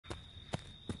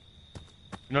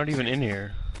You're not even in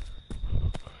here.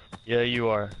 Yeah, you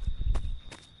are.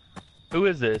 Who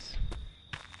is this?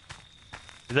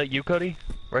 Is that you, Cody?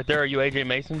 Right there, are you AJ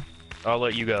Mason? I'll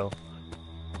let you go.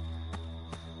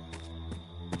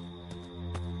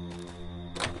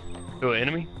 Who, an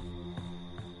enemy?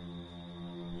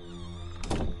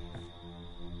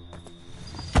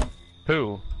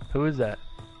 Who? Who is that?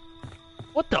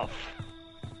 What the f-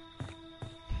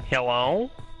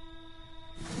 Hello?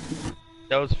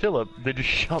 That was Phillip. They just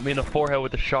shot me in the forehead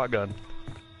with a shotgun.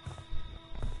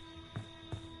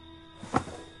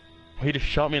 He just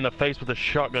shot me in the face with a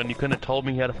shotgun. You couldn't have told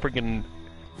me he had a freaking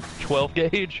 12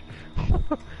 gauge?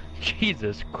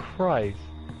 Jesus Christ.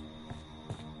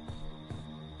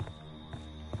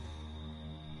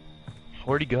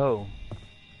 Where'd he go?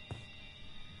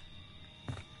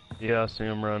 Yeah, I see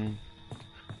him run.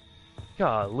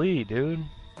 Golly, dude.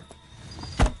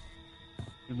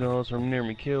 You know, from near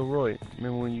me, kill Roy.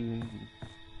 Remember when you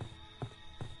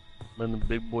run the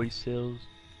big boy sales?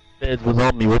 Feds was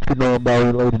on me. What you know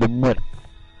about related to money?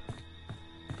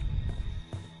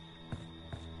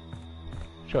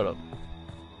 Shut up.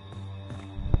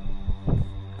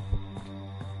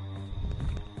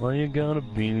 Why you gotta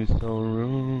be so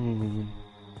rude?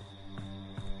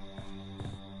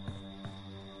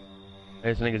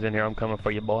 Hey, this nigga's in here. I'm coming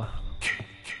for you, boy.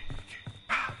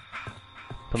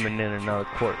 Coming in and out of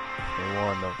court. They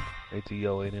won though.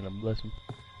 ATO ain't in a blessing.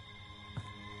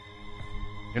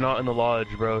 You're not in the lodge,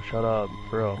 bro. Shut up,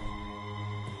 bro.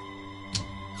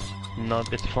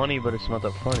 Not. It's funny, but it's not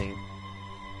that funny.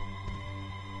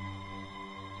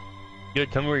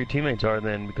 Good. Tell me where your teammates are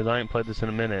then, because I ain't played this in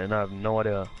a minute and I have no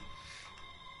idea.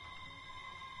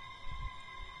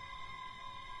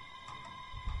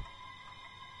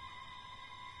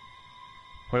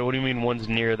 Wait, what do you mean one's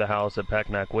near the house at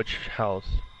Packnack? Which house?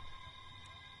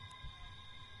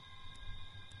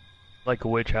 Like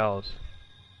which house?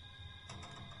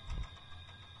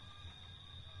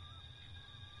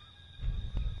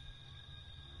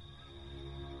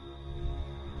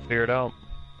 Figure it out,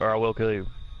 or I will kill you.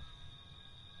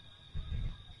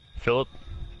 Phillip?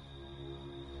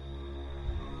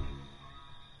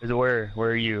 Is it where?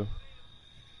 Where are you?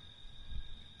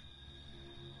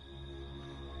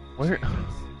 Where?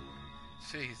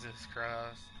 Jesus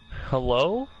Christ.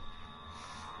 Hello?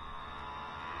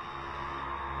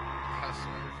 I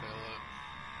swear,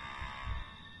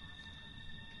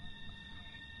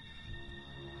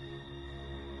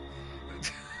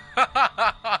 Phillip.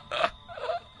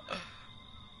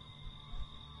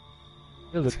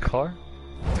 There's a car?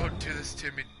 Don't do this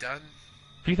to me, done.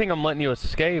 If you think I'm letting you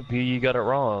escape, you got it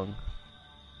wrong.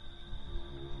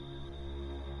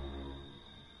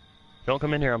 Don't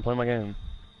come in here, I'm playing my game.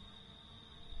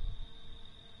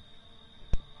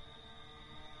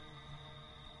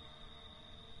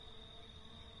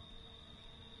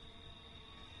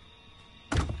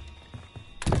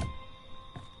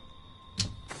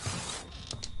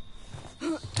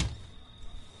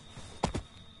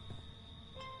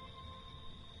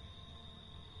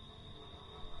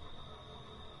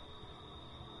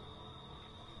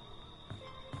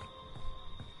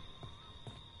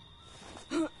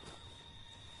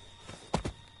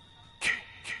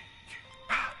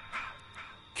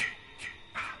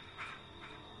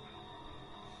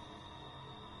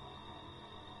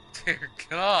 Dear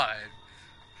God.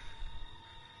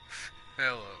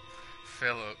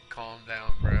 Phillip, calm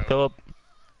down, bro. Phillip.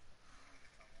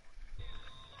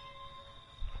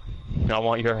 I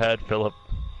want your head, Phillip.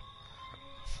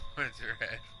 What's your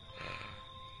head?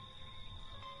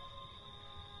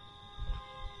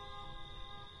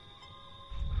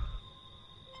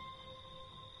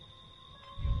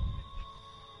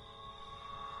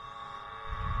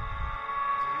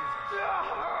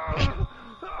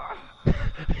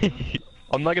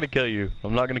 I'm not gonna kill you.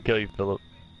 I'm not gonna kill you, Phillip.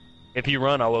 If you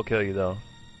run, I will kill you, though.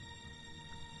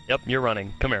 Yep, you're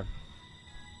running. Come here.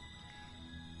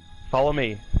 Follow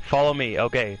me. Follow me.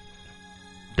 Okay.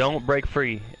 Don't break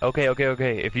free. Okay, okay,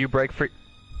 okay. If you break free...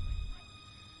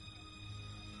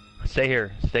 Stay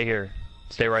here. Stay here.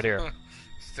 Stay right here.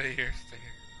 Stay here, stay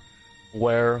here.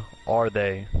 Where are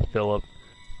they, Phillip?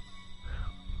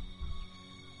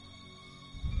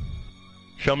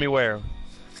 Show me where.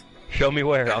 Show me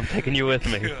where. I'm taking you with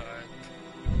me.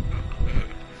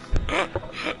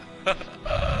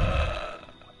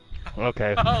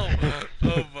 Okay. Oh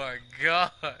my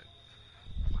God.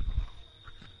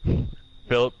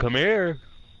 Phillip, come here.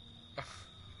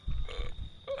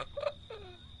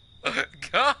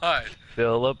 God.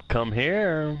 Phillip, come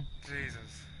here. Jesus.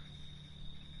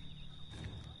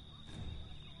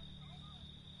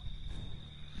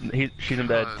 She's in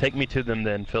bed. Take me to them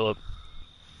then, Phillip.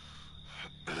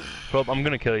 Phillip, I'm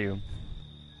gonna kill you.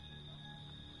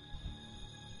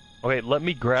 Okay, let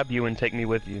me grab you and take me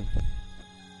with you.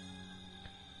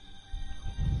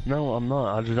 No, I'm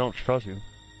not. I just don't trust you.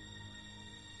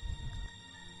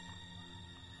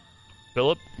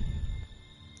 Phillip?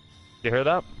 You hear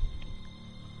that?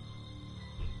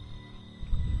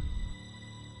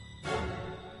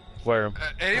 Where?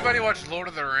 Anybody watch Lord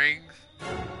of the Rings?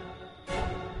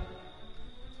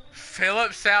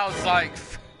 Phillip sounds like...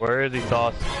 Where is he,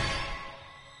 Sauce?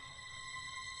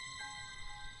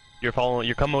 You're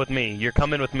coming with me. You're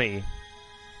coming with me.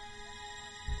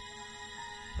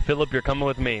 Phillip, you're coming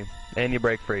with me. And you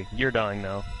break free. You're dying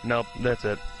now. Nope, that's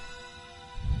it.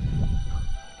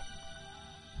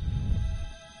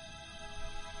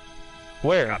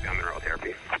 Where? Copy, I'm in neural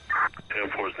therapy.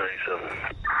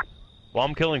 10-4-97. Well,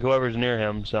 I'm killing whoever's near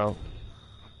him, so...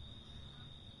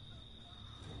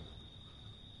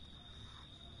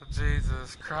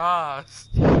 Jesus Christ.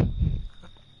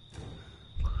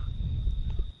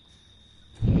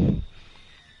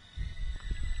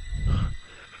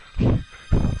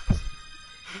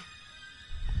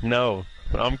 No,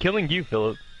 I'm killing you,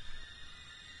 Phillip.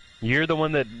 You're the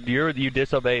one that you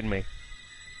disobeyed me.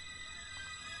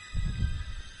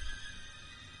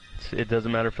 It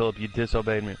doesn't matter, Phillip. You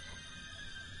disobeyed me.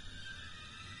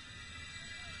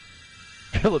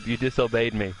 Phillip, you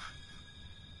disobeyed me.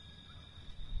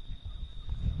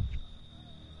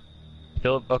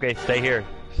 Phillip, okay, stay here.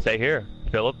 Stay here,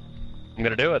 Phillip. I'm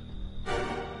gonna do it.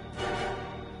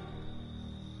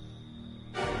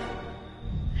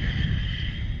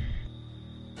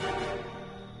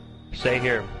 Stay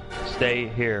here. Stay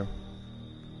here.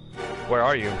 Where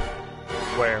are you?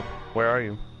 Where? Where are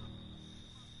you?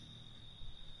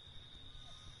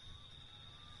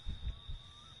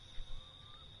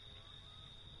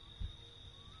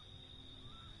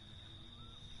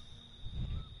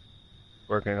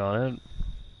 Working on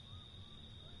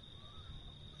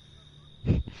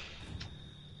it.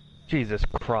 Jesus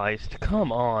Christ,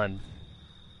 come on.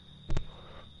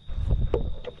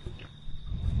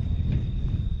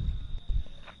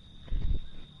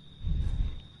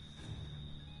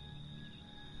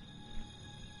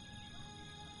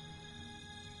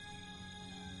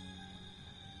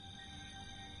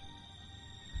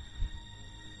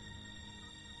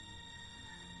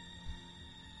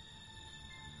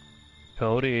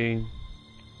 Cody.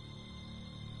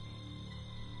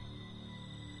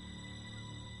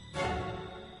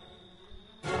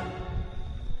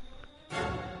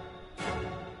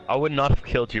 I would not have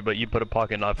killed you, but you put a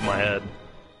pocket knife in my head.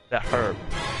 That hurt.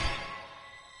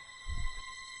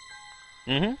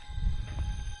 Mm-hmm.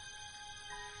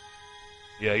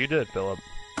 Yeah, you did, Phillip.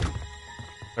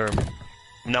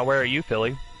 Now where are you,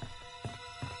 Philly?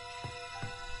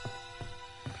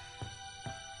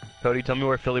 Cody, tell me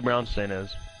where Philly Brownstein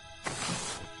is.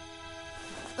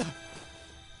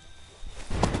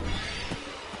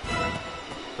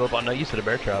 Phillip, I know you said a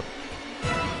bear trap.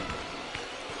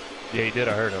 Yeah, you did,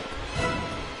 I heard him.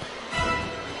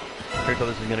 Here's how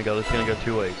this is gonna go. This is gonna go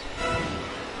two ways.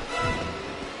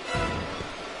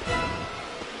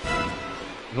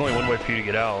 There's only one way for you to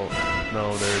get out.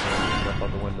 No, there isn't. Jump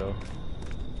out the window.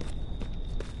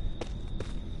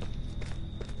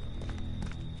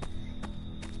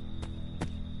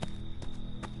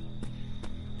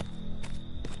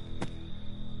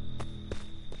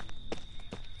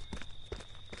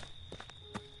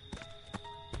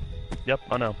 Yep,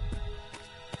 I know.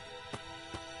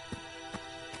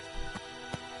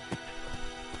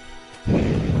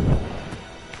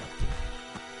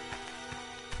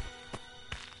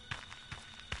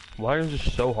 Why is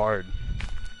this so hard?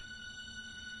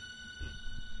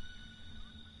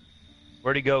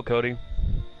 Where'd he go, Cody?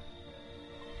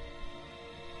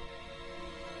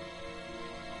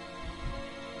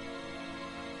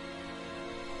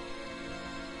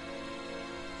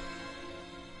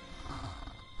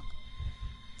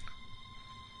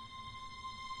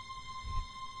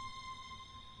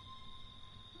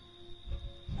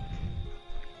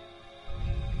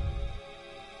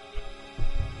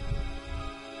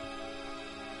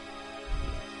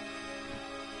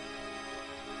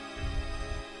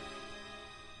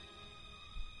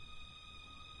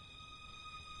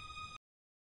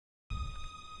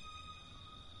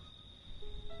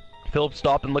 Phillip,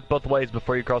 stop and look both ways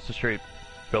before you cross the street.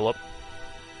 Phillip.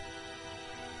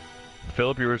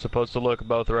 Phillip, you were supposed to look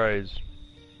both ways.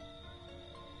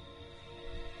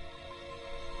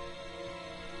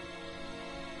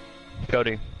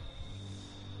 Cody.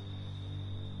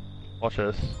 Watch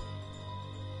this.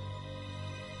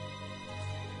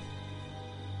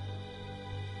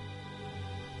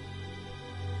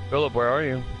 Phillip, where are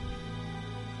you?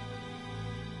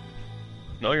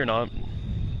 No, you're not.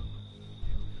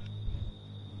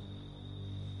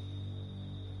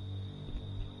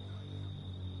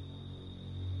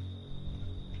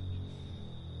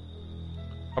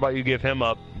 How about you give him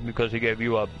up because he gave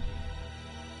you up?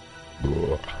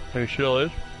 He still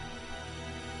is.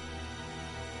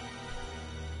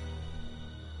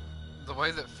 The way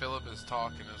that Phillip is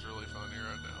talking is really funny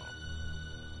right now.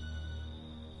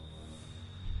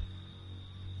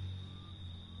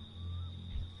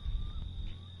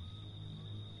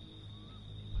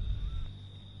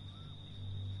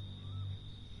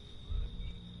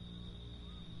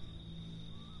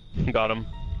 Got him.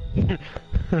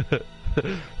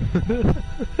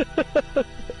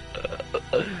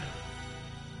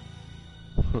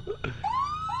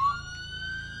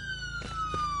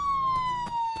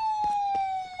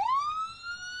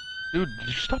 Dude,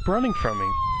 just stop running from me.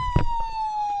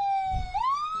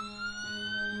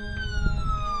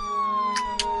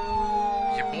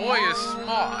 Your boy is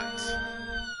smart.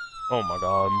 Oh my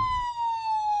god.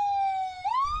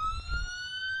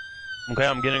 Okay,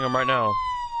 I'm getting him right now.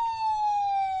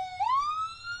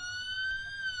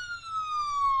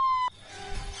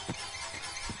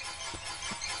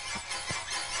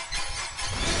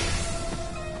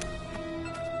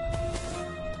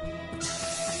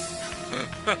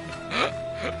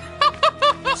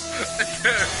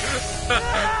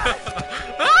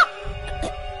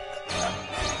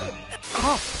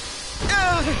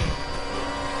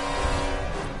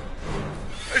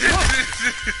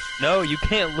 No, you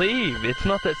can't leave. It's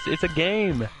not that. It's a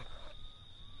game.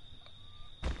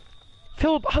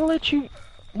 Phillip, I'll let you.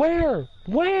 Where?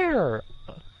 Where?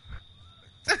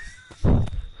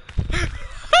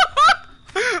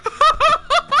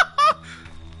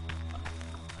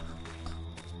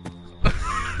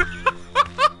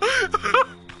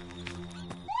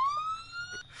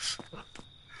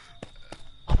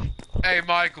 Hey,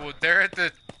 Michael, they're at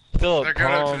the. Phillip, They're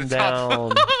going up to calm the top.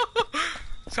 down.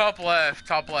 Top left,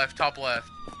 top left, top left.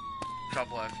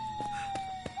 Top left.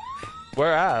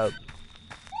 Where at?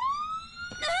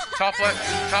 Top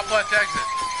left exit.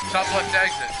 Top left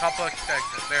exit. Top left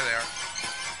exit. There they are.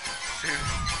 Shoot.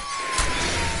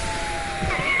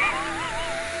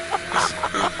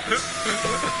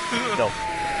 No.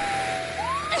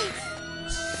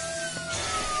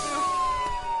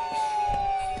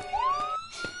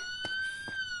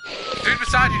 Dude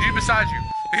beside you, dude beside you.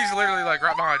 He's literally like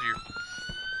right behind you.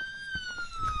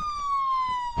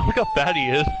 Look how fat he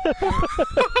is.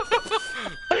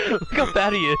 Look how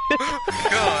fat he is.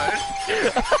 God.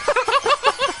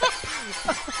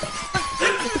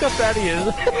 Look how fat he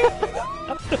is.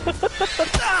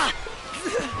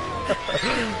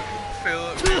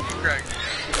 Phillip, you crack.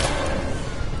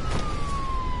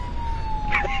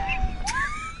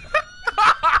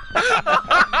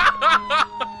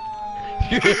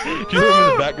 Do you hear him in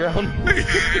the background?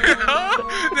 Yeah,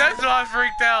 that's why I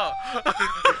freaked out.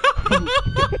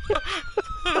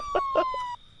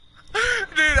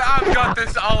 Dude, I've got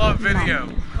this all on video.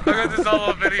 I got this all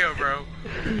on video, bro.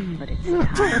 But it's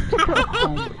time to go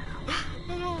home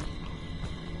now.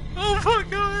 Oh my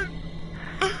god.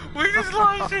 We just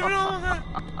live streamed all of that.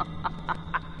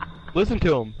 Listen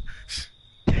to him.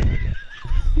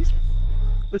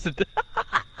 Listen to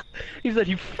he said,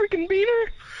 you freaking beat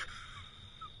her?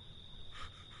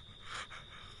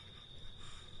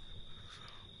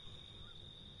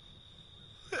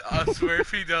 I swear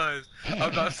if he does,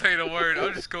 I'm not saying a word,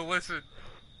 I'm just gonna listen.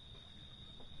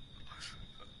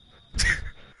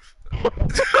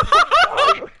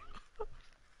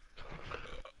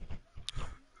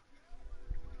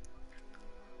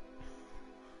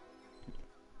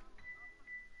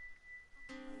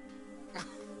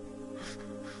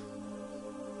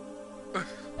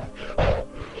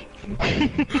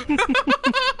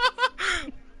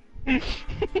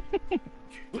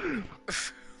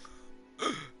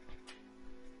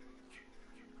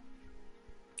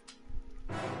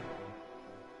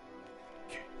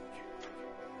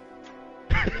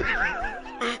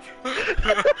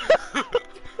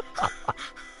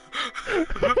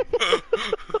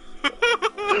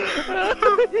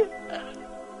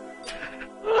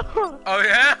 Oh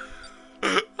yeah?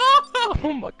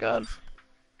 Oh my god.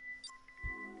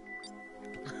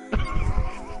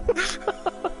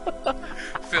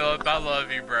 Phillip, I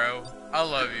love you, bro. I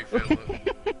love you, Phillip.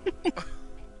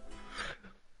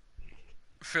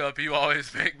 Phillip, you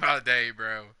always make my day,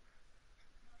 bro.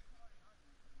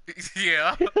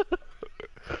 Yeah.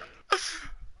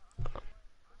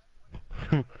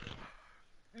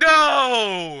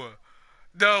 No!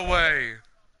 No way.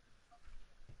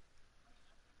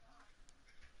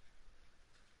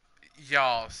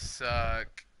 Y'all suck.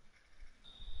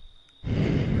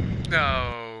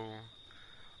 No.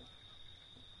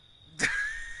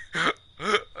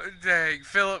 Dang,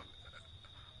 Philip.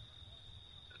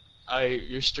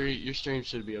 Your stream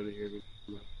should be able to hear me.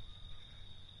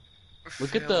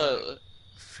 Look at the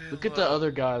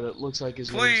other guy that looks like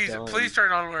his name's Don. Please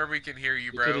turn on where we can hear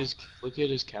you, bro. Look at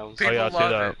his counselor. People yeah,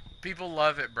 love it. People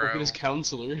love it, bro. Look at his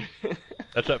counselor.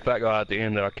 That's that fat guy at the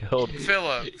end that I killed.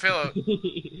 Phillip.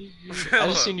 I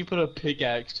just seen you put a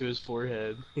pickaxe to his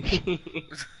forehead.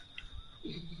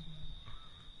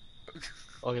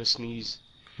 I'm gonna sneeze.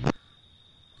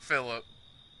 Phillip,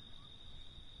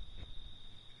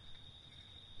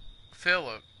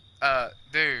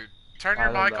 dude, turn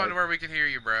your mic on to where we can hear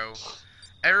you, bro.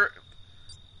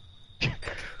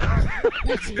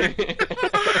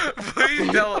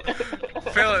 Please tell him.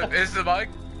 Phillip, is the mic?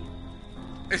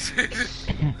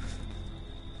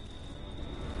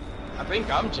 I think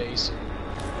I'm Jason.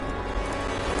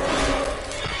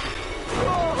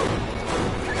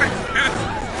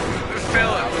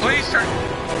 Phillip, please turn.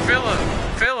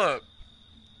 Phillip,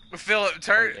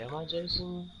 turn. Wait, am I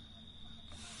Jason?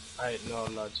 No,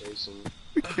 I'm not Jason.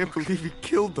 I can't believe he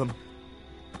killed them.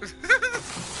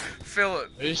 Phillip.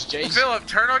 Who's Jason? Phillip,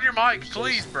 turn on your mic,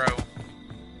 please, bro.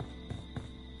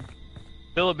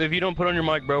 Philip, if you don't put on your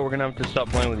mic, bro, we're gonna have to stop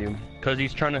playing with you. Cause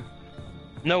he's trying to...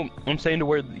 No, I'm saying to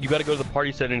where you gotta go to the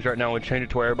party settings right now and change it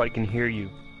to where everybody can hear you.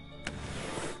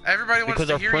 Everybody wants to hear you, bro.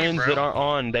 Because our friends that aren't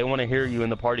on, they want to hear you in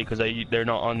the party because they're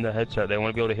not on the headset. They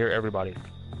want to be able to hear everybody.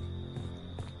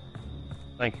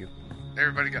 Thank you.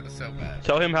 Everybody got so bad.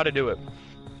 Tell him how to do it.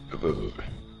 He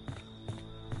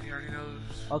already knows.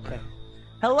 Okay.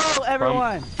 Hello,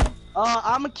 everyone.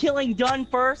 I'm killing Dunn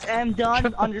first, and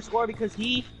Dunn underscore because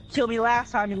he killed me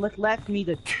last time and left me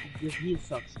to. He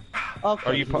sucks. Okay.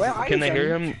 Are you? Can they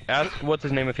hear him? Ask what's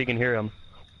his name if he can hear him.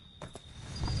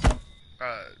 Dang,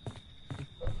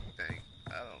 I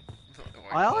don't know.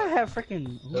 I only have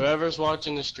freaking. Whoever's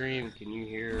watching the stream, can you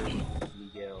hear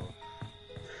Miguel?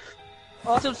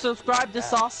 Also, subscribe to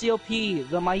SauceCOP,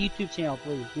 my YouTube channel,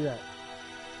 please. Do that.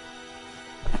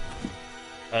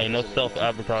 Hey, no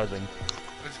self-advertising.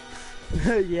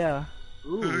 Yeah.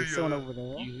 Ooh, someone over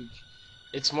there.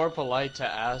 It's more polite to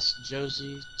ask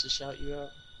Josie to shout you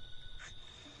out.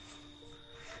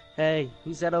 Hey,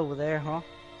 who's that over there, huh?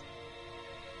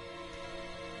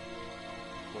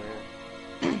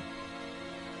 Where?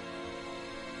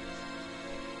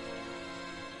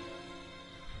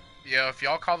 Yeah, if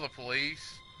y'all call the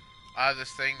police, I have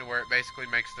this thing to where it basically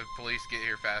makes the police get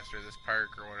here faster. This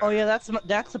perk or whatever. Oh yeah, that's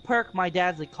the perk my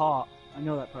dad's a cop. I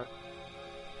know that perk.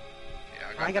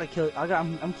 Yeah, I gotta kill.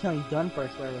 I'm killing Dunn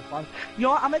first. Whatever. You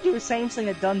know what? I'm gonna do the same thing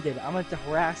that Dunn did. I'm gonna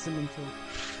harass him until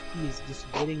he is just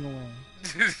getting away.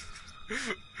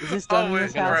 Is this Dunn in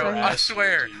his house? Bro, right I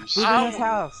swear. Who's in his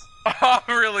house? I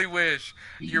really wish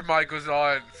your mic was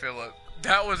on, Phillip.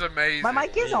 That was amazing. My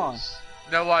mic is on.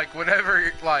 No, like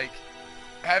whenever, like,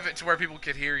 have it to where people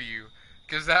can hear you,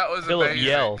 because that was Phillip, amazing.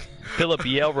 yell. Phillip,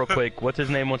 yell real quick. What's his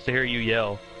name wants to hear you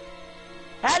yell?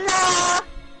 Hello.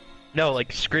 No,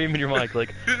 like scream in your mic,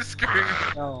 like. Scream.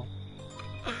 No.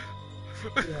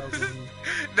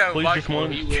 No, Please just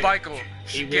one. Michael,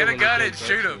 get a gun and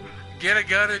shoot him. Get a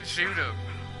gun and shoot him.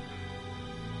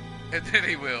 And then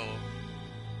he will.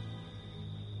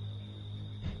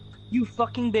 You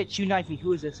fucking bitch, you knifed me.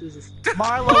 Who is this? Who is this?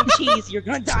 Marlo Cheese, you're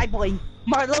gonna die, boy.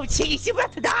 Marlo Cheese, you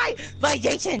have to die by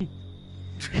Jason.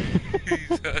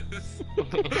 Jesus.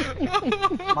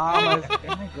 Mama's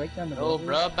gonna break down the Oh,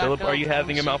 bro, Phillip, are you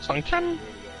having a malfunction?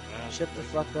 Shut the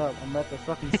fuck up. I'm about to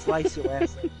fucking slice your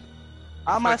ass.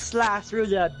 I'm gonna slice through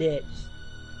that bitch.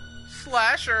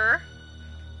 Slasher.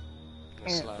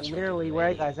 Literally, where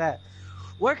are you guys at?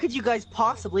 Where could you guys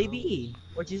possibly be?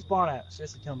 Where'd you spawn at?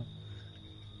 Seriously, tell me.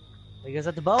 Are you guys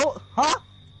at the boat? Huh?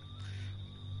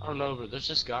 I don't know, but there's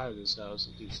this guy in this house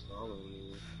that keeps following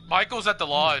me. Michael's at the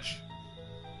lodge.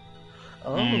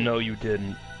 Oh. No, you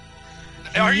didn't.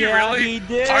 Are you Yeah, really? he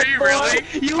did, Are you boy. really?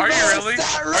 You Are you messed really?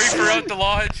 that Are you for real right. at the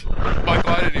lodge? Michael,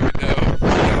 I didn't even know.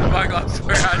 Michael, I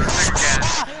swear I just took a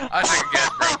guess. I took a guess,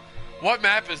 bro. What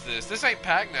map is this? This ain't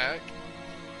Pacnac.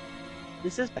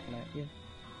 This is back night, yeah.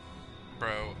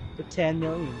 Bro. The 10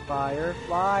 million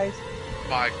fireflies.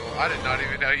 Michael, I did not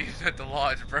even know you was at the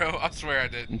lodge, bro. I swear I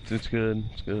didn't. It's good.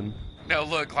 It's good. No,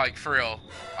 look, like, for real.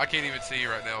 I can't even see you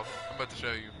right now. I'm about to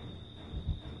show you.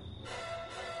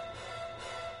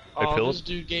 Oh, Phillip? this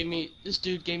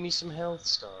dude gave me some health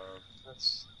stuff.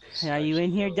 That's Are you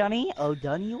in here, Dunny? Oh,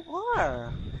 Dunny, you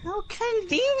are. How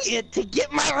convenient to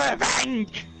get my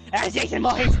revenge! As Jason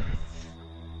boys!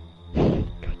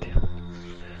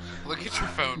 Look at your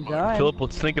phone book. Done. Philip,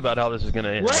 let's think about how this is gonna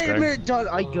end. Wait a okay? minute,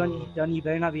 Done, you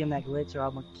better not be in that glitch or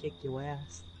I'm gonna kick your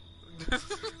ass.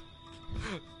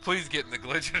 Please get in the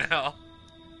glitch now.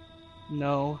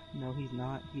 No, he's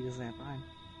not. He doesn't have time.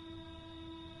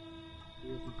 He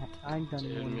doesn't have time,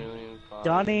 Donnie.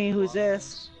 Donnie, who's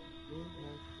this?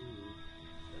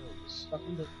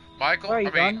 Michael, Where are you,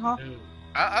 I mean, Don, huh?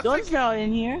 I Don's think not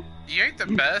in here. you ain't the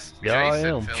best, Yeah, I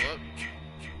Jason, am. Phillip.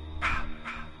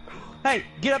 Hey,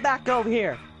 get back over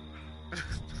here.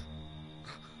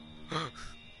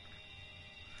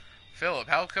 Phillip,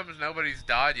 how comes nobody's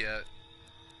died yet?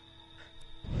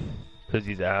 Cause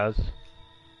he's ass.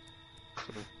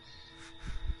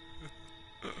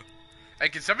 Hey,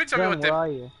 can somebody tell me Don, where are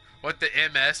you? what the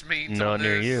MS means No, on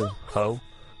near this? you, ho.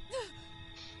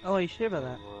 Oh, you sure about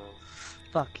that?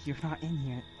 Fuck, you're not in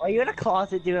here. Are you in a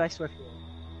closet, dude? I swear to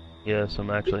you. Yes, I'm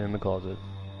actually in the closet.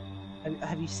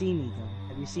 Have you seen me, though?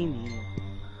 Have you seen me?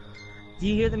 Do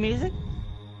you hear the music?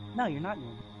 No, you're not in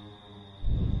here.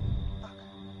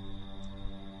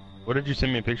 What did you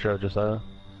send me a picture of, Josiah?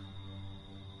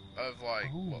 Of like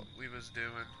Oh. what we was doing,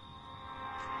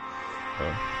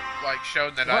 Oh. like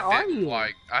showing that Where I are didn't you?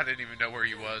 I didn't even know where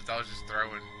he was. I was just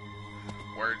throwing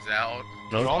words out.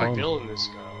 No, it's Y'all are fine. killing this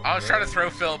guy. I was trying to throw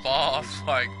Phillip off.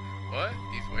 Like, what?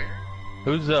 He's where?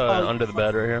 Who's Oh, under the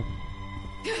bed right here?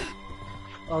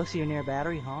 Oh, so you're near a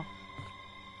battery, huh?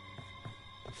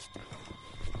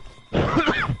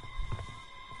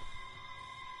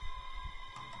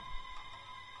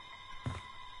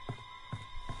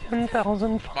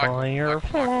 $10,000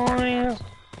 fireflies.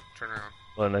 Turn around.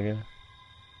 What, nigga?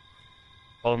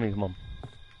 Follow me, come on.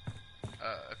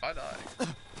 If I die.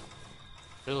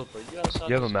 Phillip, are you outside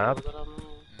You have a this map? door that I'm in?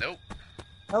 Nope.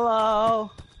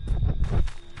 Hello.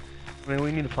 I mean,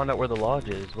 we need to find out where the lodge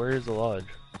is. Where is the lodge?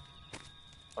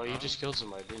 Oh, you just killed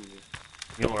somebody, didn't you?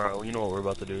 You know what we're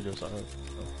about to do, Josiah. About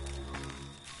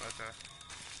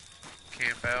to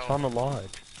camp Let's out. find the lodge.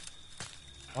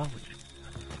 Why would you?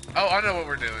 Oh, I know what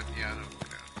we're doing. Yeah, I know what we're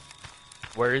doing.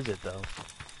 Where is it, though?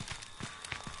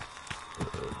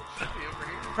 Should be over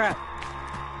here. Crap.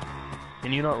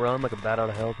 Can you not run like a bat out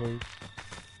of hell, please?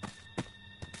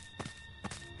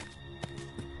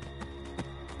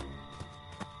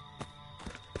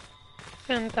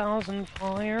 $10,000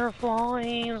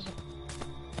 fireflies.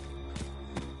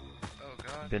 Oh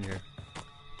god. Been here.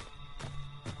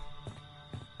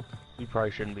 You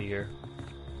probably shouldn't be here.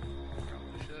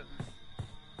 Probably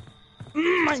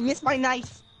shouldn't. I missed my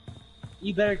knife.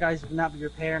 You better, guys, not be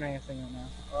repairing anything right now.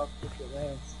 I'll kick your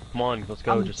ass. Come on, let's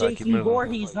go. I'm Just keep Jason moving.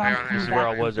 Voorhees. Hang on, This is hang where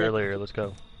I was earlier. Let's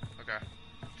go. Okay.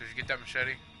 Did you get that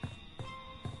machete?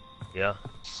 Yeah.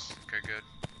 Okay,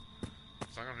 good.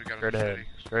 As long as we got a Straight machete. ahead.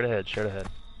 Straight ahead. Straight ahead.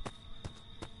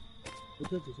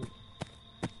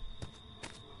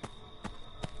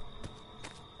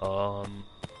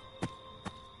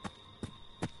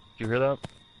 Did you hear that?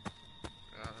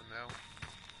 No.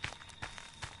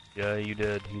 Yeah, you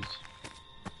did. He's.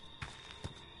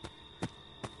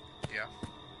 Yeah.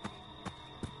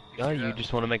 Yeah, see you that?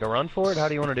 just want to make a run for it? How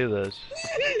do you want to do this?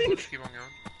 Just keep on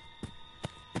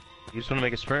going. You just want to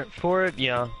make a sprint for it?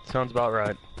 Yeah, sounds about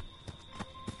right.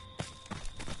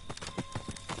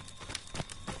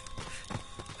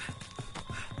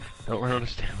 Don't run out of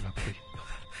stamina, please.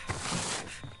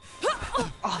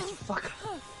 Oh, you fuck.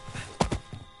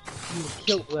 You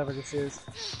killed whoever this is.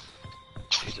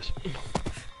 Jesus.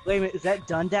 Wait a minute, is that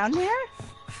done down there?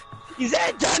 Is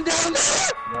that done down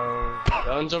there? No.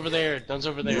 Dun's over there. Dun's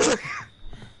over there.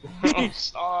 Oh,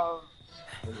 stop.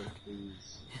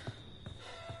 Please.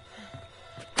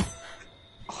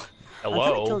 I'm trying to kill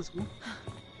Hello? this one.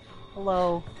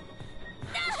 Hello.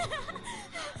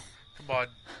 Come on.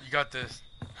 You got this.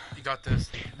 You got this.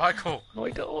 Michael. No, I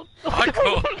don't.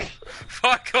 Michael.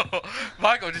 Michael.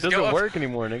 Michael, just It go doesn't up. work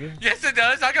anymore, nigga. Yes, it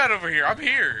does. I got over here. I'm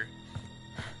here.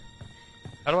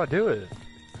 How do I do it?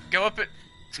 Go up it.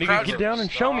 Nigga, Crouch. get down and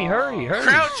show me. Hurry, hurry.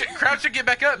 Crouch it. Crouch and get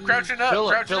back up. Crouch and up.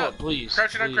 Phillip, Crouch and Phillip, up. please.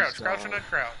 Crouch and please, uncrouch. Crouch and don't.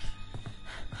 uncrouch.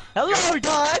 Hello,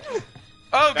 Don!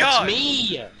 Oh, That's God.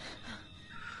 me!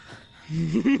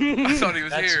 I thought he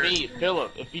was That's here. me,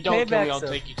 Phillip. If you don't Pay kill me, back, I'll sir.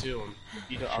 take you to him. If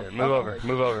you don't, Shit, move over,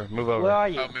 move over, move over. Where are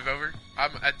you? Oh, move over.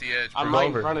 I'm at the edge. I'm Move right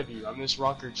over. in front of you. I'm this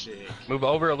rocker chick. Move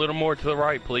over a little more to the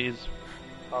right, please.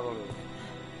 Follow me.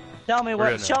 Tell me We're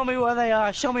what. in Show me where they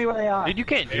are. Show me where they are. Dude, you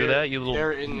can't do that, you little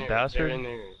They're in there. They're bastard. in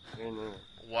there. They're in there.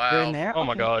 Wow. They're in there. Oh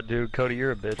my Okay. god, dude. Cody,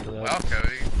 you're a bitch for that. Wow,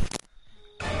 Cody.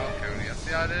 Wow, Cody. I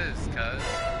see how it is, cuz.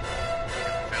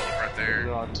 Phillip right there.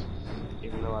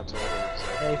 Even though I told him. So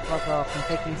Hey, fuck off.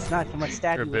 I'm taking snot. I'm gonna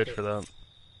stab You're a you with bitch it. for that.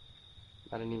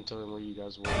 I didn't even tell him where you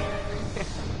guys were.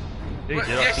 Dude, What?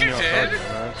 did I Yes, see you outside, did.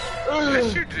 dumbass?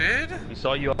 Yes, you did. He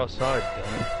saw you outside,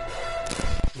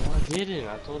 dummy. No, I didn't.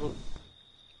 I told him.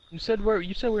 You said we're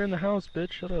in the house,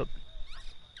 bitch. Shut up.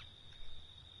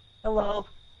 Hello.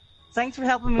 Thanks for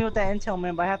helping me with that intel,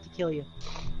 man, but I have to kill you.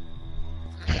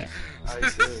 I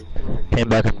did. Came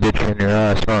back and bit you in your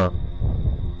ass, huh?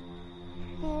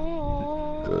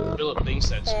 Phillip thinks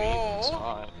that's me. It's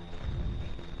not.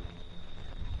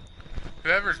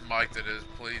 Whoever's mic that is,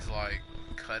 please like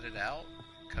cut it out.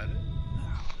 Cut it.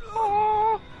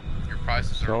 Your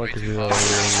prices are way too high.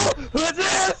 Who's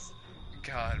this?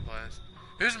 God bless.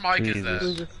 Whose mic is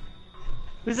Jesus. that?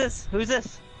 Who's this? Who's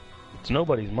this? It's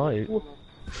nobody's mic.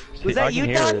 Was that I you, can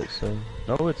hear Doug? it, so...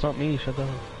 No, it's not me. Shut up.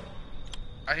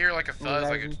 I hear like a fuzz,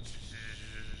 like a.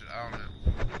 I don't know.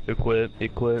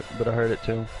 It quit, but I heard it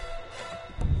too.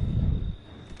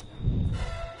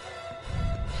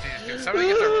 Jesus, can somebody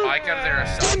get their mic out of their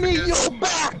esophagus?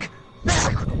 Back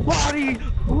body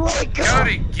right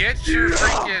Cody, get your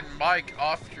freaking mic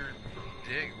off your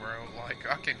dick, bro. Like,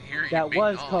 I can hear you. That being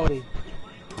was on. Cody.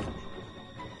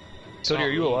 Cody, are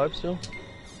you alive still?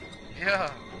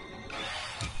 Yeah.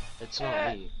 It's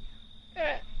not me.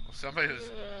 Somebody was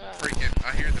freaking.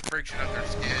 I hear the friction of their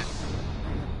skin.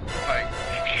 Like,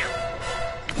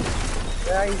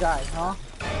 Where are you guys, huh?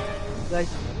 You guys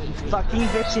fucking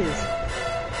bitches.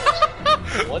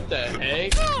 What the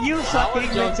heck? You How fucking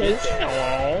did y'all get bitches.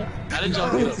 there? How did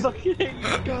y'all You get up? fucking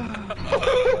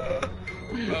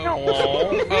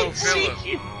oh Phillip.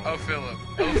 Oh Phillip.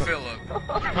 Oh Phillip.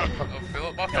 Oh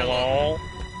Phillip. My Phillip.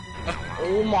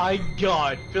 Oh my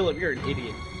god, Phillip, you're an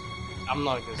idiot. I'm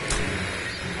not gonna say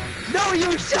it. No,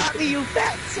 you shot me, you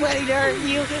fat sweaty nerd,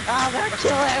 you! I'm gonna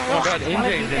kill everyone! Oh god,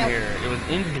 NJ's in here. It was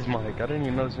NJ's mic. I didn't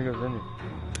even notice he was in here.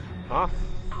 Huh?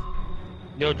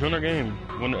 Yo, join our game.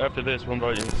 After this, we'll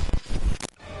invite you.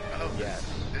 Oh, Yeah.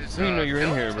 it's, I didn't know you were in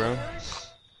Phillip. here, bro.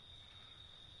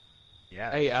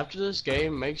 Yeah. Hey, after this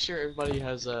game, make sure everybody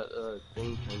has that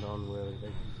thing turned on where they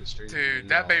can the stream. Dude,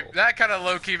 that kind of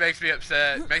low key makes me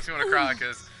upset. Makes me want to cry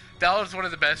because that was one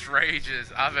of the best rages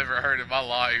I've ever heard in my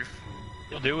life.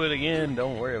 You'll do it again.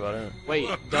 Don't worry about it. Wait,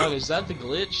 Don, is that the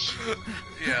glitch?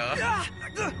 Yeah.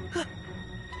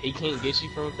 He can't get you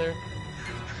from up there?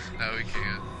 No, he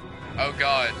can't. Oh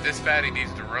god, this fatty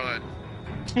needs to run.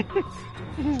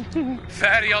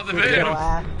 Fatty on the Get your bed.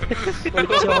 ass, get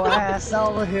your ass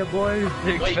over here, boy.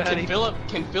 Big Wait, fatty.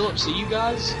 can Phillip see you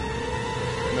guys?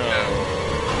 No.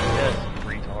 Yes,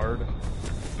 retard.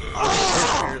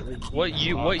 What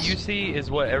you see is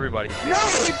what everybody sees. No,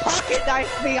 he pocket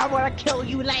knifed me! I'm gonna kill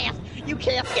you last! You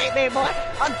can't escape me, boy!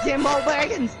 I'm Jimbo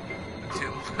Baggins!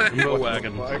 Mo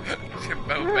wagon.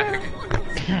 Timbo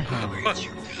Baggins.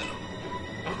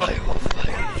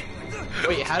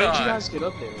 Wait, how did you guys get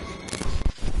up there?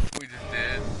 We just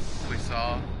did. We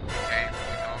saw. We came.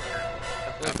 We conquered.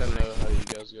 I feel like I know how you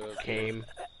guys go up there. Came.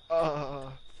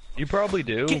 You probably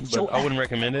do, Get but your I wouldn't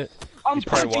recommend it. I'm He's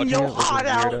probably punching watching your it, which is heart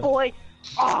out, weirdo. boy!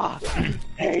 Ah!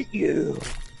 Hate you!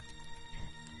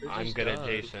 I'm good at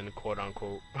Jason, quote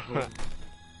unquote.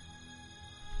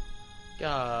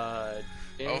 God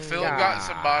damn. Oh, Phillip got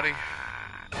somebody.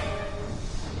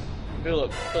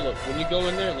 Phillip, when you go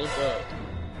in there, look up.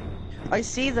 I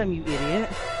see them, you idiot.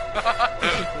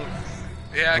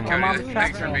 Yeah, I'm Cody, on the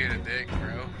thanks for track. being a dick,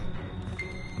 bro.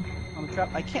 I'm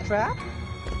trapped. I can't trap?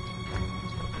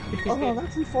 Oh, no,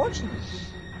 that's unfortunate.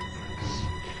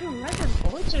 That's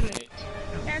unfortunate.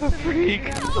 The freak.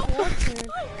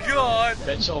 God!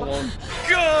 Bet y'all won't,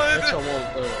 God!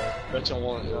 bet y'all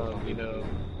won't, you know,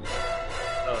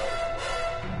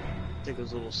 take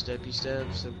those little steppy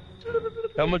steps and,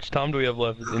 How much time do we have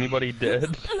left? Is anybody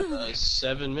dead?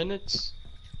 7 minutes?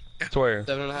 I swear.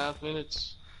 7.5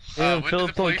 minutes? Damn, when did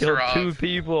Phillip's the only police killed arrive? 2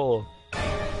 people.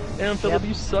 Damn, Phillip,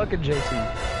 you suck at Jason.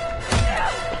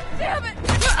 Damn it!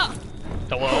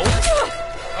 Hello?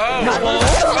 Oh!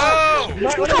 You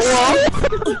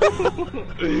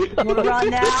wanna run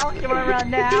now? You wanna run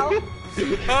now?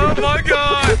 Oh my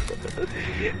god!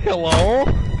 Hello?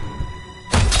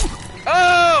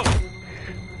 Oh!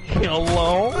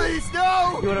 Hello? Please,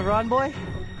 no! You wanna run, boy?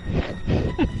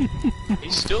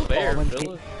 He's still there, when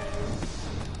Phillip.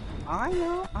 I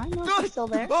know, he's still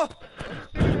there.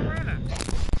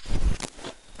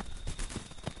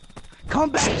 Come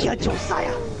back here,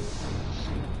 Josiah!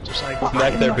 Just like,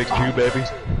 Back there, big Jew, baby.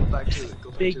 go back to it, go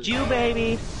back Big to it. Jew,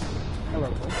 baby! Hello,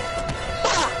 boy.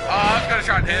 Oh, I was gonna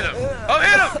try and hit him. Oh,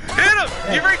 hit him! Hit him!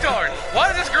 You retard! Why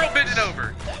is this girl bending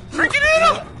over? Freaking hit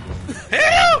him! Hit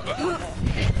him!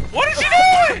 What is she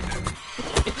doing?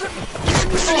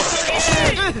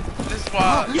 This is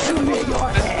why you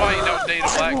don't date a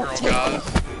black girl, guys.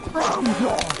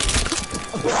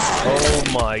 Oh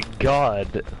my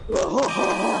god.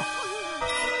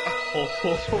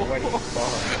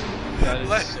 That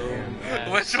is so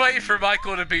bad. Let's wait for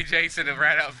Michael to be Jason and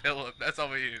rat out Phillip. That's all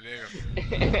we need to do.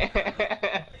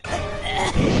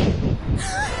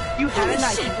 You had a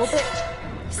nice people,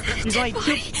 bitch. There's only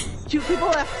two people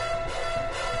left.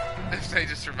 If they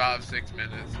just survive 6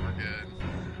 minutes, we're good.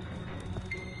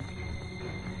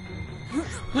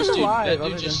 Who's Dude, alive? that other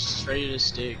dude just traded a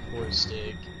stick for a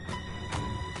stick.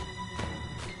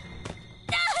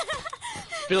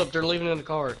 Phillip, they're leaving in the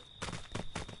car.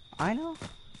 I know.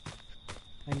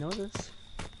 I know this.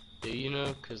 Do you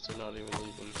know? Because they're not even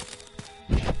leaving.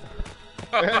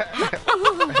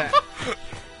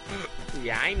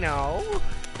 Yeah, I know.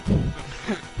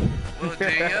 Well, do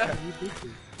ya?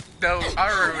 No, I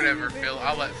remember whenever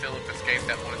I let Phillip escape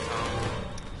that one time.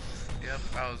 Yep,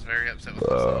 I was very upset with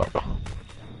myself.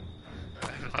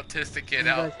 An autistic kid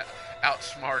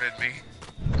outsmarted me.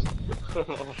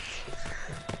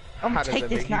 I'm gonna take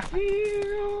this knife.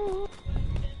 The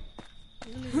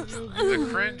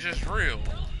cringe is real.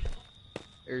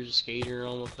 There's a skater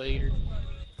on the fader.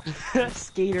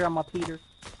 Skater on my Peter.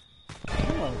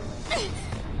 Hello. Please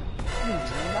no!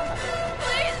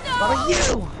 What are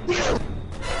you?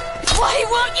 Why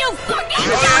won't you fucking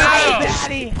Yeah!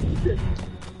 Daddy!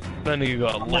 Then you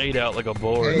got laid out like a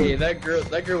board. Hey, that girl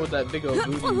with that big old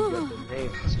booty. Got the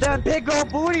name. That big old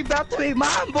booty about to be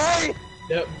mine, boy!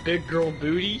 That big girl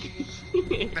booty.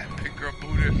 That big girl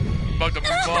booty. About to be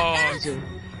boss. So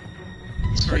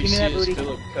you Give me see that as booty.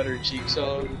 Phillip cut her cheeks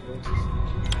off.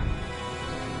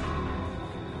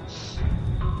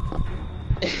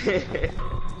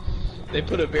 They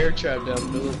put a bear trap down,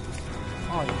 Phillip.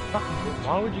 Oh, you fucking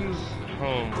Why would you?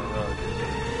 Oh my god.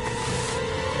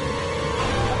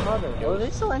 brother. Oh, are they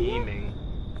still in here? Gaming.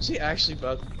 Is he actually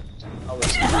about? Oh,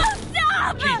 Stop!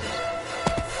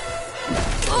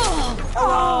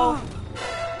 Oh!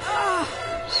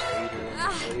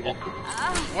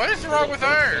 What is wrong with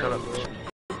her?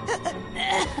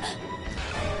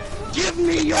 Give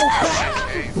me your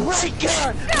back!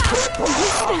 Breaker!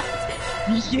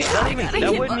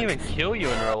 That wouldn't even kill you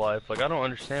in real life. Like, I don't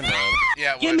understand that.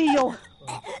 Yeah, it Give would. me your...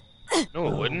 No,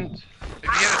 it wouldn't. If you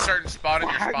hit a certain spot in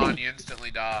your spawn, you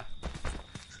instantly die.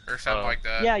 Or something like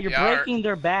that. Yeah, you're or- breaking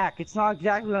their back. It's not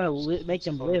exactly gonna make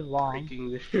them live long.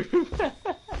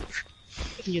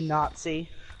 You Nazi.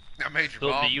 I made your Still,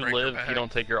 mom do you break live her if back. you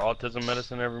don't take your autism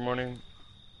medicine every morning?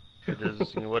 It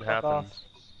is, you know, what Fuck off. happens?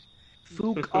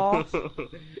 Fook off.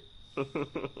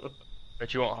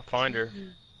 Bet you won't find her. You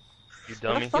Where the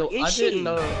dummy. fuck is I she? didn't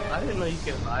know you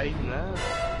could hide in that.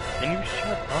 Can you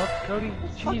shut up, Cody?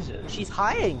 Jesus. She's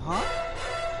hiding, huh?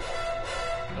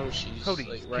 Oh, she's Cody,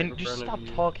 like right can in you front stop of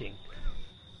you. talking?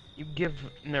 You give...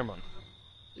 Never mind.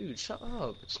 Dude, shut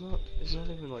up. It's not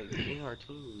even like in our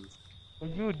team.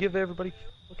 You would give everybody...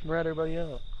 Fucking rat everybody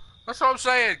out. That's what I'm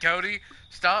saying, Cody.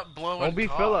 Stop blowing Don't be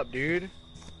cock. Phillip, dude.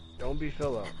 Don't be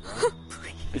Phillip.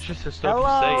 It's just the stuff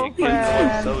Hello, you say. It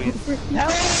gives away friend. so easy. Hello,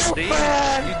 See?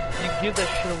 friend! You give that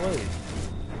shit away.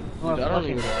 Dude, I don't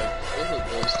even like Phillip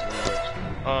does too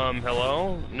much. Hello?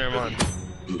 Never mind.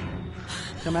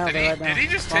 Come out Did there he- right now. did he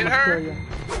just Or I'm hit gonna her? kill you.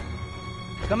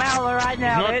 Come out there right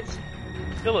now, not- bitch.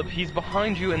 Phillip, he's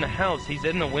behind you in the house. He's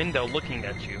in the window looking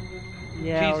at you.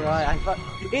 Yeah, Jesus. right.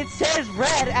 It says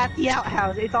red at the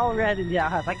outhouse. It's all red in the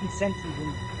outhouse. I can sense he's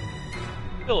in.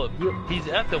 Phillip, he's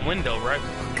at the window, right?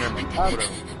 Never mind. Whatever.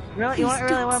 Really? You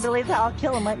really want to believe that? I'll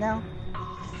kill him right now.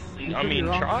 I mean,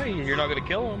 wrong. try. You're not gonna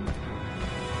kill him.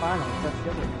 Fine, let's do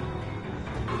it.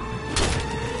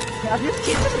 Yeah, I'm just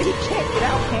kidding, but he can't get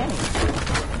out, can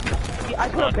he? I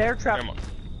put a bear trap. Never mind.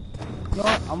 You know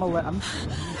what? I'm gonna let.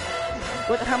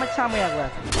 How much time we have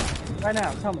left? Right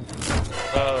now, tell me.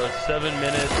 7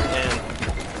 minutes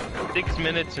and 6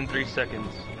 minutes and 3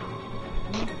 seconds.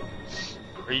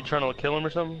 Are you trying to kill him or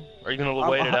something? Are you gonna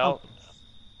wait it out?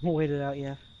 We'll wait it out,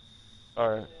 yeah.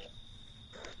 Alright.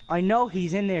 I know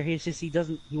he's in there. He's just he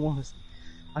wants.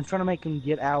 I'm trying to make him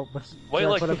get out, but Wait should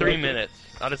I like put a 3 bear- minutes.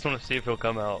 I just want to see if he'll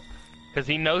come out. Cause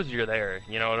he knows you're there,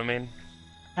 you know what I mean?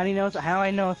 How do you know? How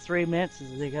I know 3 minutes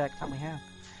is the exact time we have?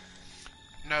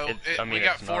 No, I mean, we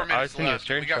got it's 4 not. minutes I send you a left.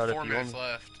 We got screenshot 4 if you minutes want.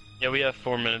 left. Yeah, we have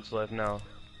 4 minutes left now.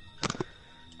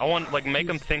 I want, like, make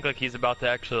him think like he's about to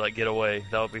actually, like, get away.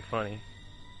 That would be funny.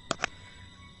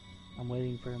 I'm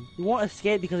waiting for him. He won't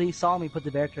escape because he saw me put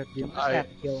the bear trap. Dude, I just have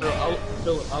to kill him.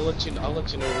 I'll let you know when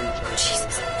you try.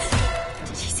 Jesus. Did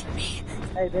he see me?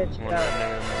 Hey, bitch, get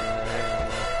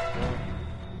out.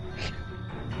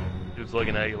 He was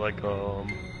looking at you like, Hello,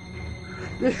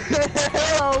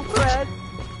 Fred.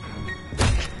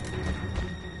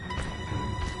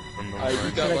 from the You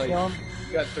Should got I like kill him?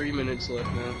 got 3 minutes left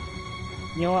now.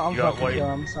 You know what? I'm You gotta fucking wait. kill.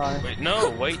 I'm sorry. Wait, no,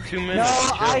 wait 2 No, minutes.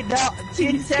 I know.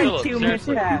 It said Phillip, 2 minutes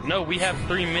seriously. past. No, we have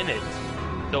 3 minutes.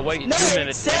 So wait No, 2 it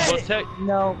minutes. said And it. we'll tell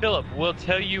No. Phillip, we'll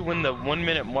tell you when the 1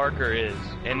 minute marker is,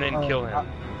 and then kill him.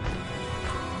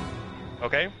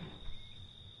 Okay?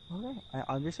 Okay,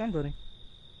 I understand, buddy.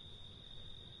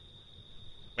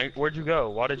 Wait, where'd you go?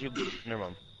 Why did you? Never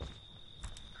mind.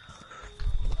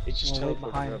 It's just Well, wait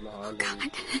teleported behind. right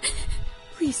behind him.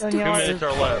 Please Then don't. you 2 know what? minutes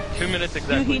are left. 2 minutes Dude,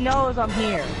 exactly. he knows I'm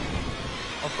here.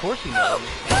 Of course he knows.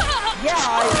 Yeah,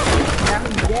 now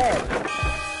he's dead.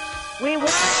 We won!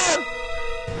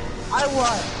 I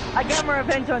won. I got my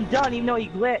revenge on Dunn, even though he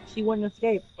glitched. He wouldn't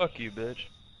escape. Fuck you, bitch.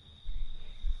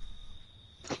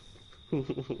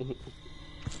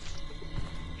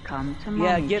 Come to mommy.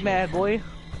 Yeah, get mad, Jason. boy.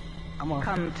 I'm on.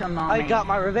 Come to mommy. I got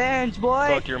my revenge, boy.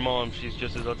 Fuck your mom. She's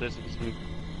just as autistic as me.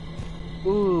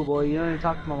 Ooh, boy, you don't even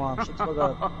talk to my mom. Shit's fucked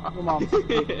up. Your mom.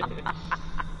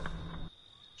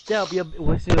 Still be a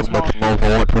small.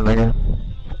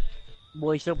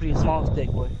 Boy, still be a small stick,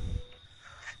 boy.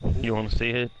 You want to see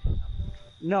it?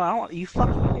 No, I don't want you.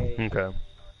 Fucking gay. Okay.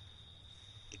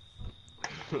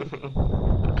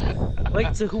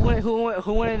 Wait, so who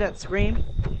went in that scream?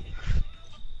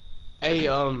 Hey,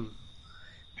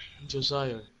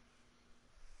 Josiah.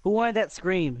 Who wanted that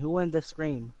scream? Who wanted the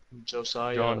scream?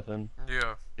 Josiah. Jonathan.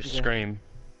 Yeah. Just Yeah. scream.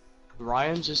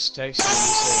 Ryan just texted me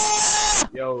and said,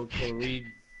 "Yo, can we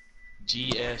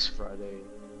GS Friday?"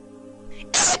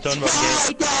 Talking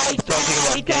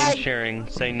about game sharing.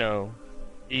 Say no.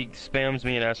 He spams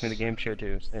me and asks me to game share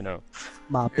too. Say no.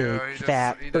 My big Yeah,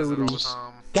 fat he does it all booty. the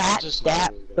time. Got Just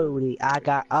that like- booty. I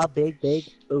got a big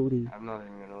booty. I'm not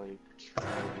even gonna like try.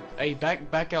 Hey,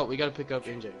 back out. We gotta pick up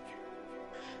NJ.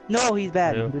 No, he's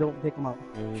bad. Yeah. We don't pick him up.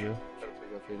 There you Gotta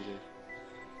pick up NJ.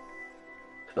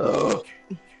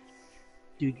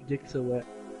 Dude, your dick's so wet.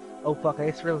 Oh fuck, I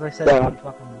just realized I said that.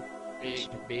 Fucking...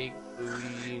 Big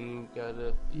booty and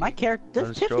gotta. My character, go.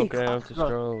 this Tiffany Stroke after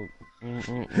stroke.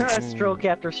 Stroke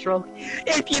after stroke.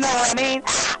 If you know what I mean.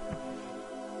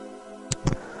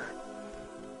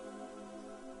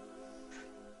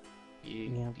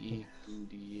 Big, Yeah. big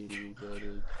booty and you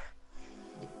gotta.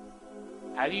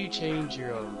 How do you change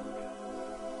your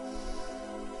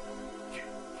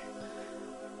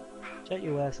Shut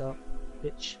your ass up,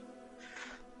 bitch.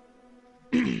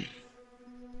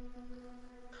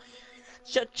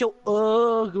 Shut your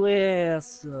ugly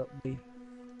ass up, me.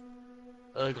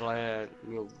 ugly,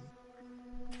 you know,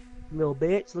 Little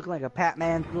bitch, looking like a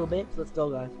Pac-Man little bitch. Let's go,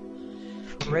 guys.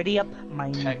 Ready up, my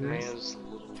niggas. Pac-Man's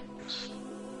little bitch.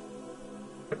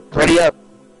 Ready up.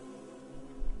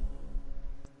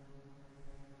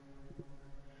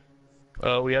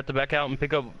 We have to back out and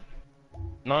pick up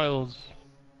Niles.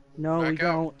 No, we Back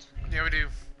out. don't. Yeah, we do.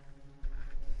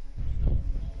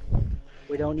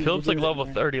 We don't need Philip's to like do level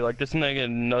that. 30. Like this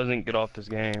nigga doesn't get off this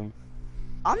game.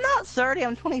 I'm not 30,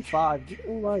 I'm 25. Get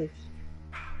your life.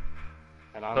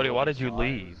 And I'm Cody, why did you Niles.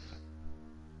 leave?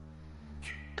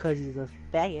 Cause he's a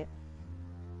faggot.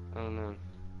 I don't know.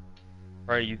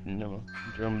 Alright, you no.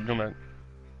 Jump back.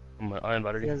 I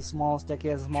invited He you. has a small stick,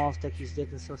 his dick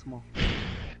is so small.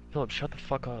 Philip, shut the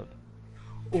fuck up.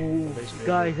 Ooh, Face bigger.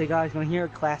 guys, hey guys, wanna hear a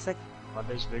classic? My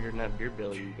face bigger than that beer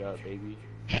belly you got, baby.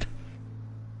 I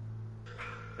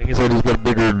think he's already got a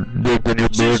bigger dick than your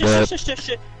beer Shush, shush, shush,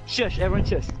 shush, shush, everyone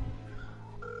shush.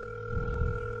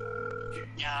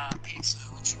 Yeah, pizza,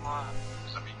 what you want?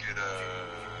 Let me get a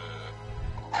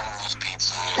boneless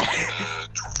pizza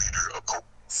and 2 liter of Coke.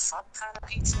 What kind of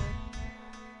pizza?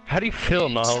 How do you feel,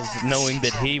 Niles, knowing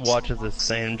that he watches the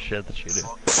same shit that you do?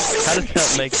 How does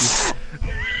that make you?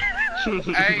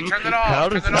 Hey, turn that off. How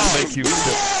turn does that that off. make you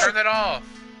feel? Turn that off.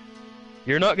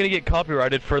 You're not gonna get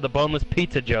copyrighted for the boneless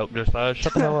pizza joke, Josiah.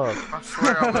 Shut the hell up. I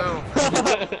swear I will.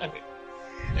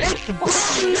 It's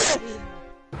boneless!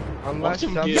 Unless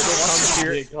something Watch comes him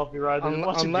here. get copyrighted.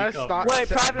 Unless not. Wait,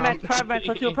 private match,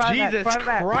 let's do a private match, Jesus private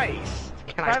match. Christ!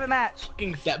 Can Private I match.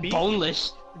 fucking That speak?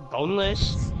 boneless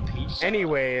pizza.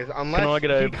 Anyways, Can I unless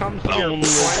get a he comes here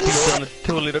boneless pizza and a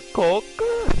 2 liter Coke?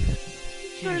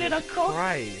 Little Coke.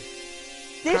 Christ.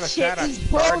 This Kinda shit sad I is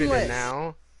started boneless. it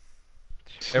now.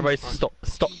 Everybody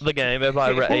stop the game.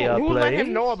 Everybody ready up, Who let him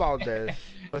please. know about this?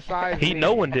 Besides He, me?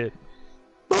 no one did.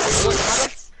 How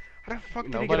the fuck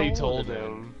did Nobody he get a hold told of it?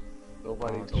 him.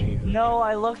 Nobody told him. No,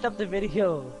 I looked up the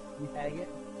video. You faggot.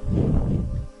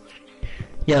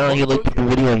 Yeah, you looked at the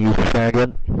video, you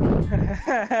faggot.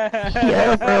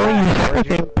 Yeah, bro,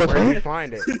 you Where'd you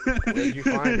find it? Where'd you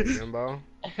find it, Jimbo?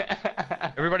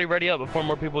 Everybody ready up before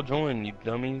more people join, you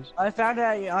dummies. I found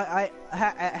out.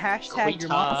 Hashtag your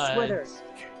mom's Retards. Twitter.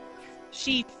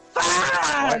 She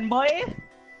Fine, boy.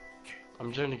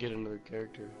 I'm trying to get another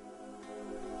character.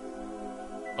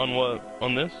 On what?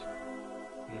 On this?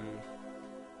 Mm.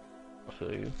 I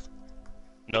feel you.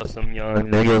 Know some young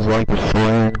niggas like to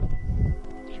slang.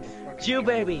 Jew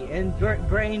baby and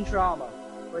brain trauma.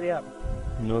 Hurry up.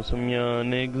 Know some young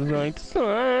niggas like to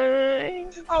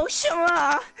slang. Oh,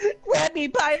 Shema, grab me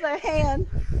by the hand.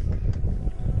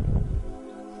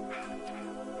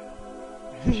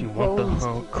 She want the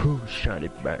whole crew shot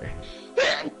it back.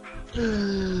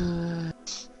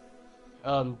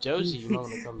 Josie, you might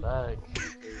want to come back.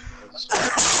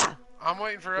 I'm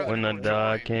waiting for other When I people to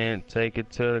die, I join. can't take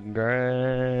it to the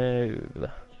grave.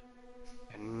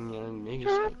 And young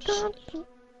niggas like to slang.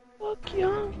 Fuck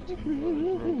young.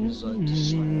 Niggas like to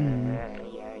slang.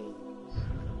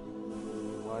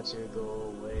 Watch it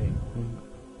go away.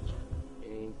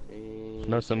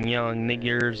 Know some young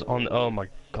niggers on. Oh my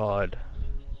god.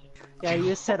 Yeah,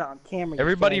 you said on camera.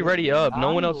 Everybody ready up.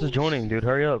 No one else is joining, dude.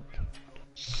 Hurry up.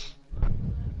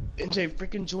 NJ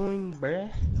freaking join, bruh.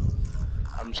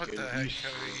 I'm What scared the of heck, you.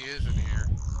 Cody? He is in here.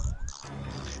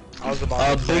 I was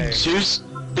about to say.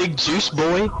 Big Juice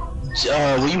boy.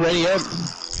 We ready up?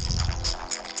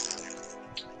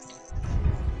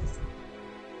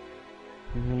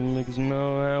 Niggas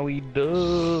know how we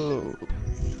do.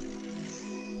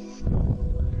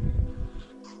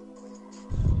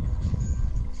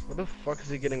 Where the fuck is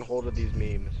he getting hold of these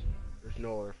memes? There's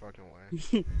no other fucking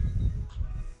way.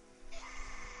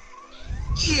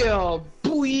 Yeah,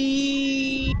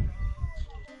 boy.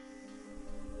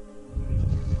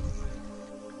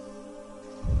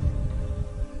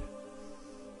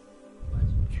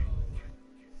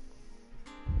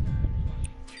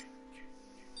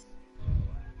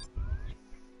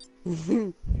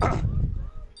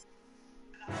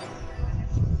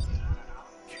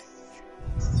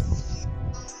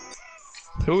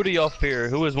 Who do y'all fear?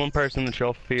 Who is one person that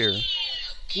y'all fear?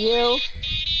 You.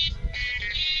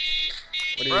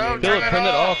 What do you Bro, mean? Philip, turn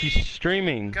that off. off. He's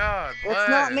streaming. God bless. That's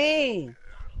not me.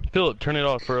 Philip, turn it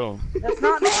off, bro. That's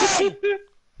not me.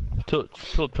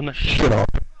 Philip, turn that shit off.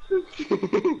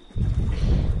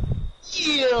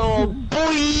 Yeah,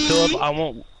 boy. Philip, I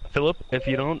won't. Philip, if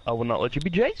you don't, I will not let you be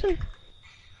Jason.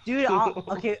 Dude,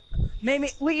 okay.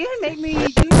 Will you make me?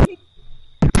 Dude?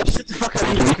 Shut the fuck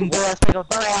up, you fucking burr ass pickle,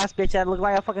 burr ass bitch. I look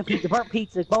like a fucking pizza, burnt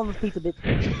pizza, boneless pizza,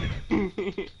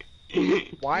 bitch.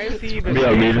 Why is he even Yeah,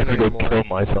 I'm Jason gonna go anymore? kill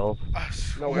myself. I No,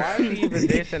 swear. why is he even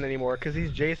Jason anymore? Cause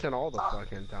he's Jason all the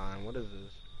fucking time. What is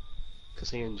this? Cause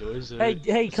he enjoys it.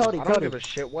 Hey, Cody, I don't Cody. give a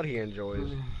shit what he enjoys.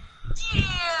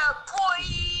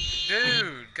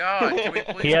 Dude, God, can we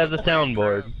please? He has a quit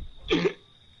soundboard.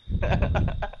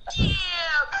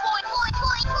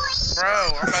 Bro,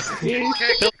 I'm about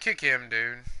to kick him,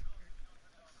 dude.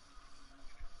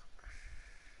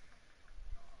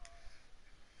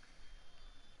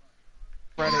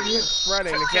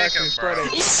 Spreading, Kick exactly, him, bro. spreading.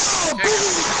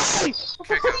 Kick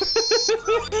him.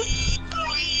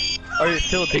 Alright,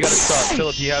 Philip, you gotta stop.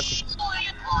 Philip, you have to.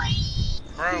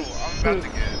 Bro, I'm about to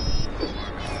get.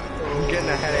 I'm getting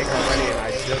a headache already, and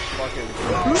I just fucking.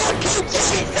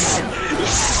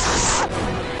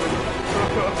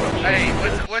 Hey,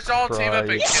 let's all team up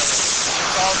and kill him. Christ.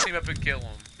 Let's all team up and kill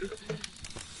him.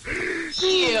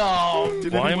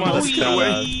 Yeah. Why am I the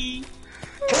sky?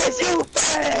 Cause you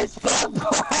fast,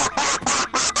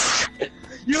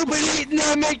 you been eating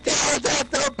that McDonald's at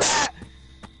the back.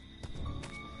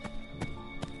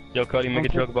 Yo, Cody, make a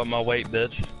joke about my weight,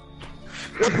 bitch.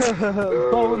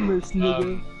 Boneless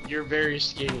nigga. You're very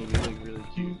skinny. You look really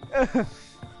cute.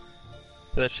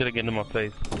 That shit again in my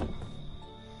face.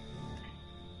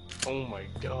 Oh my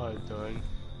god, Don.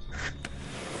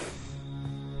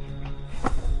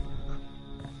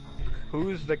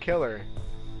 Who's the killer?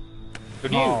 Who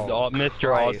do you, Mr.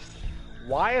 Christ. Oz?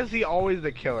 Why is he always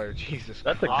the killer? Jesus.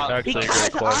 That's Christ. actually a Because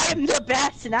great question. I'm the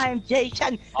best and I'm Jason.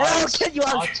 And I'll kill you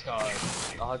all.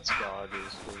 Odds God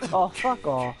is. Oh, fuck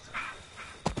off.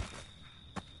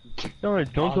 No,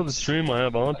 don't tell the stream I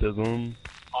have autism.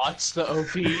 Odds the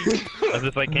OP. As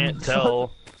if I can't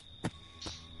tell.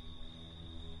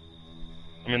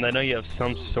 I mean, I know you have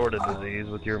some sort of disease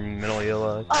with your mentally ill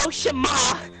eyes. Oh, Shema!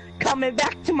 Coming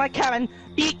back to my cabin.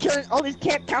 Be killing all these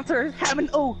camp counselors. Having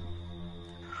ooh.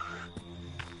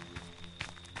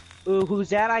 Ooh, who's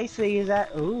that? I see. Is that?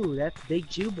 Ooh, that's Big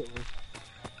Jew boy.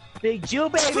 Big Jew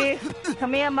baby.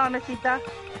 Come here, mamacita.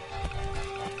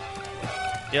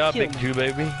 Yeah, Kill big me. Jew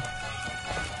baby.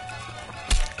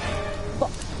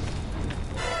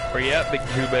 Where you at, big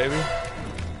Jew baby?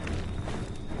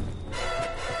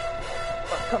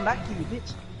 Come back to you,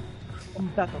 bitch. I'm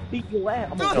about to beat your ass.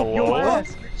 I'm gonna Hello? beat your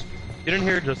ass. Get in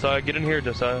here, Josiah. Get in here,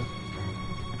 Josiah.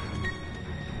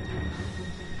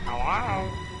 Hello?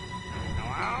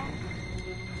 Hello?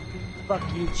 Fuck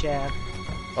you, Chad.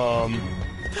 Um.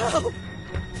 Oh!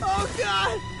 Oh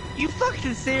god! You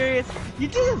fucking serious? You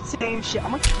do the same shit.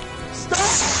 I'm like,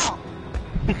 stop!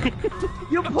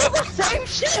 You pull the same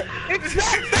shit! It's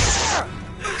not fair!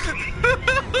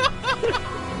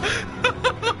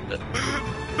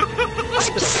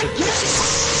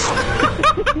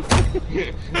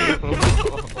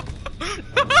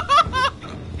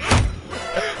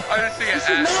 I just see This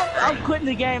is not, I'm quitting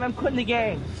the game, I'm quitting the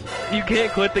game. You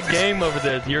can't quit the game over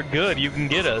this. You're good. You can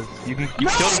get us. You killed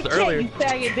us earlier. You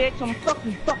faggot bitch. I'm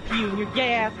fucking fuck you and your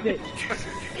gay ass bitch.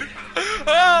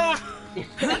 Oh!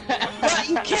 But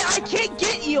you can't. I can't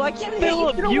get you. I can't hit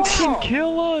Phillip, you. you can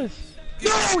kill us.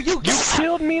 No, you can't.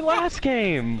 Killed me last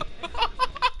game.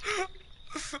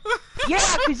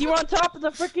 Yeah, because you were on top of the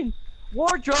freaking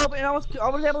wardrobe, and I was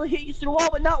able to hit you through the wall,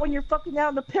 but not when you're fucking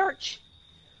down the perch.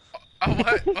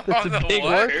 What? That's On a the big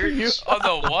what? word for you. On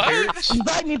the what?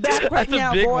 Invite me back right That's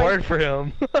now, a big boy. word for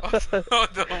him. On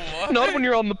the what? Not when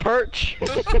you're on the perch.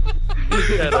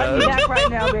 Invite me back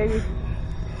right now, baby.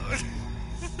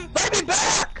 Invite me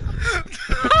back!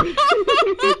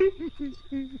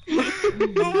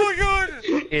 Oh my god!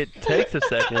 It takes a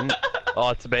second.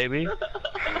 Odds, baby.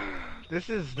 This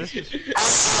is.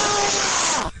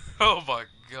 Oh my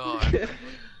god.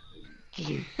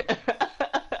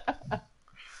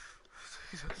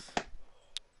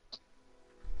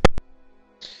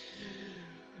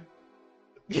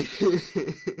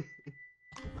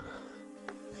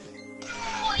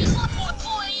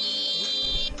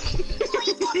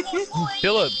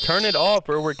 Phillip, turn it off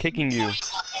or we're kicking you.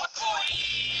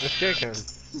 Let's kick him.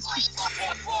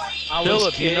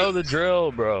 Phillip, you know the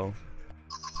drill, bro.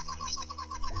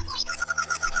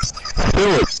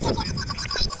 Phillip.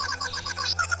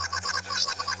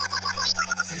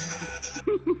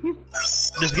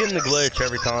 Just getting the glitch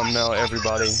every time now,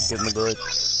 everybody. Getting the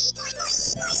glitch.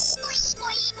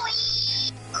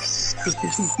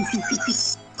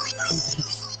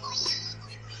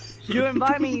 You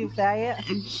invite me, you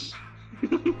faggot.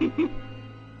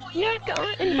 Yeah, go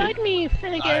invite me, you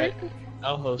faggot.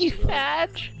 I'll host You it. fag.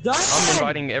 I'm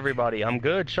inviting everybody. I'm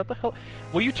good. Shut the hell.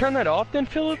 Will you turn that off then,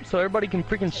 Phillip, so everybody can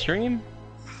freaking stream?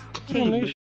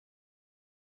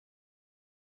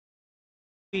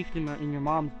 Beef in your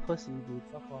mom's pussy, dude.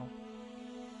 Fuck off.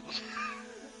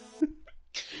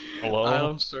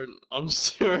 Hello. I'm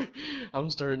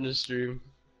starting to stream.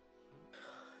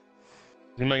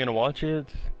 Is anybody gonna watch it?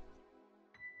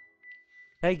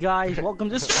 Hey guys, welcome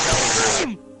to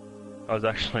stream. I was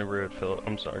actually rude, Phillip.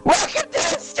 I'm sorry. Welcome to the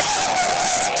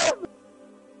stream.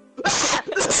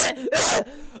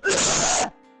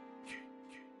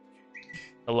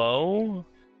 Hello?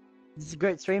 This is a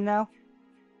great stream now.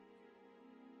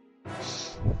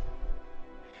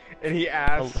 And he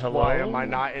asks, Hello? why am I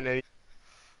not in any...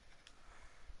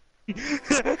 Who's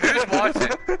watching?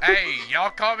 Hey, y'all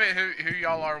comment who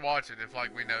y'all are watching if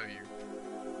like we know you.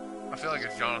 I feel like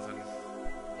it's Jonathan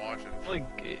watching.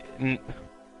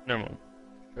 Never mind.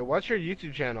 Wait, what's your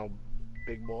YouTube channel,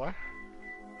 big boy?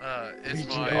 It's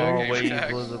my Always gamer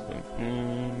tag. was a...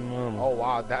 Oh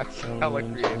wow, that's hella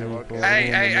creative, okay.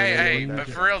 Hey, but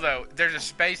for real though, there's a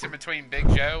space in between Big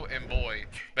Joe and Boy,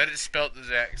 but it's spelled the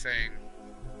exact same.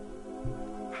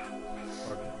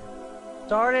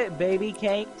 Start it, baby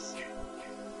cakes.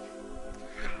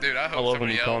 Dude, I I hope love when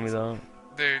somebody you else. call me that.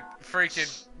 Dude,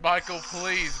 freaking Michael,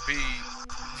 please be.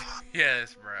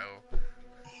 Yes, bro.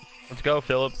 Let's go,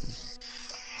 Phillip.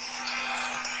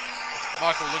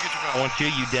 Michael, look at your I phone. want you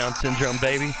Down syndrome,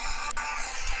 baby.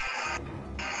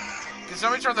 Can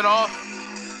somebody turn that off?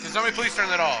 Can somebody please turn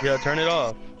that off? Yeah, turn it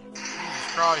off.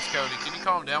 Jesus Christ, Cody, can you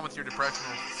calm down with your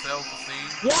depressional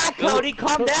self-esteem? Yeah, Cody,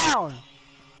 calm down.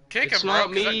 Kick It's him,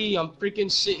 not bro. 'Cause me. I'm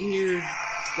freaking sitting here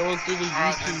going through the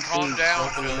Alright, then YouTube calm things down, so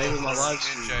I can Phil. make my live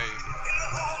stream. NJ.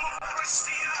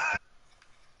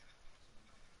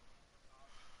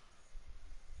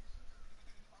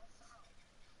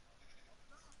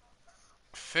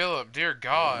 Phillip, dear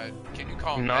God, can you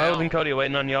calm Niles down? and Cody are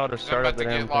waiting on y'all to I'm start about up to the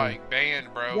damn get thing. like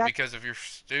banned, bro, Yeah. because of your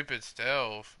stupid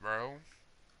stealth, bro.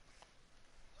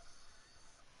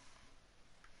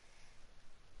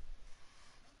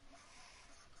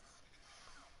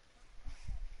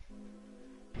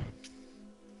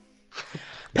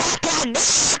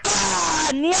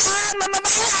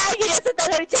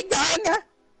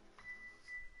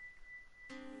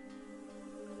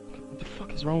 What the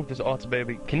fuck is wrong with this aughts,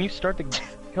 baby? Can you start the...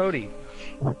 Cody.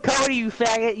 Cody, you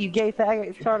faggot, you gay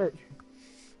faggot, start it.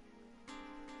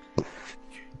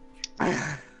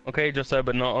 Okay, Josiah,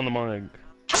 but not on the mic.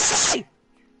 I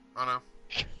know.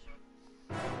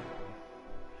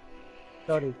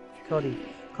 Cody, Cody,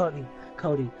 Cody,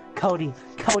 Cody, Cody,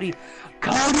 Cody, Cody!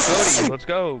 Cody, let's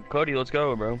go. Cody, let's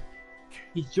go, bro.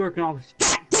 He's jerking off his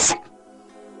fat dick!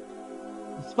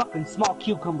 This fucking small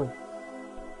cucumber.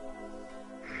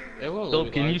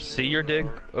 Phillip, can you see your dick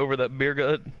over that beer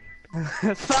gut?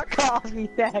 Fuck off, you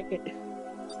faggot.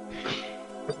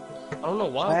 I don't know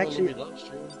why I I actually... love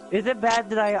stream. Is it bad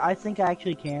that I think I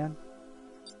actually can?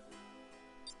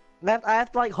 I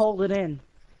have to like hold it in.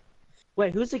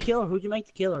 Wait, who's the killer? Who'd you make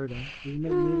the killer then? Did you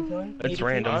make me the killer? It's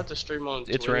random. I have to stream on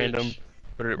It's Twitch. random.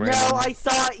 Put it random. No, I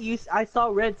saw it. I saw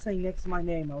red thing next to my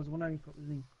name. I was wondering if it was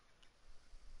me.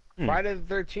 Friday the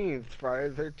 13th, Friday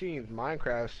the 13th,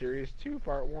 Minecraft Series 2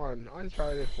 Part 1,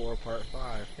 Uncharted 4 Part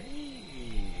 5.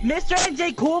 Hey! Mr.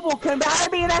 NJ Cool will come by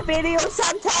me in that video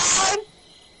sometime!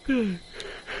 I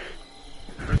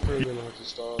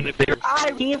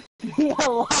can't be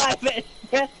alive and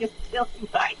death is killing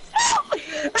myself!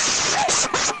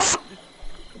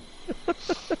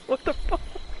 What the fuck?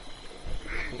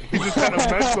 He just had a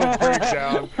mental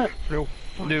breakdown.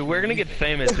 Dude, we're gonna get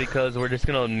famous because we're just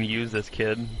gonna use this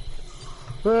kid.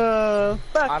 I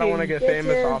don't want to get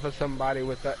famous off of somebody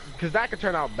with that, because that could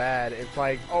turn out bad. It's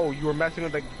like, oh, you were messing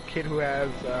with a kid who has,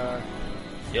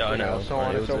 yeah, I know. So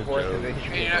on and so forth.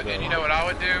 And you know what I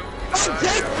would do?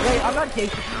 Wait, I'm not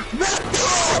Jason.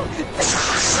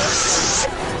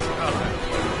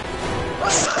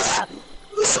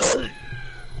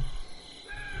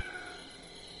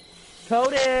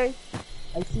 Cody,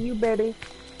 I see you, baby.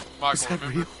 Michael,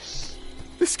 remember?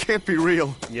 This can't be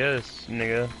real. Yes,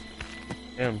 nigga.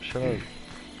 Damn, shut up.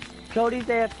 Cody's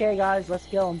AFK, guys. Let's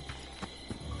kill him.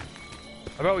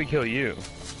 How about we kill you?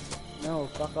 No,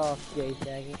 fuck off, gay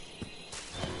faggot.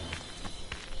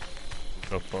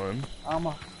 No fun. I'm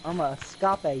a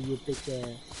scape you bitch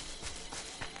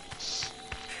ass.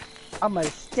 I'm gonna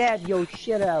stab your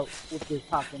shit out with this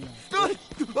pocket knife.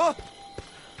 What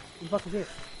the fuck is it?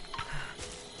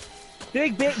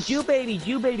 Big Jew baby,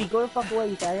 go the fuck away,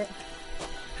 you faggot.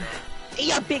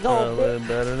 You big old bitch.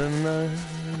 Better than that,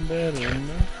 better than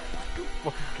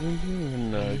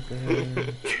that.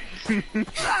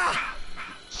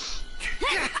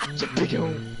 It's a big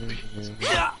old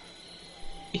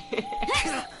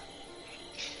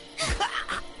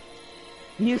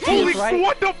You see Holy, it, right?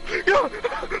 what the?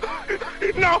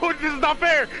 No, this is not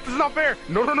fair. This is not fair.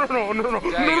 No,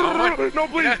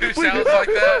 please. Who sounds like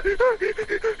that?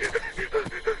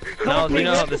 No, you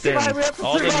know how this ends.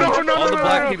 All the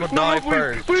black people die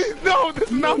first. Please, no, this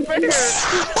is not fair.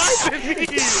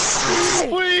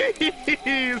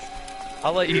 Please.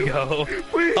 I'll let you go.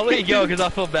 I'll let you go because I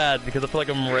feel bad because I feel like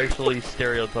I'm racially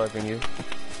stereotyping you.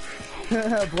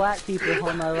 Black people,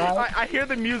 am I right? I hear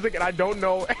the music and I don't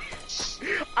know.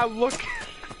 I look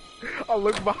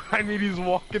behind me. He's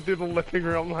walking through the living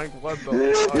room. I'm like, what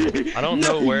the fuck? I don't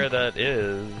know where that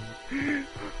is.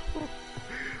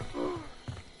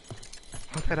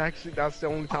 That's the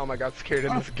only time I got scared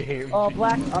in this game. Oh,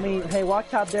 hey,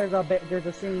 watch out, there's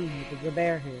a scene, there's a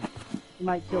bear here. He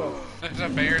might kill us. There's a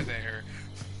bear there.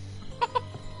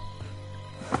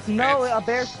 No, a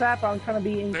bear's trap, I'm trying to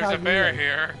be incognito. There's a bear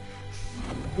here.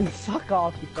 Fuck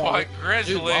off, you Quite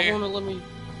grizzly. Dude, why won't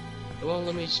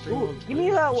let me stream on Twitch? Give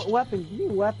me that weapon, give me a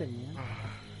weapon, man.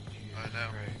 I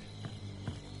know.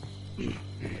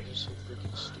 You're so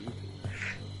freaking stupid.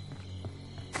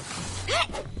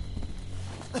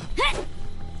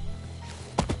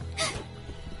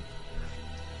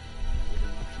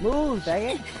 Move, dang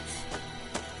it.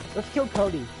 Let's kill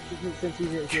Cody, since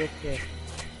he's here.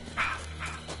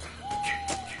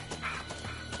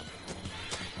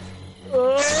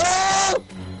 Oh!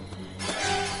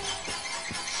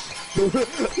 No!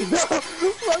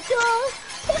 Oh my god!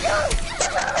 Oh my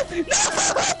god!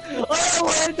 No! I don't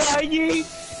wanna die, yeet!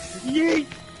 Yeet!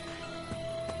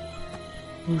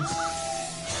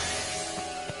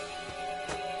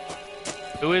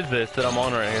 Who is this that I'm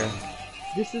on right here?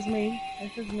 This is me.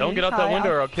 Don't get out that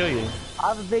window or I'll kill you. I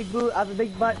have a big boot. I have a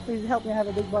big butt. Please help me. I have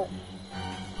a big butt.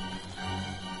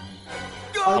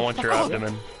 I want your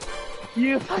abdomen.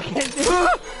 You fucking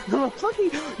no,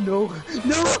 fucking no.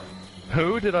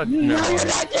 Who did I? No, you're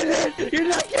not getting it. You're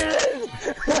not getting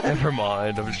it. Never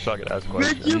mind. I'm just fucking asking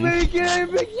questions. Make you make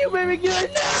it. Make you make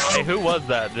it now. Hey, who was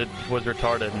that was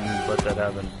retarded and let that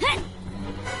happen?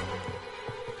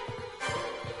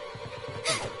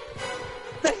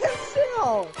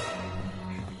 Still.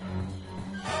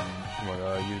 Oh my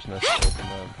god, using this to open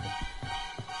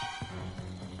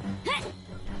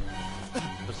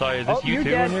up. Sorry, is this you two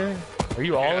in here? Are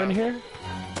you all in here? No.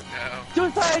 Two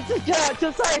scientists, get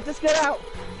out!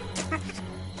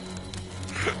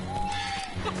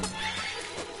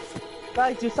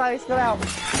 Guys, two scientists, get out!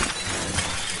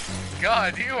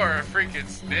 god, you are a freaking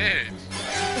snitch.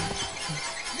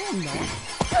 No, I'm not.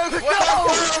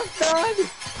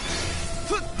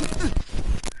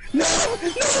 No,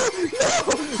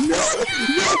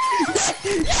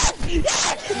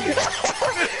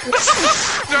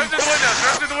 Drive through the window,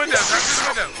 drive through the window, drive through the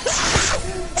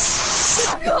window.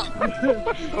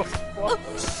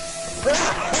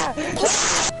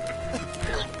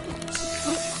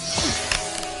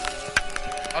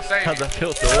 I'll save How'd you. that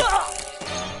feel, Phillip?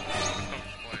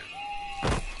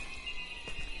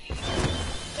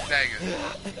 Dang it.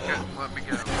 Let me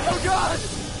go. Oh god!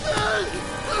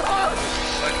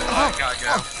 I gotta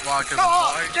go. Why? Cause I'm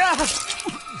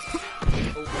white?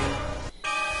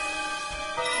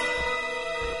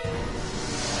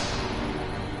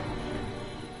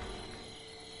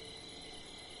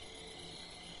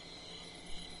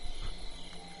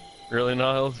 Really,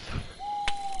 Niles?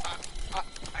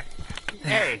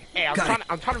 Hey, I'm trying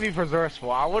to be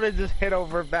resourceful. I would have just hit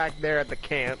over back there at the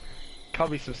camp. Cut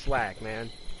me some slack, man.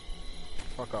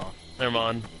 Fuck off. Never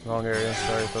mind. Wrong area.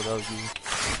 Sorry, I thought that was you.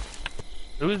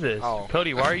 Who is this? Oh.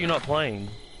 Cody, why are you not playing?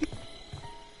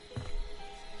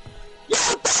 You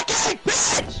fucking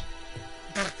bitch!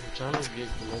 I'm trying to get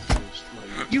connected.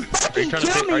 You fucking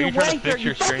kill me, you wanker!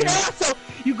 You fucking asshole!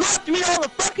 You go after me all the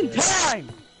fucking time!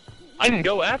 I didn't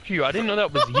go after you. I didn't know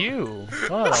that was you.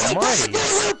 God almighty. You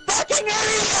fucking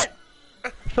idiot!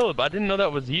 Phillip, I didn't know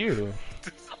that was you.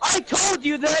 I told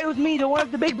you that it was me, the one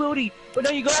with the big booty, but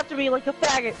no, you go after me like a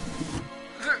faggot.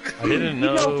 I didn't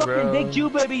know, you know, fucking bro. Big Jew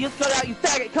baby, just got out, you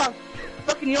faggot cunt.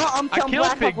 Fucking, you know, I'm I telling killed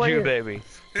Blackhawk Big where Jew, you. baby.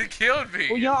 He killed me.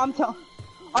 Well, you know,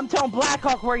 I'm telling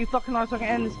Blackhawk where you fucking are so I can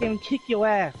end this game and kick your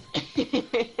ass.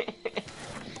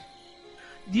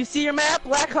 Do you see your map?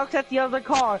 Blackhawk's at the other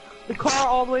car. The car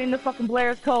all the way into fucking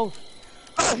Blair's Cove.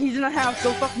 He's in the house.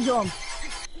 Go fucking kill him.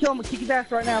 Kill him and kick his ass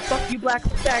right now. Fuck you, Black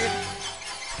faggot.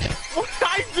 What did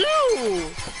I do?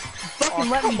 Fucking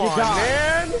let me Come on, die.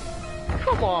 man.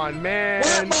 Come on, man.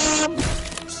 What, Mom? I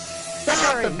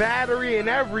got the battery and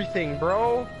everything,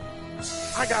 bro.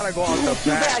 I gotta go out the Too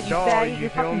back bad, you door, faggot. you You're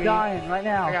feel fucking me? dying right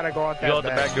now. I gotta go out that You go out the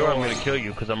back door, I'm gonna kill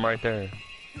you because I'm right there.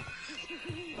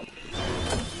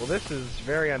 Well, this is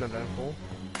very uneventful.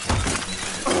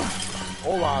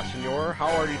 Hola, senor. How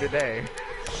are you today?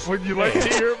 Would you like to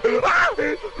hear?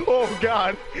 Oh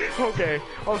God. Okay.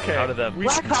 Okay. How did that?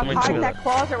 Blackhawk, hide in that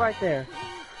closet right there.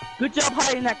 Good job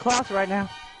hiding in that closet right now.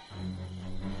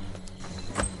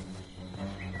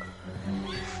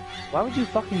 Why would you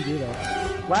fucking do that?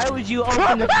 Why would you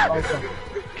open the closet?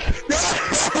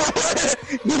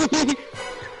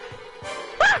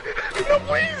 No,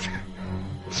 please.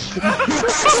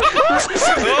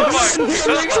 Oh my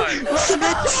god!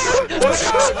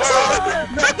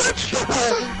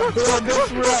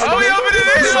 Oh, he opened it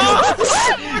in!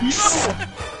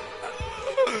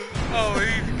 Oh,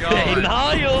 he's gone. Hey,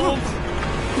 Niles!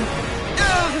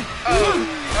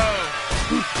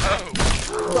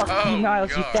 Fuck you,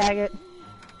 Niles, you faggot.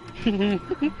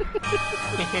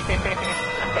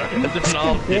 As if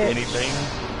Niles did anything.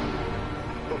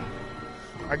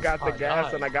 I got the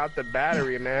gas and I got the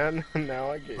battery, man.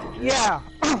 Now I get you. Yeah.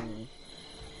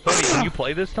 Cody, can you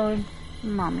play this time?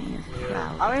 Mommy is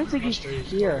proud. I don't think he's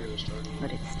here.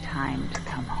 But it's time to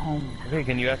come home. Okay,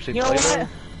 can you actually You know play what? this?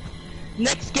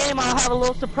 Next game I'll have a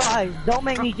little surprise. Don't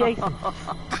make me Jason.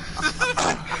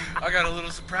 I got a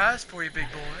little surprise for you, big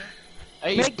boy.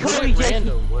 Hey, Make do it Cody Jason.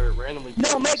 random, where it randomly.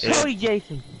 No, make Cody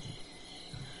Jason.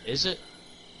 Is it?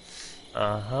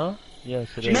 Uh-huh.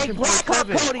 Yes, it is. Make Blackhawk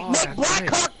Cody. Oh, Make that's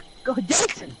Blackhawk go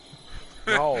Jason.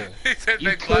 No. He said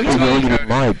make could- black You Cody.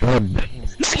 my gun.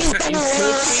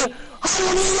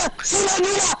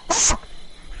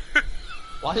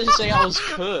 Why did it say I was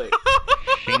cooked?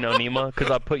 Shinonima? Because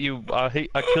I put you, I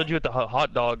killed you at the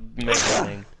hot dog maker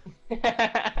thing.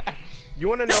 You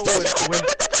wanna know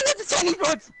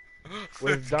with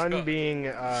Oh, Dunn God. being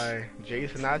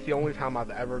Jason, that's the only time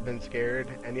I've ever been scared.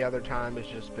 Any other time it's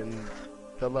just been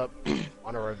Phillip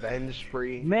on a revenge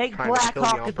spree. Make trying to kill me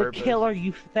Blackhawk on the purpose. killer,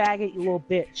 you faggot, you little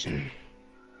bitch.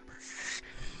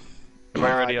 Am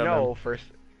I ready on no, first.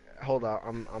 Hold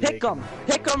on, I'm Pick making him.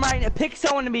 Pick him right now. Pick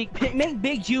someone to be. Make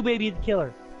Big Jew Baby the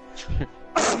killer.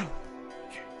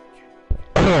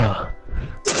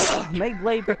 Make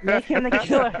him the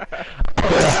killer.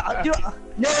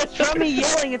 No, it's from me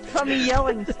yelling. It's from me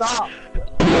yelling. Stop.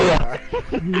 I'm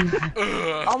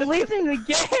leaving the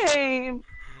game.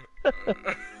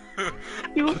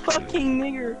 You fucking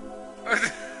nigger.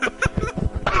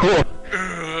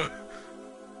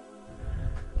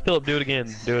 Phillip, do it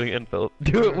again. Do it again, Phillip.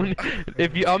 Do it when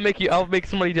if you. I'll make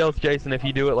somebody else Jason if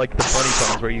you do it like the funny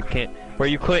times where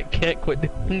you can't quit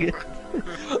doing it.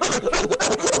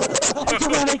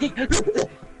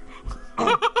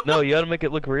 No, you gotta make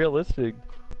it look realistic.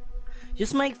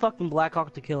 Just make fucking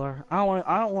Blackhawk the killer. I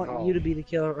don't want you to be the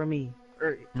killer or me.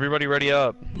 Everybody ready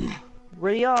up.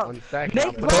 Ready up. One second. Make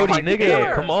I'll put Cody, Blackhawk the nigga,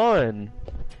 killer. come on.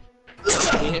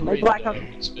 Make Blackhawk.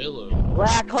 It's Phillip.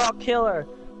 Blackhawk killer.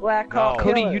 Blackhawk No.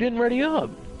 killer. Cody, you didn't ready up.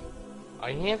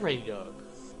 I am ready up.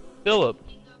 Phillip.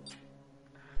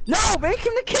 No, make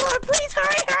him the killer, please.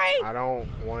 Hurry. I don't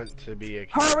want to be a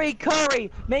Hurry,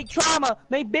 Curry! Make Trauma!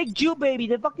 Make Big Jew Baby,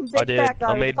 the fucking big I did. fat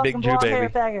guy, I made the Big fucking Jew blonde Baby. hair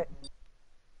faggot.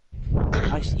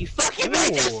 You fucking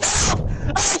made yourself!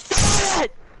 I said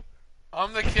it!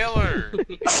 I'm the killer.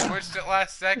 I switched it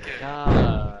last second.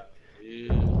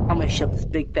 Dude. I'm gonna shove this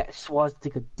big fat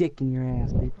swastika dick in your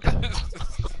ass, dude.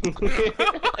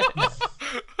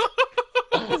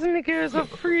 This nigga is a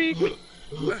freak.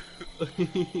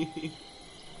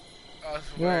 I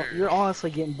swear. You're honestly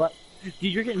getting butt... Dude,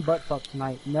 you're getting butt fucked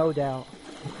tonight, no doubt.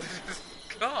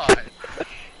 God.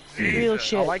 Real Jesus.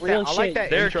 shit, I like real that. I shit. like that.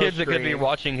 There are intro kids that could be screen.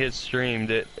 watching his stream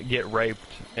that get raped,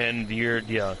 and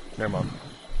yeah, never mind.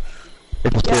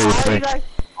 Yeah,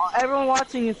 everyone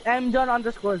watching is mdunn_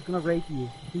 is gonna rape you.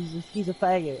 He's a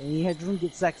faggot, and he doesn't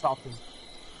get sex often.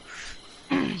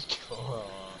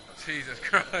 Jesus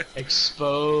Christ.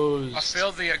 Exposed. I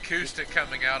feel the acoustic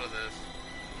coming out of this.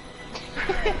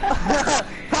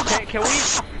 Can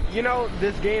we? You know,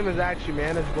 this game is actually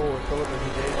manageable with Phillip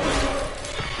and Jason.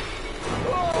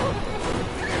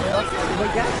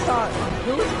 But that's not...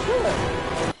 Who is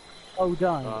killer? Oh,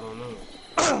 done. I don't know.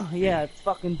 Yeah, it's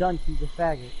fucking done. He's a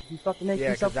faggot. He fucking makes Yeah,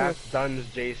 himself because look... that's Dunn's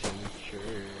Jason. Sure.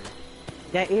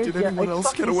 That is, Did yeah, anyone it else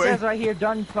fucking get away? says right here,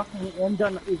 Dunn fucking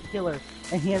Done is killer,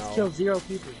 and he has No. killed 0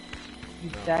 people. You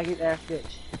faggot ass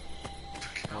bitch.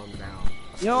 Calm down.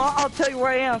 You know what? I'll tell you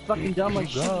where I am, fucking dumb. I'm gonna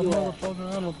shoot you ass.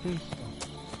 motherfucker, I don't think so.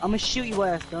 I'm gonna shoot you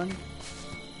ass, Dunn.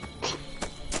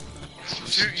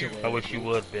 Shoot you. I wish you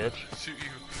would, bitch. Shoot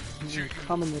you. I'm Shoot you.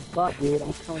 coming in your butt, dude.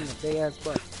 I'm coming in your big ass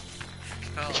butt.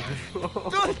 God.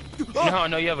 You know how I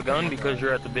know you have a gun? Because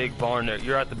you're at the big barn there.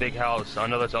 You're at the big house. I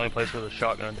know that's the only place with a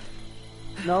shotgun.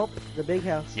 Nope, the big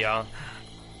house. Yeah.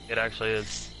 It actually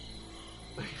is.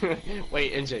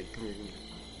 Wait, NJ, come here.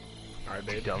 Alright,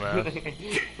 babe. Dumbass.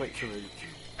 Wait, come here.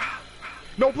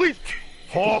 No, please.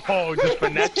 Oh, just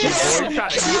finesse you, boy. You trying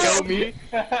to kill me? You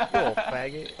little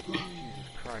faggot. Jesus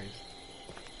Christ.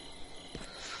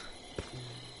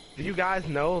 Do you guys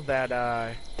know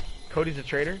that Cody's a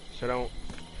traitor? So don't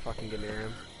fucking get near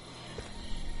him.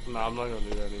 No, I'm not gonna do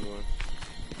that anymore.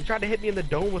 He tried to hit me in the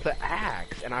dome with an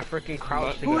axe, and I freaking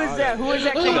crouched. Who is that? Who is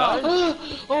that?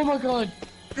 Oh my god!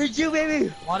 Did you, baby?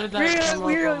 Why did that come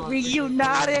We're up on my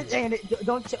reunited, and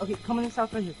don't. Okay, come in this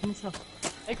house right here. Come in this house.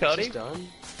 Hey, Cody. Just done?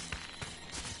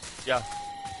 Yeah.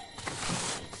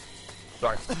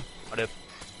 Sorry. What if?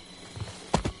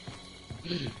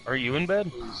 Are you in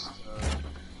bed?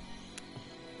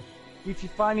 If you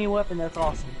find me a weapon, that's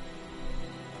awesome.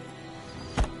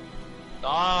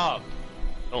 Stop!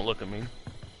 Don't look at me.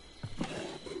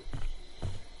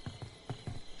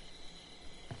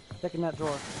 Check in that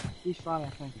drawer. He's fine, I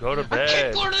think. Go to I can't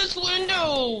bed. go to this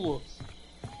window!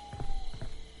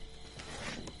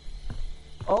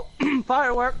 Oh,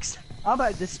 fireworks! I'm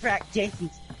about to distract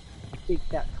Jason's big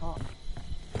fat cock.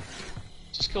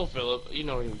 Just kill Phillip. You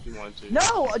know you want to.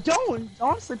 No, don't!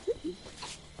 Honestly, please.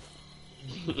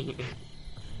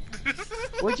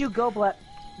 Where'd you go, Black?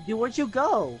 Dude, where'd you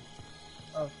go?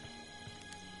 Oh.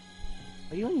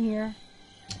 Are you in here?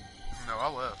 No, I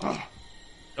left.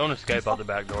 Don't escape out the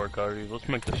back door, Cody. Let's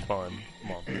make this fun.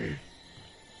 Come on.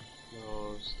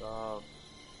 No, stop.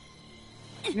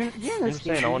 You're in I'm this just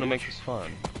saying, I want to make this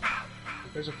fun.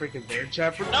 There's a freaking bear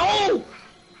chapter. No!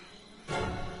 Come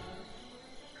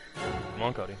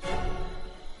on, Cody.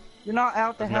 You're not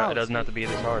out the house. It doesn't have to be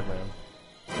this hard, man.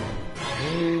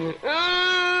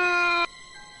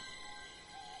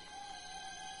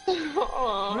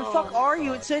 Where the fuck are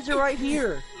you? It says you're right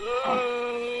here.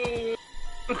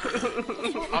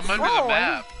 I'm under the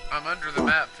map. I'm under the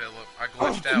map, Phillip. I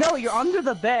glitched out. No, you're under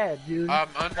the bed, dude. I'm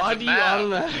under Why the do you map. I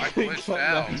automatically glitched come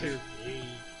out. back to me?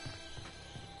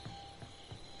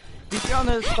 You're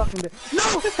under this fucking bed.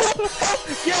 No!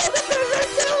 Yeah,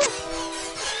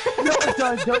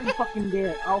 no, don't you fucking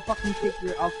dare. I'll fucking kick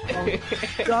your...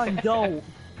 Done, don't.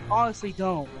 Honestly,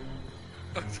 don't.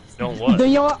 Don't what? You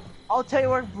know what? I'll tell you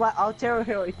where I'll tell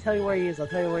you where he is. I'll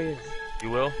tell you where he is. You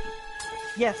will?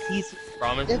 Yes, he's...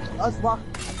 Promise? As long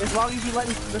as you let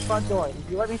me through the front door.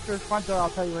 If you let me through the front door, I'll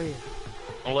tell you where he is.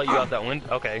 I'll let you out that window.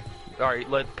 Okay. Alright,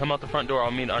 come out the front door. I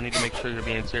need to make sure you're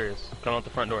being serious. Come out the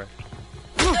front door.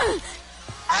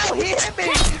 Ow, he hit me!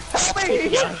 Help me!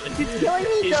 He's killing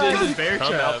me, He's in his Doug! bear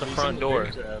Come trap. out the He's front in door.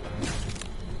 bear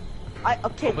trap.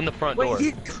 Okay. Open the front Wait, door.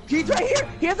 He's right here!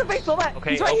 He has a baseball bat!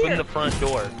 Okay, He's right open here! the front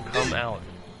door. Come out.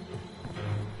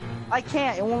 I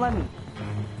can't, it won't let me.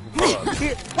 Fuck.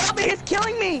 Here, help me, he's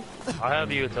killing me! I'll have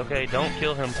you. It's okay. Don't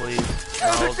kill him, please. He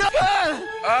got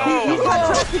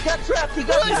trapped, he got trapped, go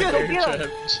get him!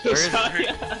 Where is he?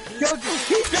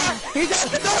 He's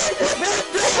at the door!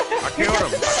 I killed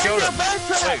him.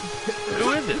 Wait,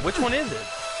 who is it? Which one is it?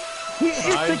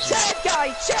 It's the Chad guy,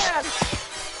 Chad!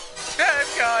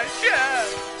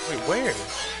 Wait, where?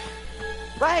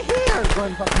 Right here!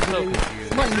 Run, fucking So baby.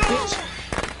 confused. Run, you bitch!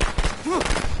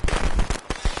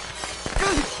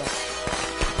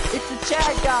 It's the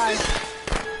Chad guy!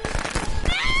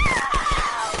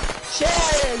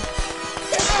 Chad!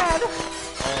 Chad!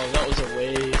 Oh, that was a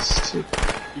waste. You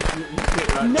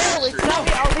quit right No, there, it's not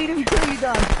me. I'll lead him until you're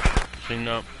done. Clean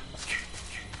up.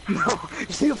 No,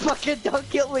 you fucking don't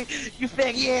kill me, you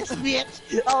faggy ass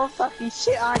bitch. I'll fucking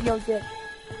shit on your dick.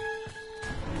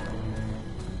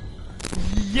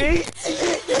 Yeet!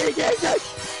 Here you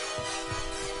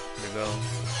go.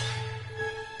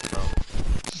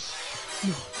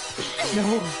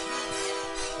 No.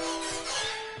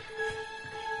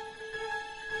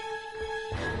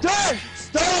 Done!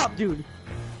 Stop, dude!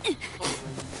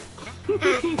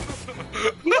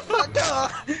 You fucked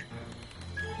up!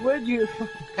 Where'd you?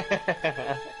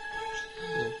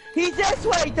 He's this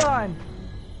way, Don!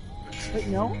 Wait,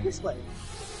 no, this way.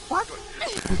 Fuck!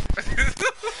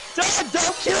 Don,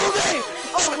 don't kill me!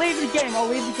 Oh, leave the game, I'll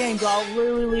leave the game, bro. I'll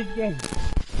literally leave the game.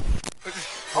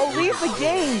 I'll leave the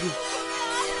game!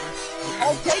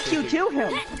 I'll take you to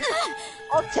him!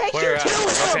 I'll take Where you to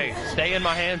him! Okay, stay in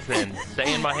my hands then.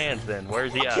 Stay in my hands then.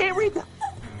 Where's he I at? can't read the...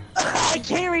 I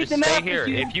can't read Just the map. stay here.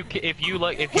 If you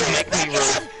make me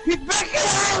rude, He's back in the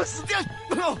house!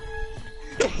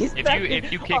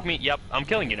 if you kick me, yep, I'm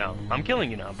killing you now. I'm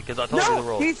killing you now because I told you the No,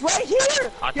 rules. he's right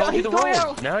here! I told you he's the going rules.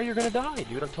 out. Now you're gonna die,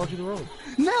 dude. I told you the rules.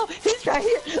 No, he's right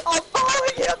here! I'm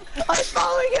following him! I'm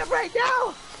following him right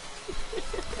now!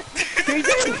 He's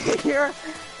in here!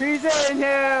 He's in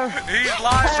here! He's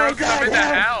lying, bro, because I'm in the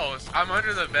house. I'm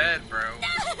under the bed, bro.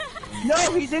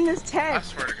 No, he's in this I tent!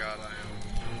 swear to God, I am.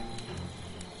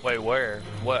 Wait, where?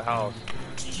 What house?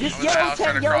 This I'm in the house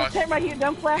trying to cross. right here,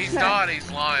 don't flash He's now. not,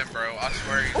 he's lying, bro. I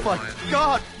swear he's lying.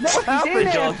 God! No, he's in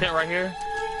Yellow there! tent right here?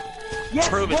 Yes,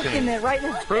 Prove it look to in me. there, right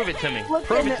now. Prove it to me. Look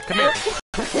Prove in it. there. Come here.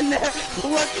 Look in there!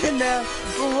 Look in there!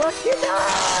 Look in there!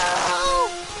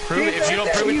 Prove it. He's If you don't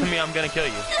right prove there, it to me, I'm gonna kill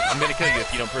you. I'm gonna kill you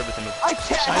if you don't prove it to me. I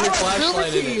can't. Shine your How do I prove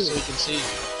flashlight it in to it you? so we can see.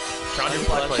 Shine your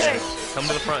flashlight. flashlight. Come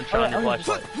to the front. Shine your Alright,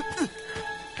 flashlight.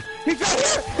 He's right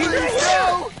here! He's right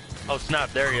here! Oh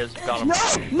snap! There he is. Got him. No!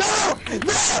 No!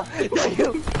 No! No!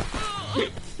 You!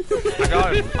 I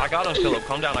got him. I got him, Phillip.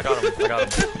 Calm down. I got him. I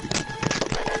got him.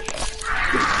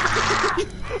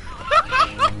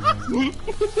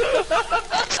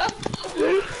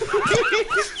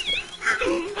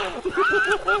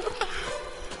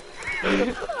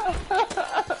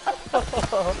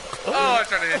 Oh, I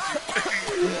tried to hit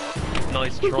you.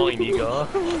 Nice try, nigga.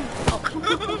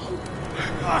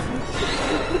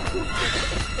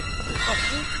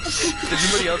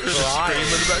 Anybody else hear the scream in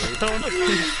the background?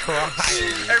 He's crying.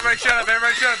 Everybody shut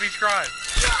up, he's crying.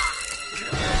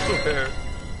 Where?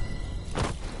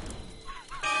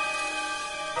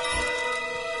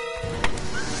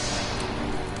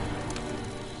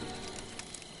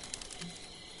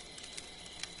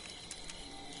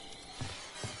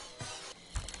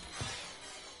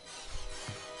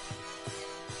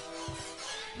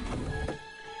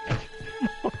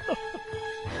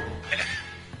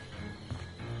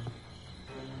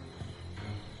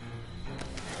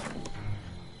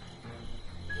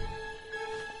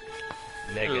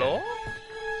 Hello?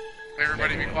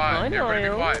 Everybody be quiet. Everybody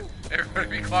be quiet.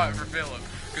 Everybody be quiet for Phillip.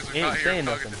 Because we He might ain't hear him saying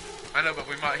talking nothing. to... I know, but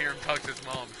we might hear him talk to his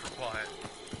mom for quiet.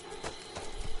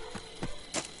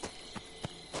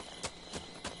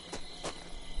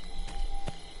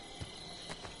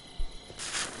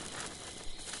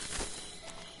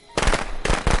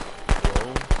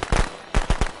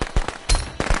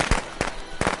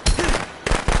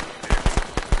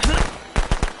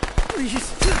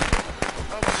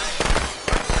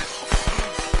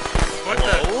 What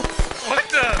the? What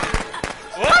the?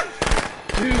 What?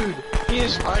 Dude, he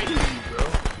is fighting you, bro.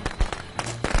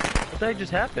 What the heck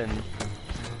just happened?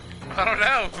 I don't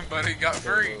know, but he got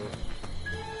free.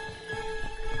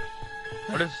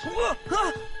 What is...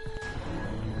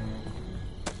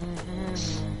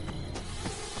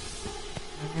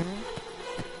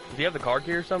 Does he have the car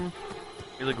key or something?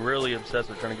 You look really obsessed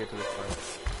with trying to get to this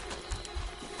part.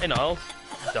 Hey, Niles.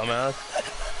 Dumbass.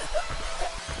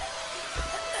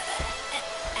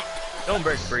 Don't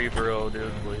break free for real,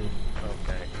 dude, please.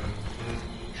 Okay.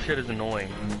 Shit is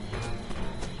annoying.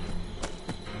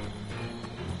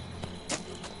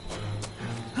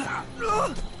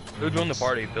 Who joined the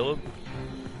party, Phillip?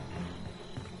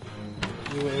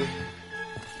 Nemo.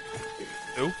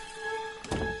 Who?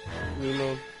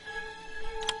 Nemo.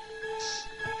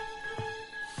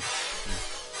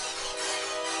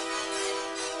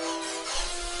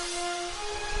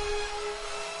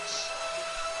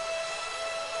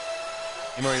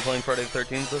 You already playing Friday the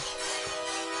 13th?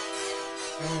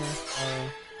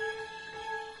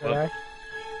 Did I?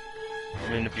 I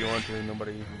mean, if you want to,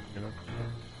 nobody, you know.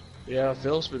 Yeah,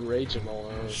 Phil's been raging all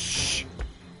out. Shh.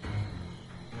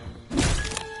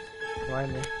 Why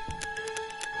me?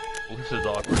 Well, this is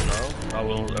awkward now. I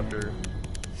will after.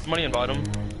 Somebody invite him.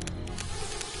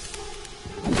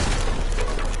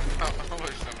 I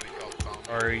wish somebody called Tom.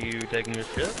 Are you taking your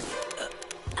shit?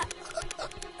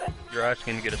 You're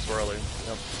asking to get a swirly.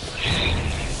 Yep.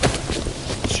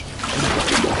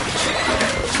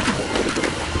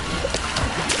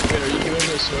 Wait, are you doing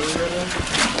this swirly right now?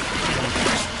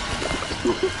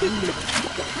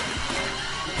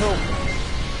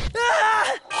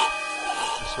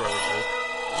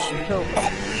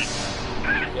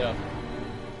 Yeah.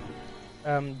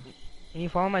 Can you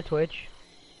follow my Twitch?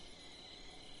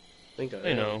 I think I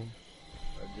You know.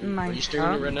 Are you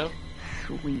streaming it right now?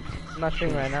 Sweet. I'm not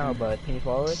streaming right now, but can you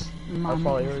follow it? I'll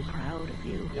follow Mommy yours. is proud of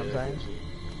you. You know what I'm saying?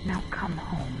 Now come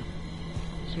home.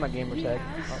 This is my gamer tag.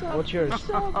 What's yours?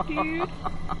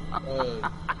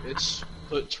 It's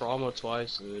put trauma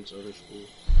twice and it's other school.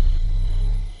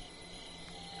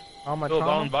 All my Phillip, I'll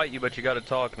trauma? invite you, but you gotta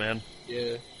talk, man.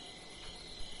 Yeah.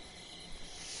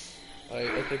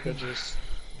 I think I just...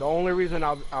 The only reason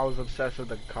I was obsessed with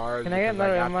the cars Can I get because I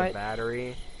another got invite? the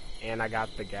battery and I got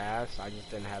the gas. I just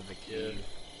didn't have the key.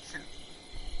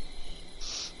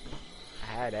 I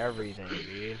had everything,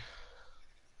 dude.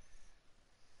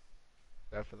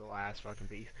 Except for the last fucking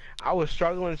piece. I was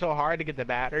struggling so hard to get the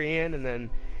battery in, and then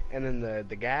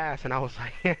the gas, and I was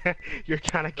like, "You're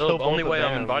trying to kill Phillip, both only of way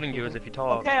I'm them." inviting you is if you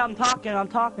talk. Okay, I'm talking.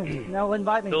 No,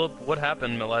 invite me. Phillip, what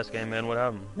happened in the last game, man? What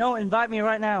happened? No, invite me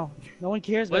right now. No one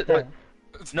cares about What?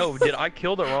 that. No, did I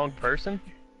kill the wrong person?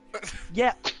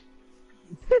 Yeah.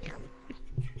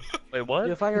 Wait, what?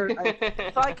 Dude,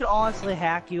 if I could honestly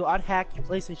hack you, I'd hack your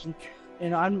PlayStation,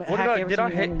 and I'd What hack did I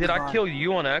everything. did I kill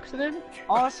you on accident?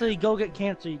 Honestly, go get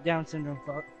cancer, you Down syndrome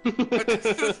fuck.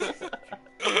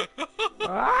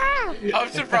 I'm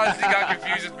surprised he got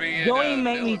confused with me. And, Don't even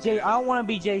make me Dylan. Jay. I don't want to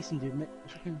be Jason, dude.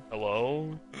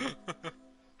 Hello?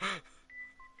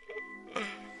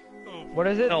 What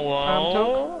is it?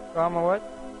 Hello? Drama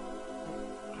what?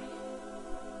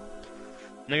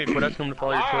 Nigga, quit asking him to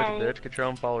follow your Twitch, bitch. Get your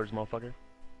own followers, motherfucker.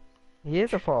 He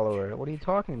is a follower. What are you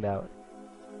talking about?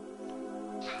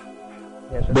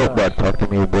 Yes, Don't back talk to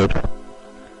me, bitch.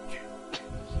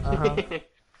 Uh-huh.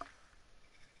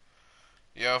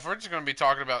 Yeah, if we're just gonna be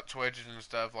talking about Twitch and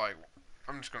stuff, like,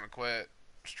 I'm just gonna quit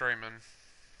streaming.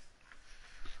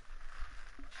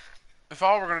 If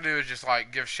all we're gonna do is just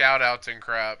like give shout outs and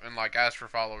crap and like ask for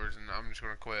followers, and I'm just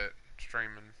gonna quit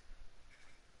streaming.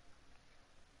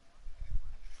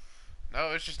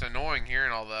 No, it's just annoying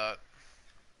hearing all that.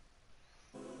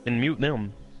 And mute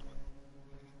them.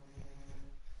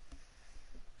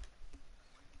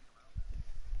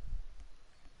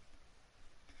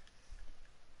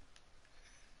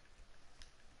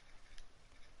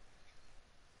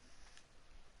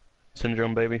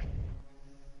 Syndrome, baby.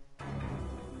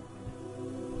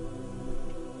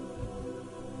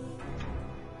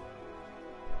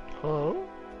 Hello?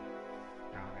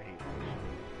 God, I hate this.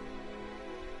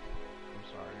 I'm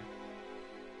sorry.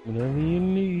 Whatever you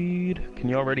need. Can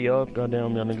y'all ready up?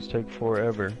 Goddamn, y'all niggas take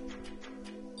forever.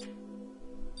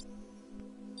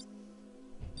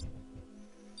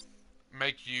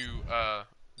 Make you,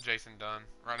 Jason done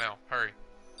right now. Hurry.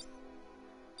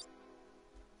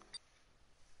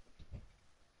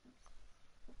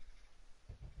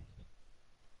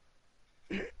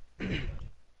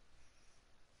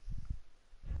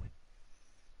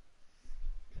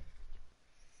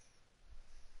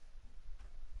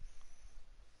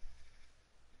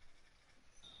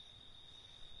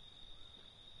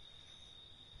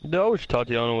 Dude, I wish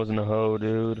Tatiana wasn't a hoe,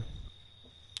 dude.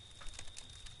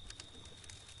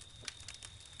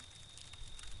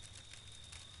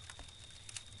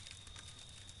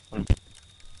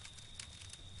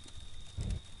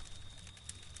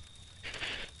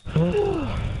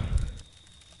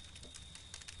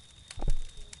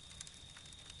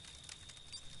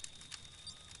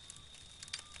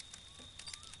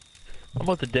 I'm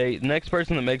about to date. The next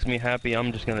person that makes me happy,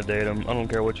 I'm just gonna date him. I don't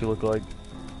care what you look like.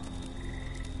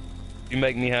 You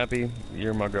make me happy,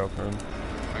 you're my girlfriend.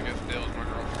 I guess Dale's my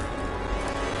girlfriend.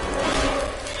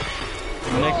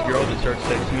 The next girl that starts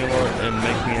texting me a lot and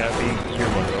makes me happy, you're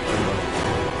my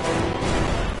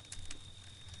girlfriend.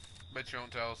 Bet you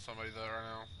won't tell somebody that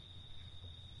right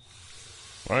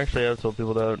now. I actually have told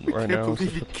people that right now. I can't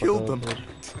believe you killed them.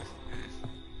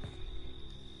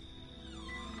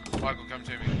 Michael, come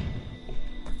to me.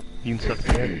 You can suck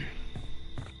the dick.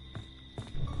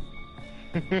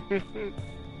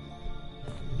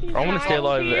 I want to stay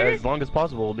alive as long as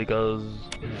possible because...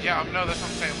 Yeah, no, that's what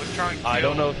I'm saying. Let's try and kill... I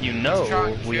don't know if you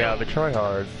know, we have a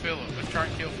tryhard. Phillip. Let's try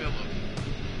and kill Phillip.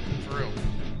 For real.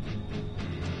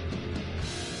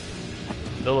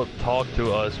 Phillip, talk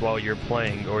to us while you're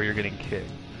playing or you're getting kicked.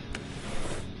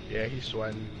 Yeah, he's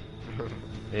sweating.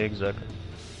 Exactly.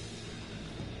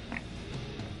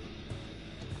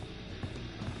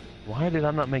 Why did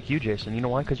I not make you, Jason? You know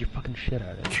why? Because you're fucking shit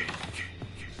at it.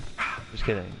 Just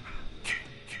kidding.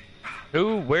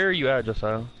 Where are you at,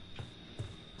 Josiah?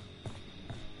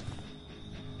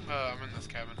 I'm in this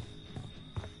cabin.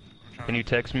 Can you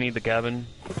text me the cabin?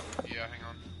 Yeah, hang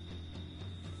on.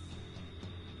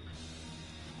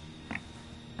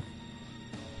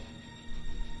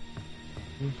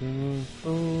 I'm trying to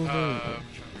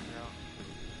figure out.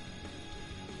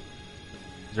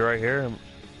 Is it right here? Hang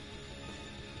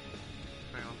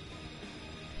on.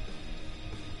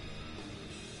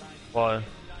 Why?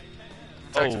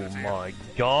 Oh my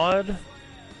god!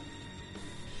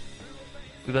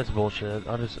 Dude, that's bullshit.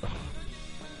 I just... Did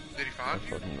he find you?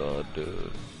 Fucking god,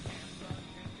 dude.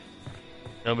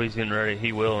 Nobody's getting ready.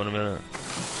 He will in a minute.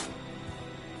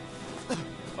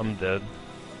 I'm dead.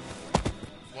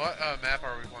 What map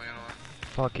are we playing on?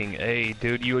 Fucking A,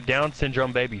 dude. You a Down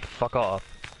syndrome baby. Fuck off.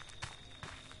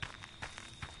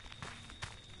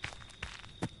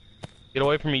 Get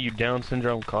away from me, you Down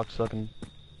syndrome cocksucking.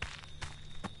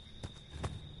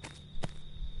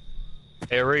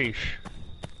 Hey, Arish.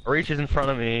 Arish is in front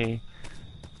of me.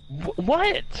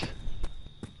 What?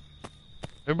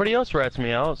 Everybody else rats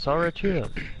me out, so I'll rat you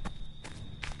out.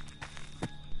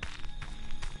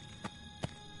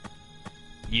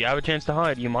 You have a chance to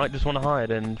hide. You might just want to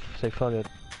hide and say fuck it.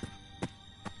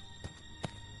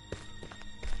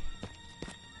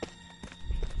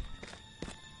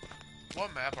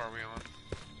 What map are we on?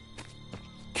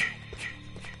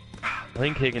 I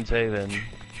think Higgins Haven.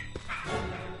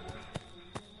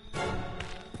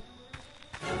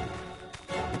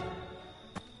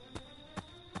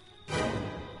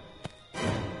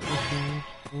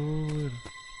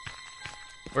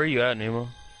 Where are you at, Nemo?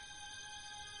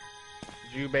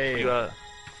 You babe. You at?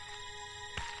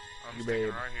 I'm sticking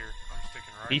right here. I'm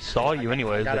sticking right He here. saw you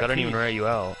anyways, like I didn't even rat you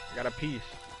out. I got a piece.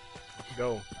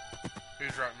 Go.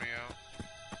 Who's ratting me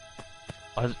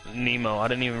out? Nemo, I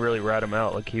didn't even really rat him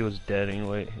out, like he was dead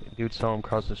anyway. Dude saw him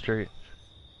cross the street.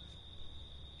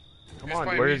 Come on,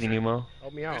 where is he, Nemo?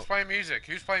 Help me out. Who's playing music?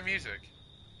 Who's playing music?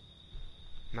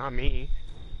 Not me.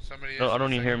 Somebody No, is I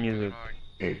don't even hear singing through the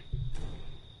music. mic.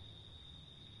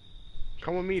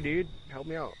 Come with me, dude. Help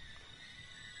me out.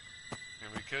 Yeah,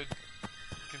 we could.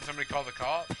 Can somebody call the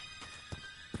cops?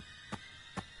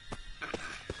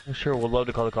 Sure, we'd love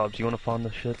to call the cops. You want to find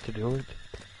the shit to do it?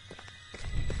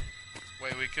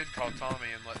 Wait, we could call Tommy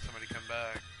and let somebody come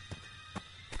back.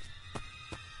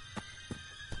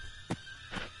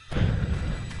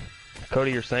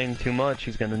 Cody, you're saying too much.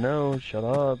 He's gonna know. Shut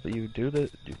up. You do that.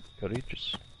 Dude, Cody,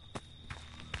 just...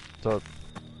 What's up?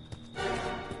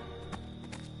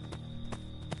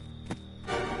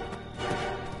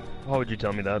 Why would you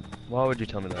tell me that? Why would you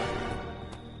tell me that?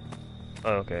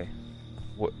 Oh, okay.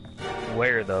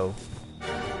 Where, though?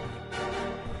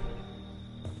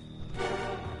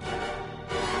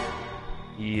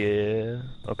 Yeah,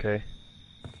 okay.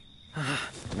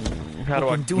 How do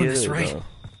I I'm doing get this it, right. though?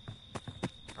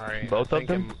 Alright. Both of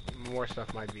them? More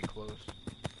stuff might be close.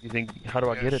 You think, how do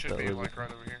I Yeah, get it, should though? be, Is like, it-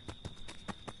 right over here.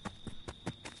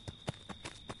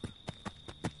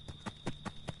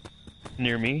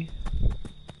 Near me?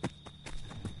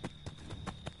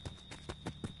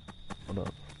 Hold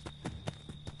up.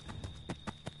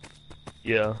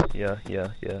 Yeah.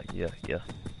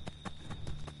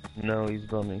 No, he's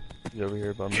bumming. He's over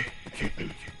here bumming.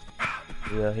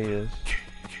 Yeah, he is.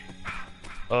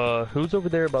 Who's over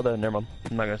there about that? Never mind.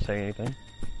 I'm not gonna say anything.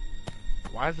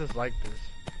 Why is this like this?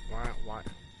 Why?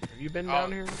 Have you been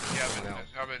down here? Yeah,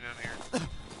 I've been down here. I'm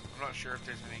not sure if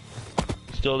there's any.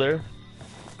 You still there?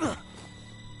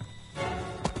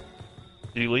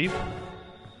 Did you leave?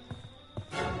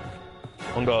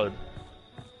 On God.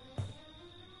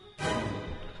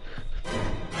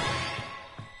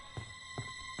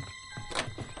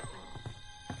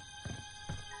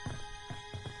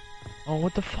 Oh,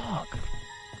 what the fuck?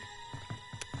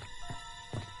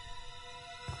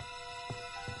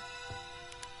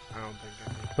 I don't think I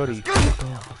do. Cody, This is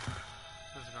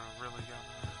gonna really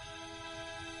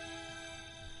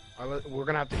go. We're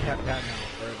gonna have to cat that now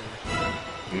further.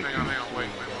 Hang on, wait.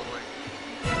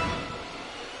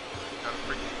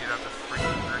 Get out the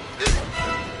freaking drink.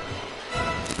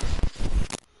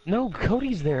 No,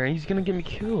 Cody's there and he's gonna get me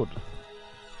killed.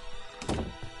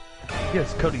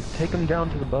 Yes, Cody, take him down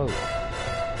to the boat.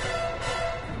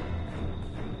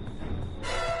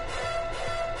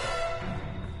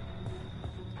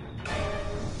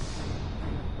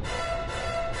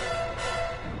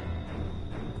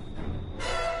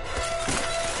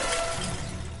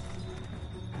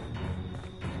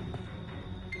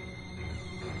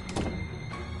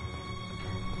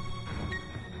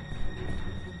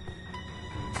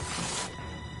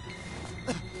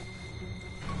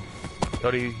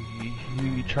 Cody,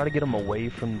 you try to get him away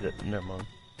from the... Never mind.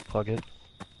 Fuck it.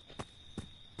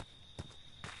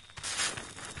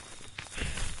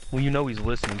 Well, you know he's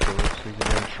listening to us, so he's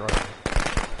gonna try.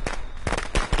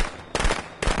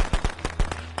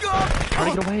 Try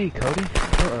to get away, Cody.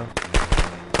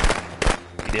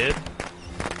 You did?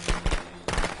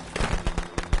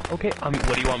 Okay,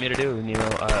 what do you want me to do?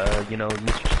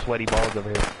 Mr. Sweaty Balls over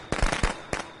here.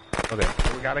 Okay.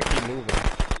 We gotta keep moving.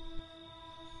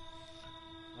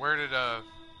 Where did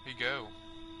he go?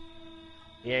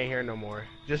 He ain't here no more.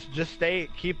 Just stay.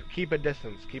 Keep a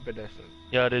distance. Keep a distance.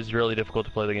 Yeah, it is really difficult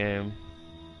to play the game.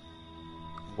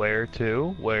 Where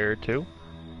to? Where to?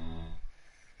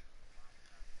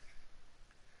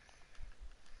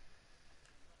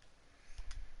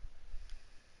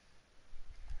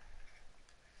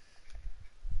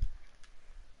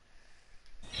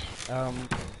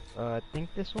 I think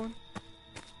this one?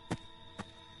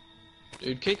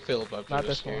 Dude, kick Phillip up to Not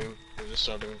this this one. game. We're just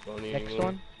starting funny Next anymore.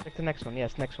 one? Pick the next one,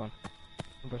 yes, next one.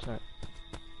 100%.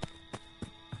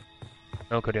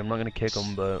 No, Cody, I'm not gonna kick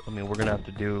him, but I mean, we're gonna have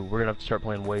to start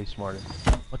playing way smarter.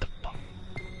 What the fuck?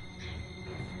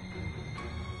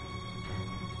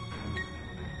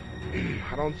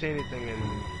 I don't see anything in.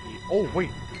 Oh wait.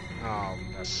 Oh,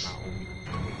 that's not.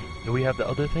 Do we have the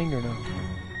other thing or no?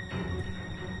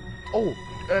 Oh,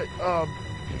 babe,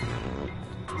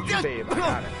 I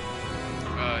got it.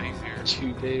 He's here.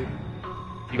 Two, babe.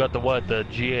 You got the what? The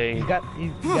GA. You got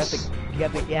the gas. You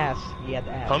got the ass.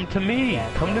 Come to me. Yeah.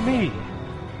 Come to me.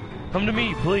 Come to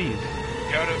me, please.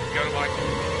 Go to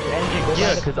Michael.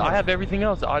 Yeah, because I have everything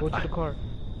else. Go to the car.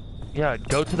 Yeah,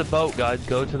 go to the boat, guys.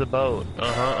 Go to the boat.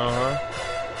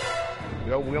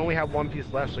 We only have one piece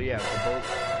left, so yeah, the boat.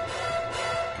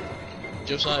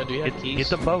 Josiah, do you have keys? Get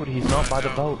the boat. He's not by the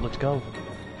boat. Let's go.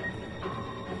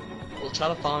 We'll try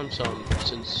to find some,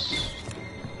 since...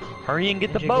 Hurry and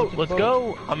get the AJ, boat. go to the Let's boat.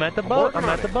 go. I'm at the boat. I'm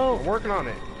at the boat. We're working on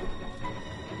it.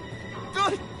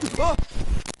 I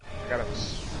gotta.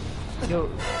 Yo,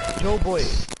 Joe Boy.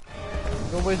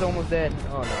 Joe Boy's almost dead.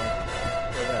 Oh no.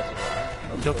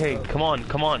 It's okay. Come on.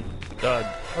 Come on.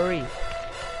 Hurry.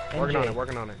 Working on NJ, it.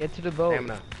 Working on it. Get to the boat.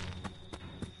 Stamina.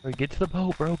 Hurry, get to the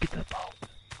boat, bro. Get to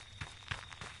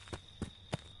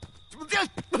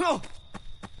the boat.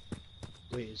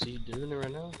 Wait, is he doing it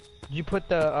right now? Did you put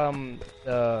the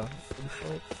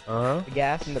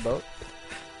gas in the boat?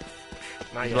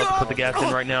 Not He's yet. about to put the gas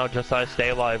in right now. Josiah, stay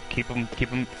alive. Keep him.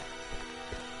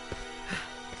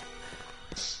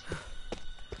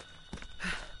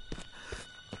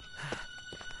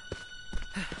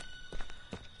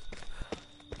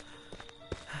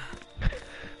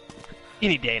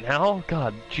 Any day now.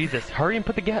 God, Jesus. Hurry and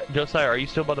put the gas. Josiah, are you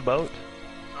still by the boat?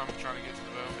 I'm trying to get to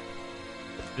the boat.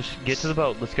 Just get to the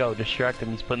boat. Let's go. Distract him.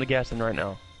 He's putting the gas in right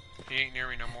now. He ain't near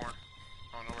me no more.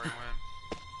 I don't know where he went.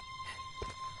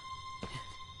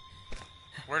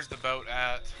 Where's the boat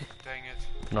at? Dang it.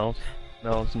 No.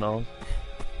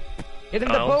 Get in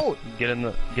the boat. Get in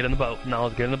the boat. No,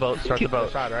 get in the boat. Start the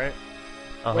boat. Side, right?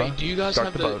 Wait, do you guys Start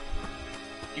have the the... boat.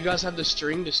 You guys have the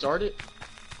string to start it?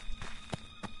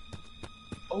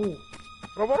 Oh.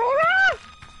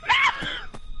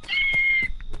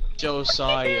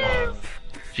 Josiah.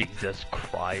 Jesus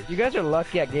Christ. You guys are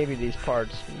lucky I gave you these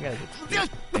parts. You guys are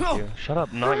Thank you. Shut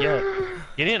up. Not yet.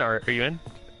 Get in. Are you in?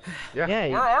 Yeah.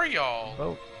 Where are y'all?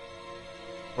 Boat.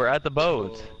 We're at the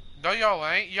boat. No, y'all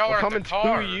ain't. Y'all We're are at coming the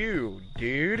car. to you,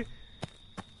 dude.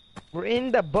 We're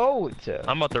in the boat.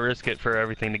 I'm about to risk it for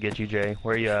everything to get you, Jay.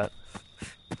 Where you at?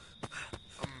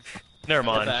 Never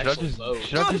mind.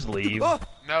 Should I just leave?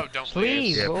 No, don't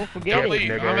Please, leave. bro. Forget Don't it. leave.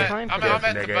 nigga. I'm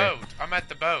at the boat. I'm at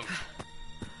the boat.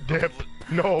 Dip.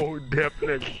 No, dip,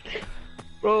 nigga.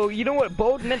 Bro, you know what?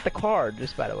 Boat meant the car,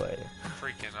 just by the way.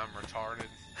 Freaking, I'm retarded.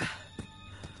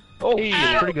 Oh, hey,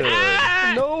 it's pretty good.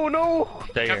 No, no.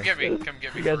 Stay Come here. get me. Come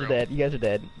get me. You guys for are real. dead. You guys are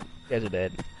dead. You guys are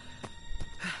dead.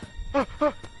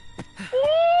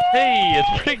 Hey,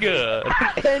 it's pretty good.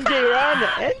 NJ, run!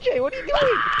 NJ, what are you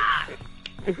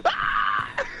doing?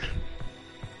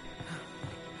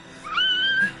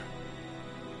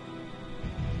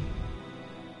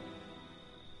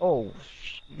 Oh,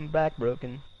 back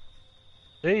broken.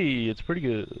 Hey, it's pretty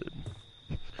good.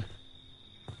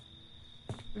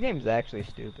 The game's actually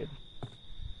stupid.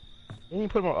 They need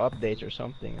to put more updates or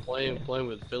something. Playing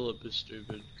with Phillip is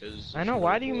stupid because. I know.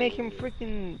 Why do you make him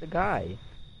freaking the guy?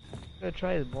 You gotta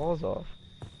try his balls off.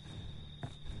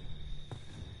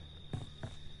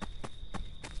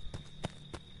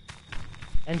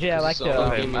 NJ, I like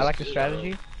the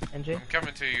strategy. NJ. I'm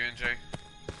coming to you,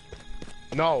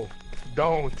 NJ. No,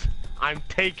 don't. I'm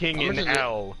taking I'm an gonna-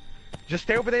 L. Just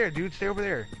stay over there, dude. Stay over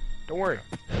there. Don't worry.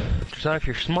 So if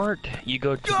you're smart, you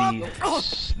go to the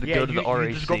Yeah, go to the RAC.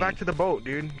 you just go back to the boat,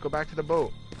 dude. Go back to the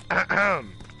boat.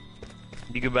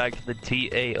 You go back to the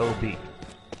TAOB.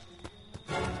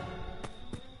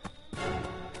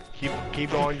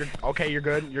 Keep going. Okay, you're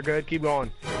good. You're good. Keep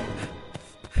going.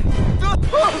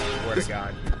 Swear to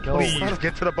God. Please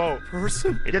get to the boat. It's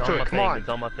Get to on it. my Come thing. on. It's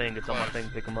on my thing. It's on my thing.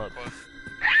 Pick him up. Close.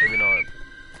 Maybe not.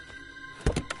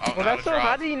 Well, that's so.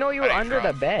 How do you know you were How do you under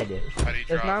the drop? bed? How do you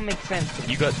Does drop? not make sense.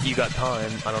 You got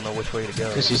time. I don't know which way to go.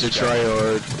 Because he's a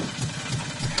tryhard.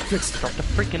 Start the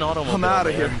freaking automobile. I'm outta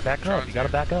man. here. Back up. You gotta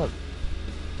back up.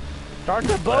 Start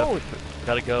the boat.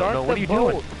 Gotta go. Start No, what are the you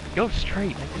boat. doing? Go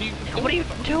straight. What are you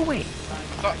doing?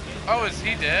 Oh, is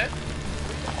he dead?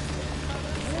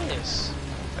 Yes.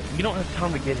 You don't have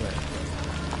time to get here.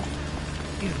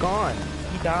 He's gone.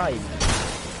 He died.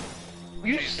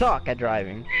 You suck at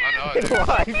driving. I know it.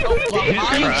 Why?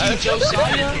 Behind you,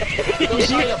 Josiah!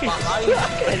 Josiah, behind you!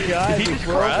 Did he just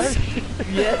crash?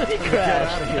 Yes, he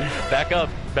crashed. Back up.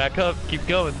 Back up. Keep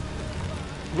going.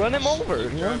 Run him over. You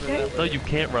know what I'm saying? No, you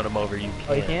can't run him over. You can't.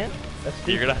 Oh, you can't? That's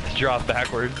You're stupid. gonna have to drop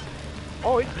backwards.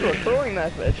 Oh, he's throwing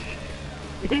that fish.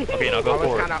 Okay, now go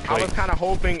forward. I was kind of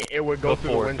hoping it would go, Go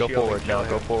through forward. the Go windshield. forward and now. kill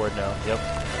Go him. forward now. Yep.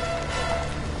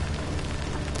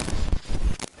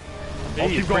 Oh, Hey,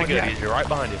 keep it's going, pretty good. yeah. He's right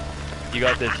behind you. You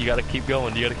got this. You gotta keep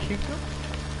going. You gotta keep going.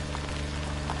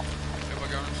 Am I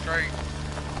going straight?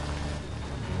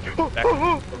 Back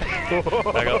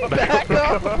up. Back up. Back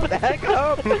up! Back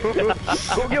up! Go through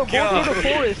the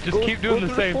forest. Just Go- keep go doing the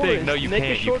through same thing. forest. No, you Make a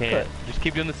can't. You shortcut. can't. Just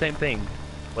keep doing the same thing.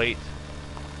 Wait.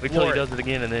 Wait till he Lord. does it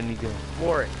again, and then you go.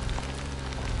 For it.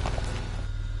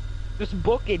 Just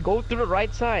book it. Go through the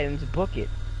right side and just book it.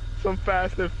 Some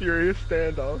Fast and Furious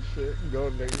standoff shit. Go,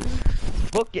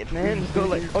 nigga. Book it, man. Just go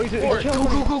like. Oh, he's Forward. go.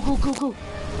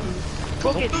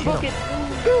 Book it. Book it.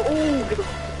 Go.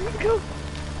 Go.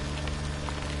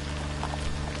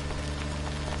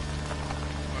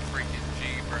 I'm a freaking G,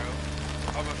 bro.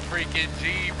 I'm a freaking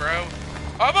G, bro.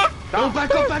 I'm a. Go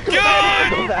back up, back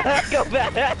up! Go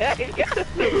back.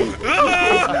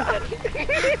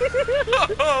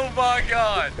 Oh my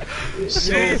God!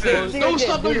 Jesus! No,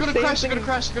 stop! No, you're gonna crash! You're gonna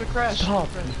crash! You're gonna crash! Stop.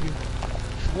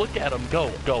 Look at him.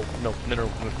 Go. Go. No. No. No.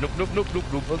 No. No. No. No.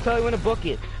 No. We'll tell you when to book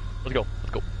it. Let's go.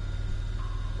 Let's go.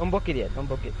 Don't book it yet. Don't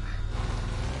book it.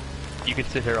 You can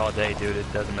sit here all day, dude.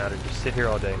 It doesn't matter. Just sit here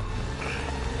all day.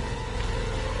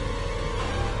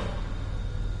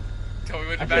 Tell me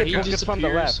when to I back said up. book it from the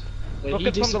left. When Book he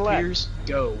it from the left. disappears,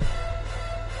 go.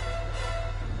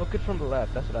 Book it from the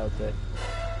left. That's what I would say.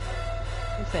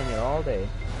 I'm staying here all day.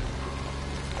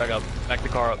 Back up. Back the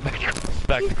car up.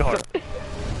 Back the car up.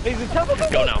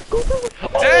 Let's go now.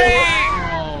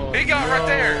 Dang! He got right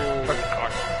there. Start the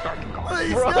car. Start the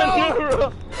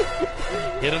car. Run.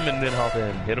 Hit him and then hop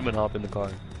in. Hit him and hop in the car.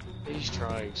 He's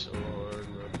trying so hard,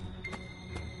 bro.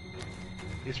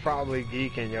 He's probably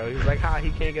geeking, yo. He's like, ha, he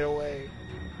can't get away.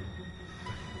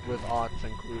 With odds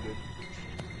included.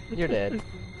 You're dead.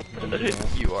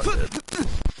 You are dead.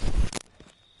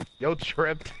 Yo,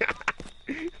 tripped.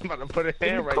 I'm about to put a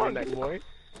hand right in your neck, boy.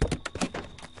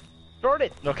 Start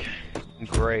it. Okay.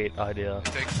 Great idea. It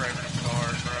takes forever to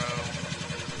start, bro.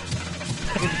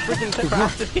 Freaking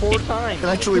crashed it 4 times. It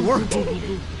actually worked.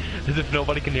 As if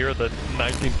nobody can hear the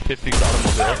 1950s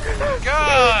automobile.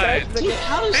 God!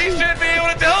 How does He should be able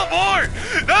to teleport!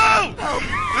 No!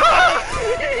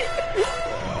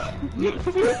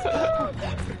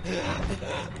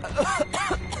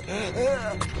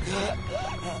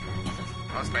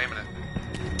 I was spamming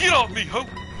it. Get off me, ho!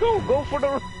 Go for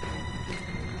the.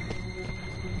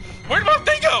 Where'd my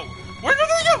thing go? Where'd my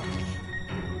thing go?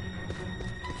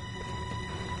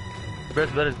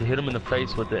 Best bet is to hit him in the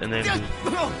face with it and then just...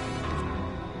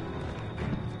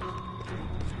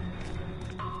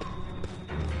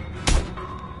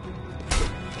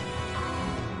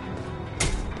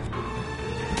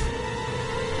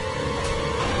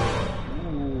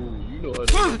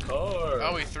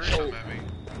 Oh, he threw something at me.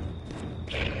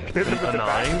 A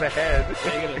knife?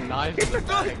 They get a knife in the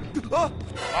back.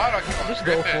 Why'd I keep on Just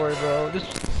go tripping? for it, bro.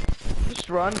 Just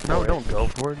run for No, it. don't go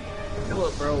for it.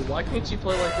 Phillip, bro, why can't you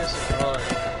play like this and run?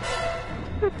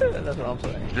 That's what I'm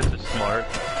saying. This is smart.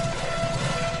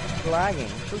 It's lagging.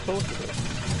 It's so close to it.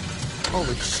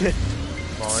 Holy shit.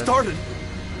 Fine. Started.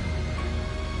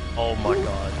 Oh my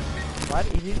god. Why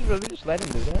did you really just let him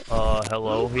do that?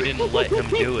 Hello? He didn't let him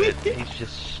do it. He's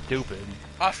just stupid.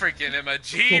 I freaking am a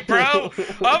G, bro.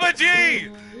 I'm a G.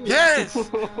 Yes.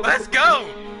 Let's go.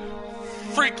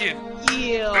 Freaking.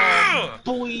 Yeah,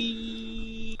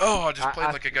 boy. Oh, I just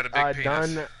played like I got a big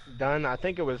penis. Done. I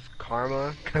think it was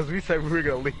karma, because we said we were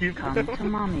gonna leave Come him. to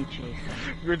mommy, Jason.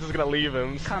 We were just gonna leave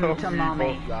him. Come so to we mommy.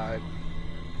 both died.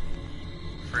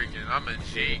 Freaking, I'm a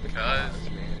G, cuz.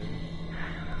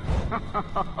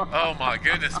 Oh my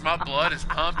goodness, my blood is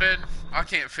pumping. I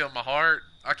can't feel my heart.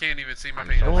 I can't even see my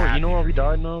penis. You know why we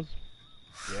died, Nose?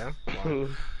 Yeah? Because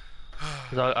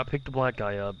I picked the black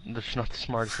guy up. That's not the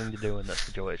smartest thing to do in that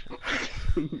situation.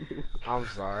 I'm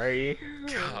sorry.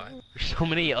 God. There's so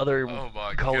many other Oh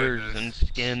my colors goodness. and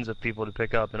skins of people to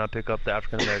pick up, and I pick up the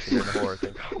African American and the horror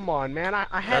thing. Come on, man. I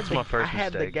had That's my first I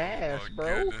had the mistake. gas, Oh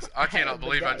bro. goodness. I had cannot the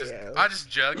believe I gas. just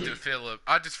jugged at Phillip.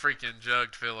 I just freaking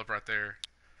jugged Phillip right there.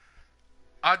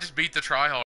 I just beat the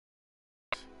tryhard.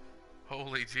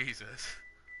 Holy Jesus.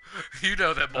 You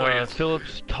know that boy is...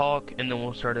 Phillips, talk, and then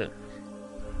we'll start it.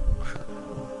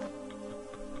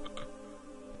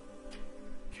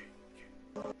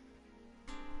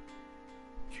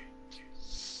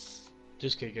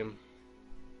 Just kick him.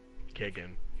 Kick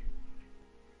him.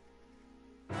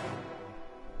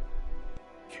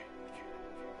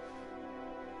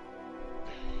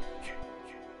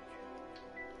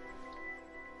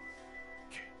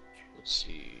 Let's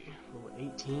see. Level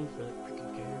 18 for that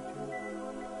freaking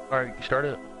character. Alright, start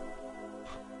it.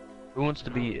 Who wants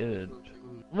to be it?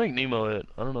 I'll make Nemo it.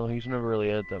 I don't know, he's never really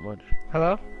it that much.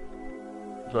 Hello?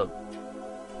 What's up?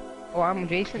 Oh, I'm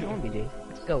Jason. I want to be Jason.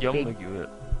 Let's go, Yeah, I'm big. gonna make you it.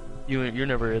 You're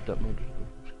never it that much.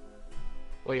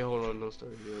 Wait, hold on, don't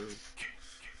start again.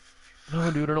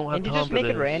 No, dude, I don't have Can you time just for make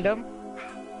this. it random?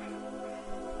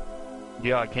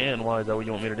 Yeah, I can. Why? Is that what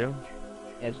you want me to do?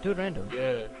 Yeah, just do it random.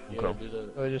 Yeah, Okay. do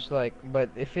that. Or just like, but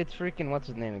if it's freaking what's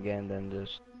his name again, then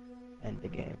just end the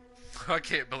game. I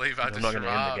can't believe I I'm just not gonna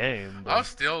survived. end the game, but I'm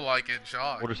still like in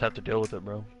shock. we'll just have to deal with it,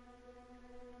 bro.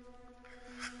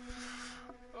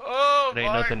 Oh It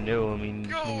ain't my nothing new. I mean,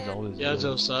 God. things always Yeah, do.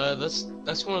 Josiah,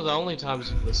 that's one of the only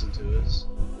times you've listened to us.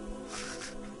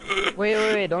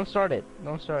 Wait, don't start it.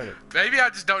 Don't start it. Maybe I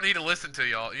just don't need to listen to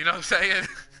y'all. You know what I'm saying?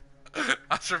 I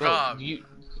Bro, survived. you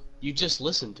just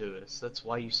listened to us. That's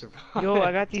why you survived. Yo,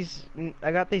 I got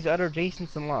these other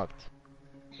Jasons unlocked.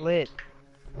 Lit.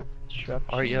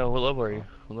 Alright, yeah, what level are you?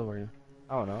 What level are you?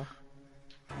 I don't know.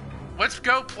 Let's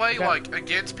go play Okay. like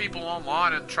against people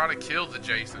online and try to kill the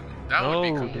Jason. That would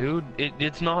be No, cool. dude,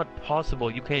 it's not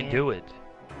possible. You can't do it.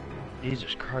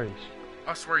 Jesus Christ.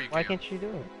 I swear you Why can. can't you do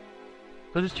it?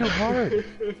 Because it's too hard.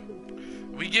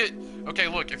 We get okay.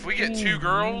 Look, if we get two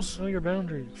girls, Know your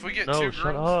boundaries. if we get No, two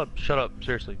shut girls, up. Shut up.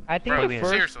 Seriously. I think bro, the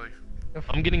first. seriously,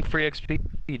 I'm getting free XP.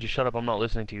 Just shut up. I'm not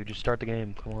listening to you. Just start the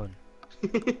game. Come on.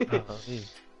 Hey.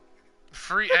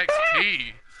 free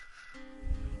XP.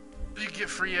 You get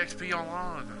free XP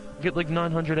online. Get like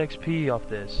 900 XP off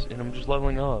this, and I'm just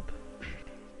leveling up.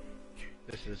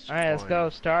 This is Alright, let's fun. go.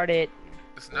 Start it.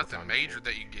 It's nothing major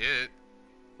that you get.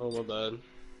 Oh my bad.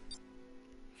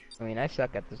 I mean, I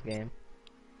suck at this game.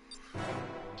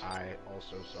 I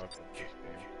also suck at this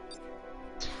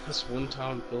game. This one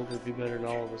time Phil will be better than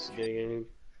all of us at getting in.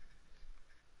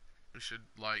 We should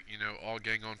like all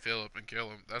gang on Phillip and kill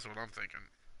him. That's what I'm thinking.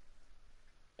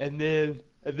 And then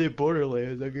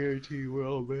Borderlands, I guarantee you we're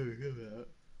all better than that.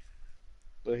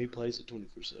 But he plays it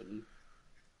 24/7.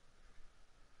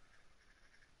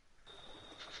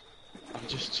 I'm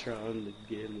just trying to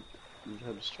get him.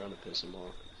 I'm just trying to piss him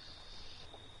off.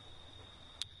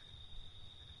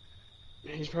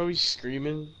 He's probably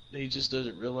screaming. He just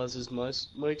doesn't realize his mic's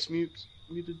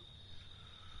muted.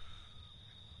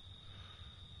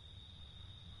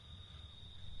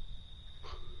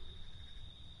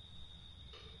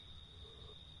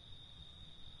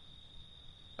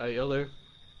 Alright, y'all there?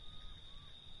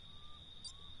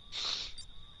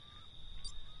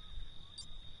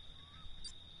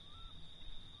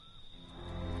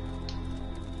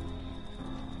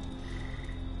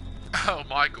 Oh,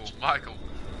 Michael.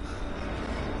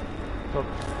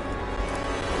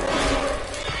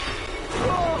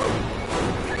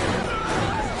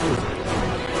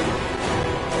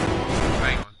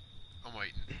 Hang on. I'm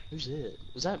waiting. Who's it?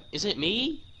 Is it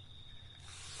me?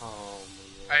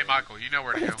 Hey, Michael, you know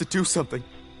where to I go. have to do something.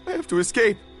 I have to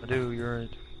escape. I do, you're right.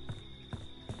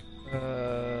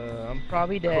 I'm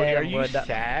probably dead. Cody, are I'm you gonna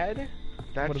sad?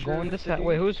 I'm gonna go on this side.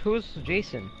 Wait, who's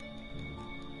Jason?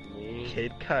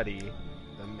 Kid Cudi,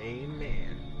 the main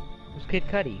man. Who's Kid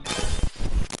Cudi?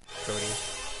 Cody.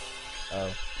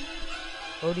 Oh.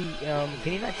 Cody,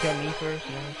 can you not kill me first?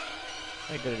 You know?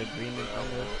 I got an agreement on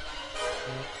this.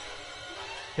 You know?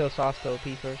 Kill Sauce OP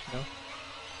first, no?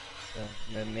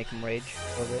 And then make him rage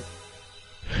a little bit.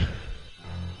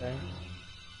 Okay.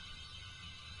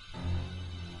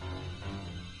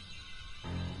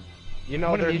 You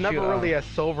know, there's never really a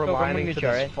silver lining to this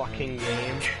right? fucking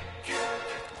game.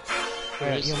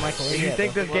 Alright, yo, Michael, where If you you at,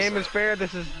 think bro? this game is fair,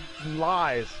 this is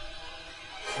lies.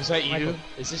 Is that you? Michael.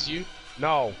 Is this you?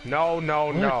 No, no,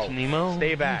 no, no. What, Nemo?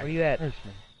 Stay back. Where you at?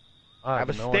 I have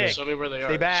a stick. Show me where they are.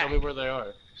 Stay back. Show me where they are.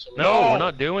 Show me No, where they we're are.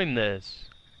 not doing this.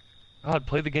 God,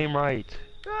 play the game right.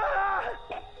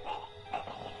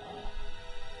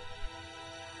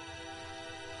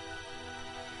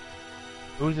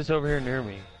 Who's this over here near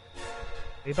me?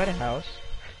 Are you by the house?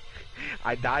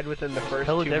 I died within the first 2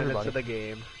 Tell it to minutes everybody. of the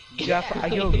game.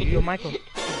 Yo, Michael.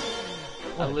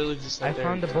 I literally just. I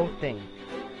found the boat thing.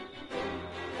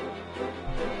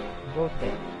 Boat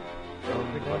thing.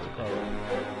 What's it called?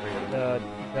 The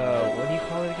what do you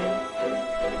call it again?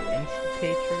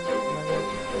 Instatator?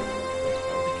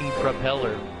 Fucking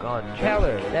propeller. God.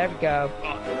 Propeller. There we go.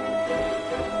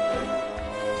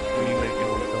 What do you make it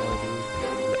look like,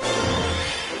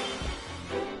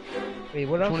 dude? Wait,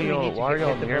 what else do we need Why are to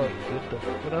y'all get the near boat? me?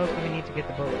 What else do we need to get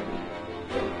the boat?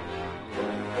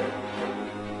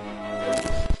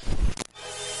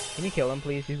 Can you kill him,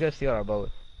 please? He's gonna steal our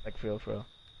boat. Like, for real, for real.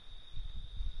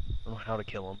 I don't know how to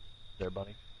kill him. There,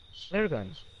 buddy. Flare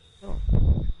guns. Oh.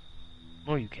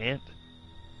 No, you can't.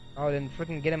 Oh, then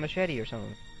freaking get a machete or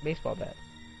something. Baseball bat.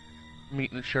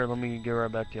 Sure, let me get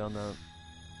right back to you on that.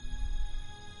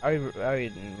 I already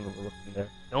looked there.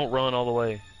 Don't run all the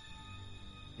way.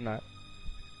 I'm not.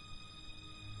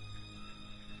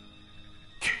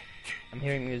 I'm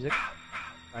hearing music.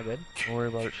 Not good. Don't worry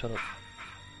about it. Shut up.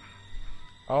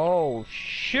 Oh,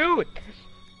 shoot!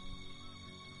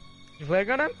 You flare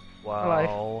gun him?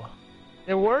 Wow.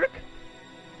 Did it work?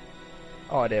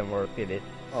 Oh, it didn't work, did it?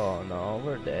 Oh no,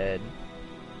 we're dead.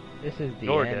 This is the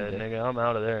You're end. dead, nigga. I'm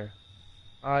out of there.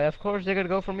 Of course they're gonna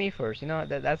go for me first. You know,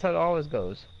 that's how it always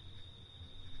goes.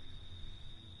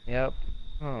 Yep.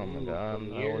 Oh my god,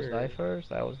 I always die first.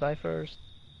 I always die first.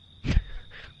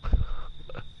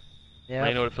 Now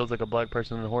you know what it feels like a black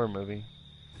person in a horror movie.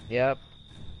 Yep.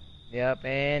 Yep,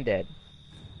 and dead.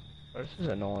 Oh, this is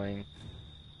annoying.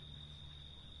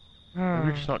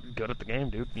 You're just not good at the game,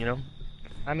 dude, you know?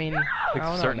 I mean, I Takes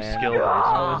don't a know, certain man. skill I base.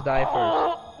 always die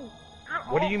first.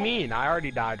 What do you mean? I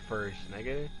already died first,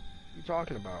 nigga. What you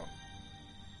talking about?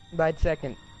 Died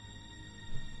second.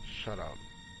 Shut up.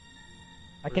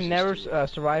 I can never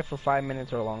survive for 5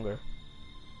 minutes or longer.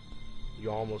 You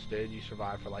almost did. You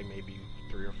survived for like maybe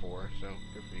 3 or 4, so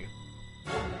good for you.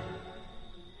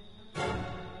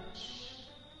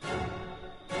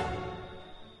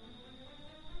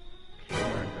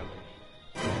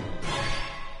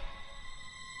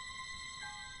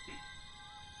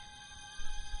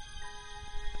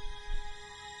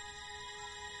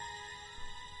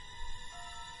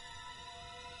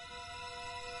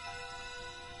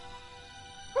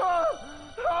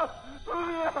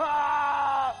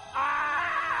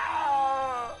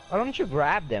 Why don't you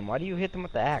grab them? Why do you hit them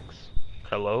with the axe?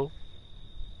 Hello?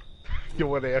 You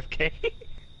want AFK?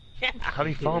 How do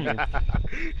you follow me?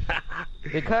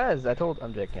 Because I told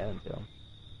I'm joking. I didn't tell him.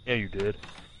 Yeah, you did.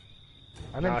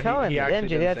 I've been No, telling he you, actually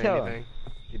didn't you? didn't Did I say tell him? anything.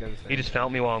 He didn't say He just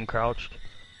found me while I'm crouched.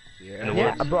 Yeah, In the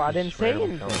Yeah, woods. bro, I didn't Just say randomly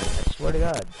anything. found me. I swear to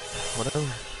God.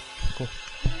 Whatever. Cool.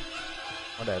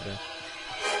 Whatever.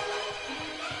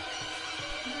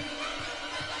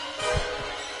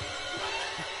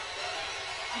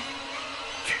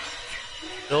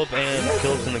 Phillip and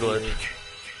Phillip's in the glitch.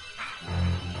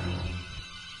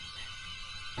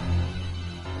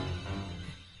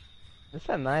 This is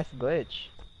a nice glitch.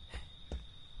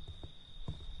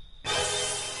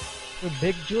 The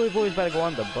big Joey boy's about to go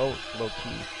on the boat, low key.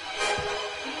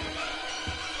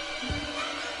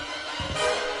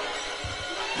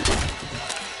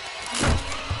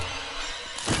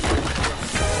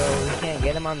 So we can't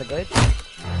get him on the glitch?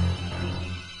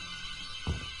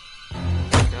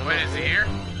 Wait, is he here?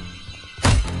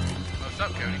 What's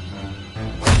up, Cody?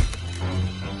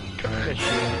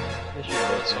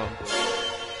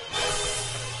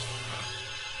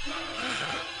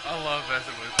 I love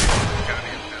messing with Cody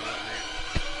and Phillip, dude.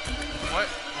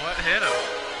 What hit him?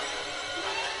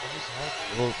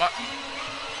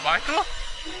 Michael?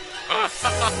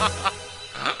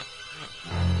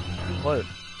 What?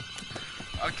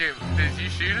 Okay, did you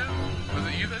shoot him? Was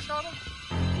it you that shot him?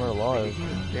 We're alive.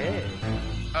 He's dead.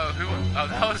 Oh, oh,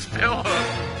 that was Phillip.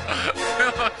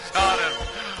 Phillip shot him.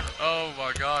 Oh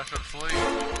my gosh, I'm asleep.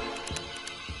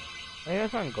 Hey,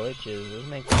 that's on glitches. Let's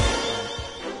make I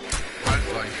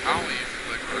was like, I only used to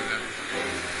click for them.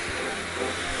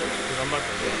 I'm not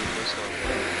gonna get this one.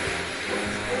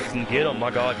 You can get him.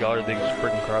 My God, y'all are big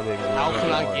freaking crybabies. How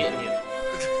can I get him?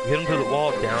 Hit him through the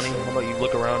wall, Downey. How about you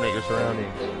look around at your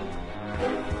surroundings?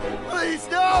 Please,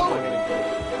 no!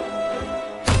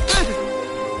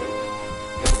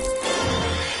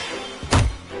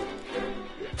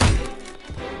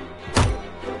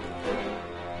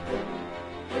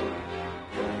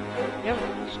 Yeah,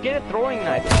 just get a throwing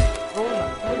knife. Throwing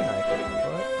knife.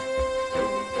 What?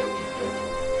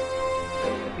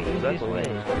 The easiest way.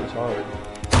 It's hard.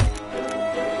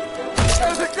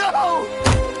 Where's it go?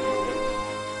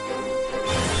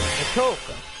 The choke.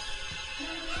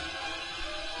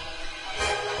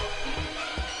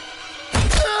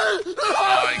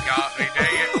 Oh, he got me,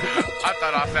 dang it. I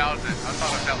thought I found it. I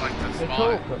thought I felt like the The spot.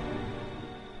 choke.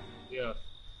 Yeah.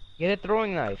 Get a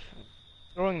throwing knife.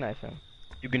 Throwing knife him.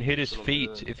 You can hit his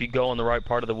feet. If you go on the right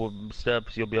part of the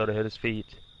steps, you'll be able to hit his feet.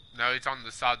 No, it's on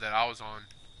the side that I was on.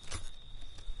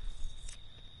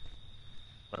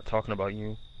 Not talking about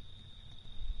you.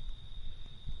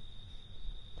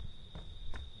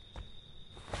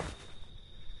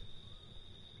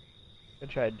 I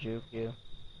tried to juke you.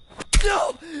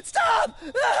 No! Stop!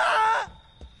 Ah!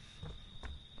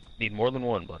 Need more than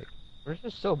one, buddy. Where's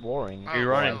this so boring? Oh, He's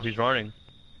running. wow. He's running.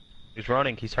 He's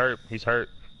running. He's hurt. He's hurt.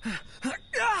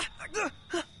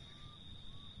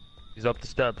 He's up the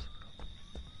steps.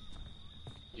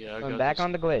 Yeah, I Going got back this.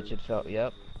 on the glitch, it felt.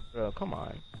 Yep. Bro, come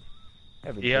on.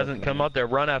 He hasn't come up there.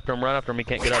 Run after him. Run after him. He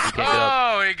can't get up. He can't get up.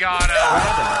 Oh, he got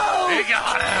him. He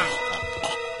got him.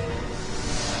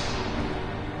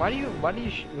 Why do you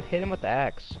hit him with the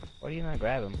axe? Why do you not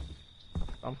grab him?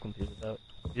 I'm confused about.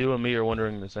 You and me are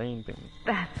wondering the same thing.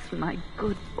 That's my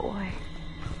good boy.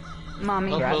 Mommy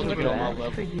Tell Grab Phil him to with get on the my axe.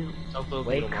 level. for you. Tell Phil to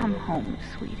Wait, get on my Come level. home,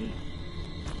 sweetie.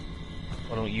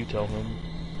 Why don't you tell him?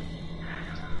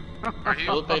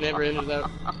 Philip ain't never ended that.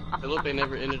 Philip ain't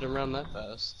never ended around that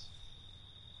fast.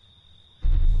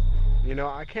 You know,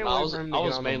 I can't I wait was, for him I to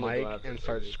was get on the mainly going mic after and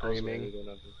start Philip. I was mainly screaming.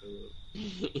 going after Philip.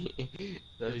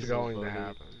 That'd be It's so going to funny.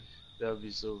 happen. That'd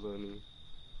be so funny.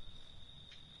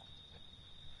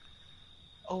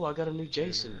 Oh, I got a new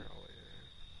Jason.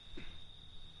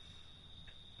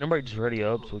 Everybody just ready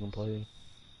up so we can play.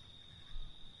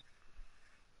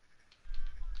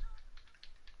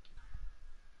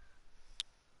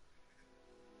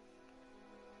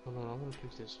 Hold on, I want to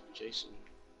pick this Jason.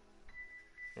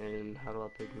 And how do I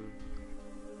pick him?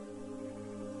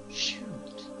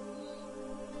 Shoot.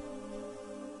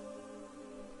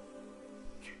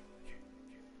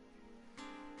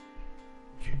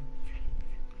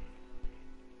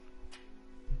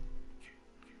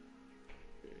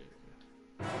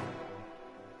 I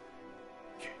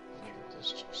got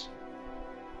this Jason.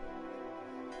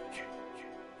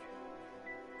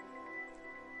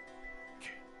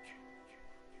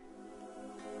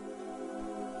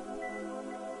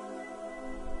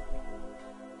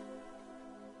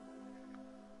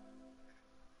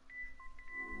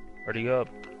 Ready up.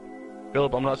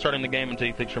 Philip, I'm not starting the game until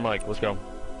you fix your mic. Let's go.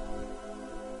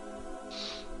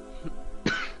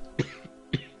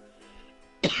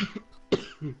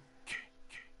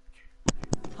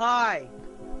 Hi.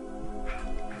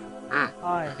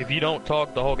 Hi. If you don't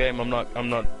talk the whole game, I'm not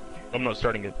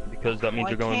starting it because that means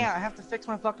Well, you're going. I can't. I have to fix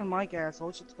my fucking mic,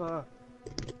 asshole. Shit's go.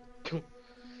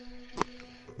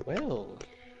 Well,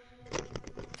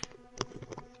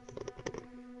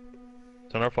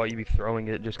 It's not our fault you be throwing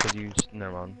it just because you just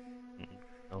never mind.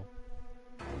 No.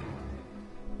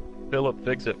 Philip,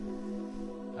 fix it.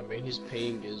 I mean, his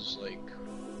ping is like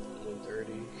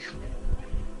 130.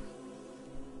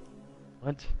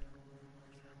 What?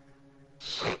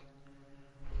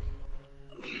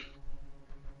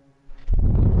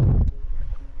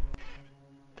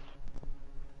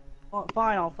 Well,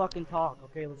 fine, I'll fucking talk.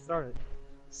 Okay, let's start it.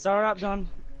 Start up, done.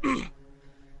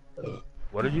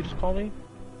 What did you just call me?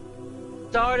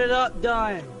 Start it up,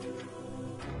 done.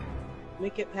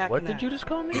 Make it pack. What did you just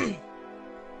call me?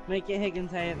 Make it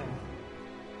Higgins Haven.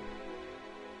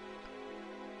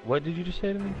 What did you just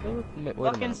say to me, Philip? Wait a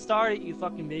Fucking minute. start it, you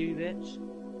fucking baby bitch.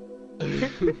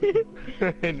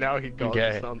 And now he calls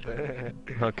Okay. you something.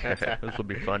 Okay, this will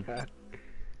be fun.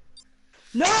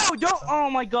 No, don't! Oh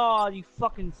my god, you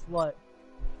fucking slut.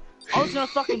 I was gonna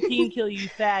fucking team kill you, you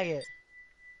faggot.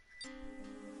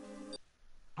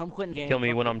 I'm quitting the game. Kill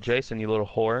me when I'm Jason, you little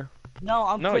whore. No,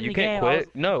 I'm No, quitting you the can't game.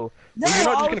 quit. No. No, Well, you're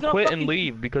not I just was gonna quit fucking... and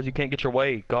leave because you can't get your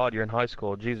way. God, you're in high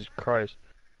school. Jesus Christ.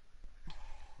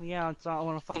 Yeah, it's not. I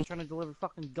want to fucking trying to deliver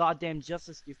fucking goddamn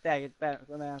justice, you faggot,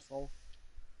 an asshole.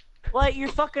 Like, you're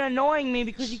fucking annoying me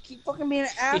because you keep fucking being an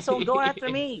asshole and going after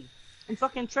me. And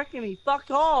fucking tricking me.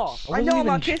 Fuck off. I know I'm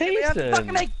not kissing, but you have to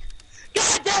fucking make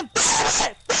goddamn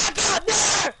back out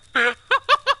there!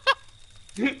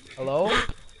 Hello?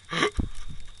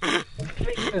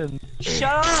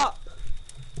 Shut up!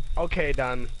 Okay,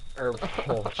 done. Oh,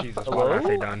 Jesus. Why Hello? did I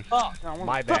say done? Fuck, I want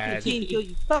My to fucking bad. team kill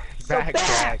you. Fuck, so Back,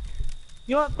 bad! back.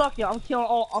 You know what? Fuck you. I'm killing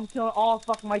all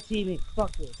fucking my teammates.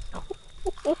 Fuck this.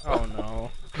 Oh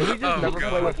no. Can we just never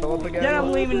play with Phillip again? Then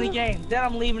I'm leaving the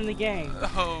game.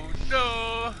 Oh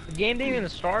no. The game didn't even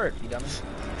start, you dummy.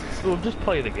 Well, just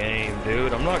play the game,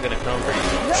 dude. I'm not gonna come for you.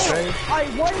 No, Okay? I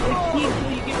won the team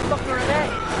until you get fucking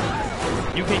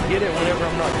revenge. You can get it whenever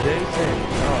I'm not Jason.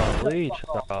 Oh, please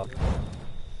stop.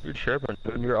 You're chirping,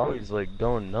 dude. You're always like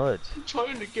going nuts. I'm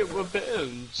trying to get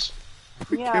revenge.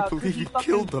 Yeah, Can't believe you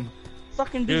killed them.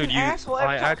 Fucking be Dude, an you, asshole.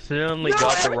 I accidentally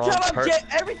got the wrong person.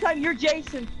 Every time you're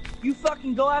Jason, you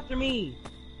fucking go after me,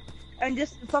 and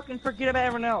just fucking forget about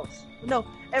everyone else. No,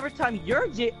 every time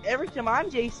I'm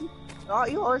Jason,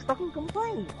 you always fucking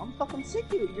complain. I'm fucking sick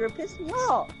of it. You're pissing me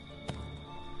off.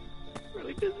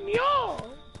 Really pissing me off.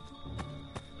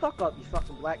 Fuck up, you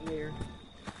fucking black mirror.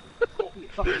 You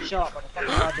fucking shut up, fucking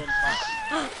goddamn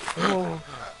fuck.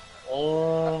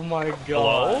 Oh my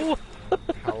god. Hello?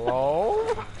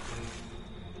 Hello?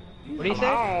 What do you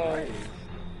say?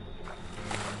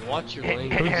 Watch your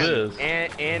language. Who's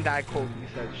this? And I quote, you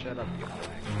said, shut up, you black.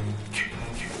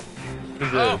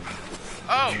 Who's this?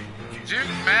 Oh, Juke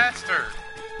Master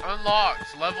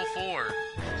unlocked level 4.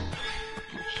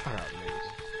 Shut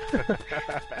up,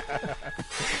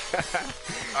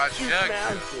 I checked.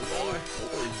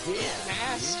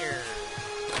 Master.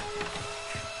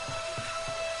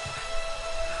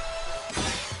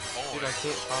 Dude, I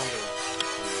can't find it.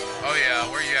 Oh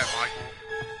yeah, where you at, Michael?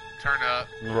 Turn up.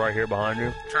 Right here behind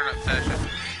you. Turn up session.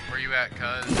 Where you at,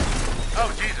 cuz?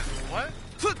 Oh Jesus, what?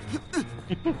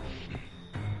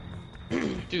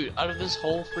 Dude, out of this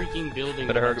whole freaking building.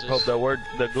 Better just... hope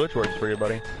that glitch works for you,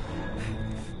 buddy.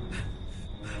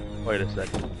 Wait a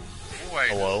second. Wait.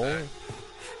 Hello?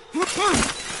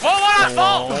 Whoa, what I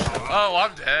fall? Oh,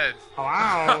 I'm dead.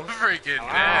 Wow. I'm freaking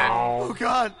dead. Oh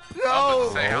god, I'm about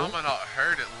to say, no! how am I not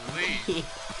hurt at least?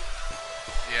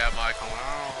 Yeah, Michael.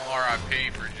 R.I.P.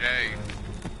 for Jay.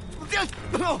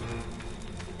 Oh,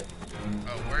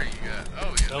 where you at?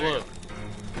 Oh, yeah. There you go.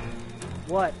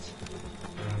 What?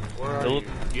 Where are Phillip,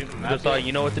 you? just thought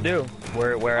you know what to do.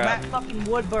 Where I'm at? at fucking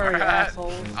Woodbury, Where at?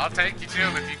 asshole. I'll take you to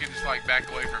him if you can just like back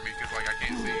away from me, cause like I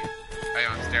can't see. Hey,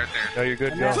 on stay right there. No, you're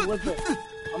good, I'm Joe. at Woodbury.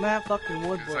 I'm at fucking It's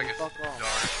Woodbury. like it's Fuck off.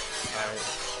 dark.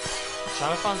 I'm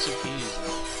trying to find some keys.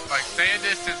 Like stay a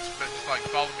distance, but just like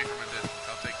follow me from a distance.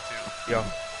 I'll take you to him. Yeah.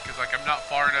 Cause like I'm not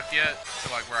far enough yet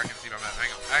to like where I can see my map. Hang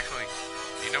on. Actually,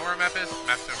 do you know where a map is?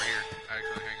 Map's over here.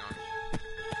 Actually, hang on.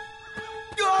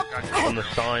 Got you. On the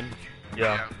sign.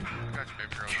 Yeah. I got you,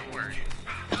 baby girl. Don't worry.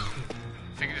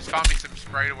 If you can just find me some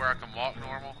spray to where I can walk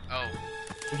normal. Oh.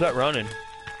 Who's that running?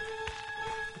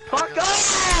 Fuck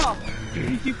off!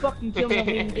 You two fucking kill me on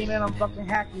the game and I'm fucking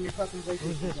hacking your fucking place.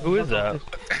 Who is that?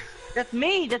 That's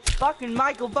me! That's fucking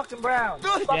Michael fucking Brown!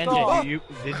 Fuck Genji, off!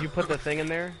 Did you put the thing in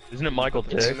there? Isn't it Michael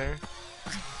It's in Tick? there?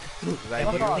 I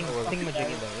put the thingamajig in there,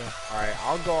 yeah. Alright,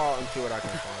 I'll go out and see what I can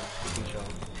find. You can show.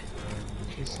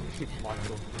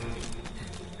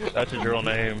 Michael. That's his real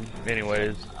name.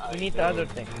 Anyways. We need the other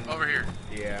thing. Over here.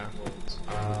 Yeah.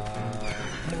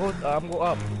 I'm go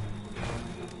up.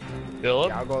 Phillip?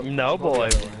 Yeah, I'll go- No, I'll go boy.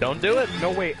 the other way. Don't do it.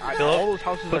 No, wait. Phillip, all those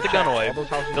houses put are the gun checked. away. All those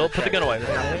houses Phillip, are put the gun checked. away.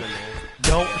 There's nothing in there.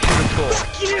 Don't shoot a school.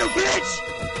 Fuck you, bitch!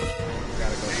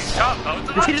 Shot both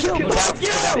of us? He just killed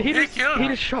He killed He him.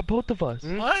 just shot both of us.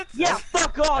 What? Yeah,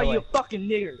 fuck all you fucking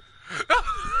niggers!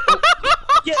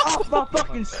 Get off my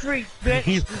fucking street,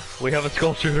 bitch! We have a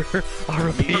school shooter. I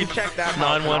repeat. Check that house,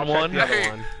 and I'll 911. check the other Hey,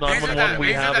 one. he's in 911. We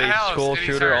he's in have the a house school and he's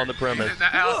shooter hurt. on the premise. He's in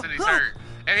that house and he's hurt.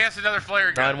 And he has another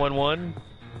flare gun. 911.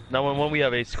 911. We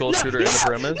have a school shooter in the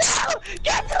premise. No!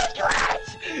 Get to the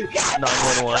glitch! Get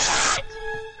 911.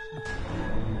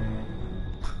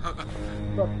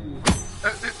 Fuck you.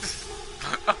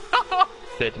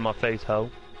 Say it to my face, ho.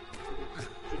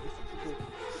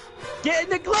 Get in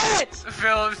the glitch!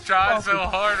 Philip's trying so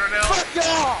hard right now. Fuck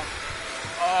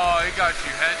off! Oh, he got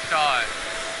you headshot.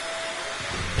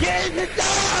 Get in the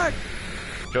dark!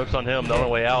 Joke's on him. The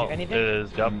only way out Anything? is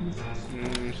yep.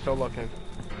 Still looking.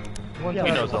 He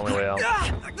knows the only way out.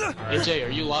 Hey Jay, are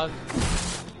you live?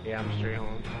 Yeah, I'm straight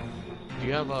home. Do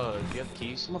you have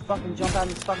keys? I'm gonna fucking jump out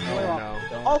of this fucking way. No,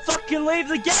 don't. I'll fucking leave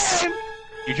the game!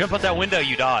 You jump out that window,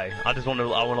 you die. I want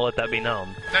to let that be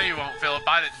known. No, you won't, Philip.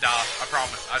 I didn't die. I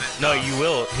promise. I didn't. No, die. you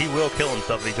will. He will kill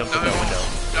himself if he jumps out that window.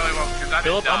 No, he won't, because I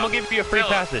Philip, didn't die. I'm gonna give you a free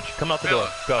passage. Come out the door.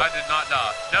 Go. I did not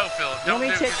die. No, Philip. Don't do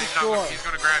it, because he's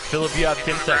gonna grab you. Philip, you have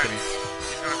 10 seconds.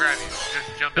 He's gonna grab you.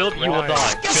 Just jump Philip, out the you will window.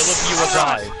 die. Philip, you will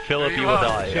die. Philip, you will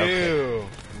die. Two.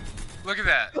 Look at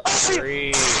that. 3.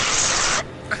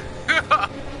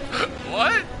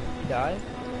 What? He died?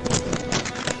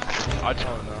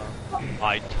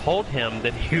 I told him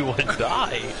that he would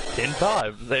die 10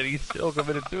 times, and he still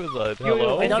committed suicide.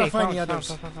 Hello? I gotta find the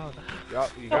others.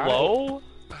 Hello?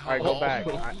 Alright, go back.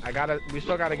 We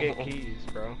still gotta get keys,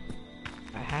 bro.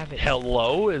 I have it.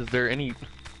 Hello? Is there any...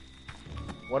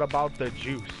 What about the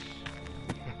juice?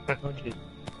 I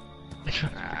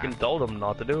freaking told him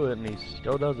not to do it, and he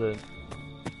still does it.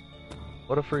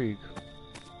 What a freak.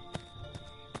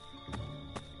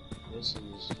 This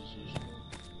is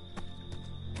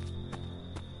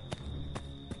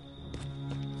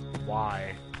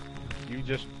Why? You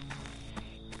just...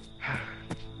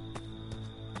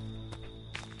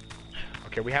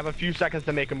 Okay, we have a few seconds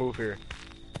to make a move here.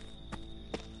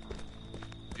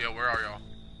 Yeah, where are y'all?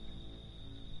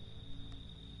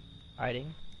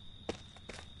 Hiding.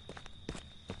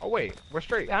 Oh wait, we're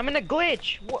straight. I'm in a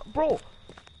glitch. What, bro?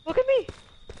 Look at me.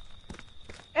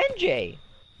 NJ.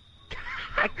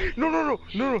 No,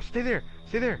 stay there.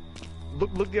 Stay there.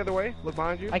 Look the other way. Look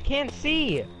behind you. I can't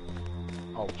see.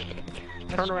 Oh.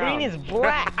 The Turn screen around. is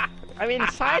black. I'm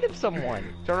inside of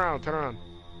someone. Turn around.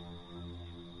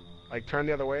 Like turn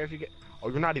the other way if you get. Oh,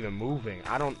 you're not even moving.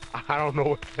 I don't know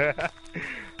what that.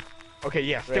 Okay,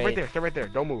 yeah, stay right there.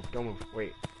 Don't move.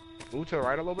 Wait. Move to the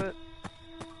right a little bit.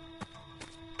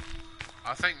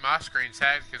 I think my screen's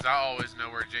hacked because I always know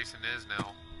where Jason is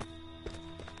now.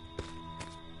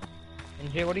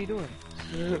 NJ, what are you doing?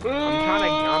 I'm trying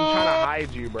to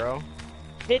hide you, bro.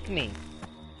 Hit me.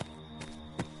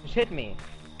 Just hit me.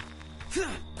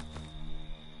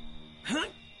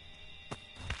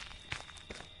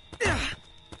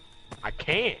 I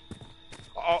can't.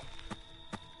 Oh,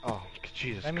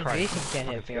 Jesus I mean, Christ. Jason can't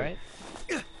hit me, right?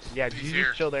 Yeah, He's you here.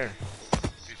 just chill there.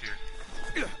 He's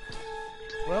here.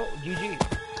 Well, GG.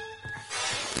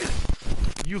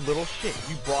 You little shit.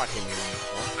 You brought him here.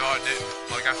 No, I didn't.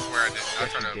 Like, I swear I didn't. I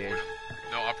Yes, tried to you avoid did. him.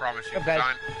 No, I promise you. Okay.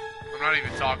 I'm not even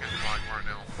talking to Mike right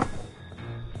now.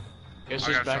 Guess I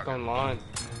he's got back shot. online.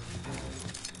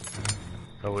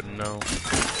 I wouldn't know.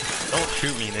 Don't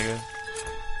shoot me, nigga.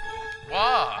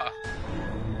 Why?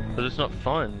 Cause it's not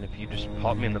fun if you just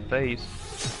pop me in the face.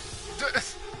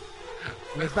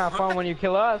 It's not fun when you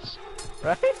kill us,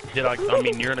 right? I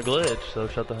mean, you're in a glitch, so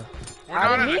shut the... We're I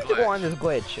not didn't in a mean to go glitch. on this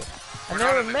glitch. I We're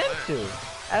never not in a meant glitch.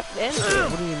 to. That's the end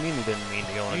of What do you mean you didn't mean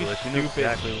to go on a You glitch? You knew stupid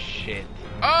exactly... shit.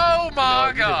 Oh my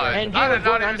you god! NJ I was did not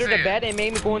going even under see the it. bed and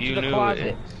made me go into You the knew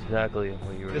closet. exactly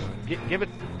what you were Just doing. give it.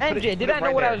 NJ, did I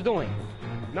know what I was doing?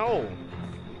 No.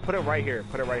 Put it right here.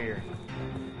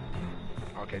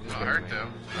 Okay, just I give it heard to me. though.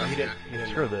 So He that's didn't. good. He didn't.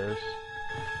 Screw this.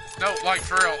 No, like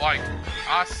for real, like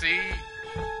I see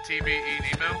TB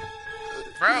eat email.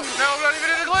 Bro, no, I'm not even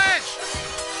in the glitch.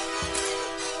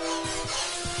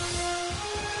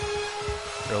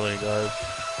 Really, guys.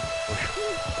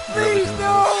 Please,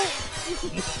 no!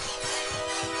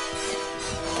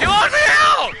 You want me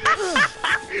out?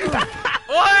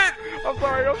 What? I'm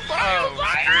sorry. Oh,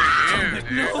 screw you,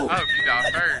 dude. I hope you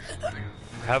die first.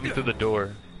 Have him through the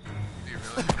door. Do you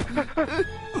really?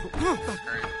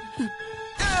 Great.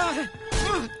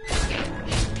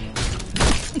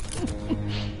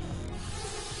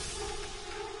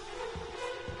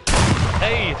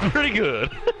 Hey, it's pretty good.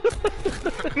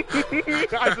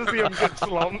 I just see him get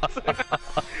slumped.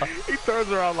 He turns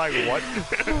around like, what?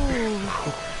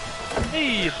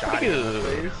 Hey, it's pretty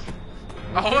good.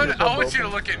 I want you to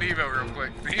look at Nemo real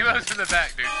quick. Nemo's in the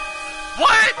back, dude.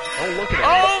 What? Don't look at him.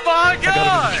 Oh my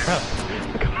god!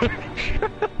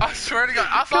 I swear to God,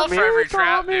 I fall for every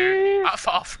trap, dude. I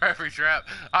fall for every trap.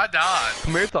 I died.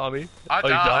 Come here, Tommy. I Oh,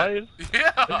 you died? died?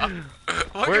 Yeah.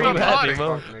 Look Where at are my you at, body.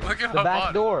 Nemo? Look at The my back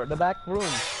body. door, the back room.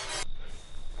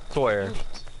 Swear.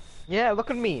 Yeah, look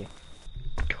at me.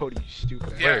 Cody, you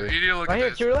stupid. Yeah, you need to look Right at here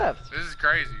this. to your left. This is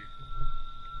crazy.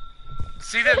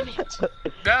 See them?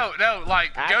 No,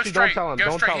 like Actually, go straight. don't tell him. Go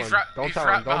Don't straight. tell He's him. right. Don't He's tell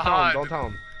right him. Don't tell him. behind. Don't tell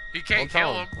him. He can't Don't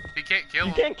tell kill him. He can't kill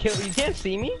You him. can't kill. You can't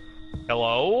see me.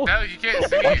 Hello? No, you can't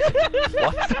see him.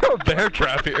 Why is there a bear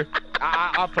trap here?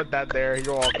 I'll put that there.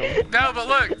 You're welcome. No, but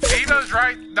look, Nemo's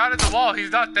right, not in the wall.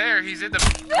 He's not there. He's in the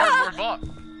cardboard box.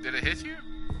 Did it hit you?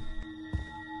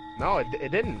 No, it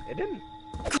didn't. It didn't.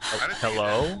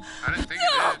 Hello? I didn't think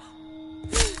it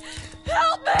did.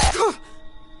 Help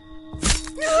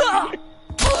me!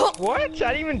 What? I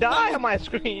didn't even die on my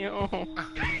screen. Oh.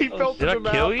 He fell Did to I the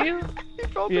map. kill you? He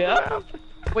fell to Yeah. the map.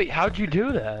 Wait, how'd you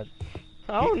do that?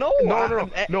 I don't know.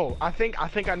 No. I think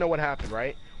I know what happened,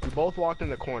 right? We both walked in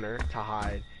the corner to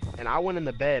hide, and I went in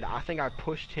the bed. I think I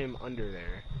pushed him under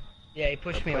there. Yeah, he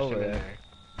pushed me over him in there.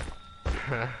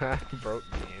 there. Broke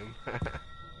game.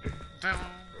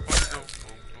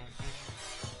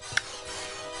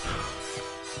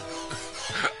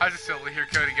 I just only hear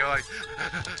Cody go like.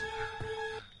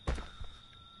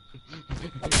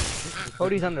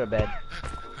 Cody's under the bed.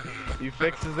 He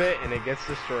fixes it and it gets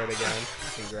destroyed again.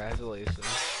 Congratulations.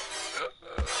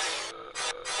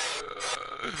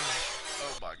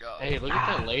 Oh my god. Hey, look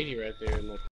at that lady right there in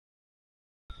the.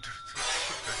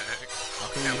 How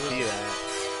can you see that?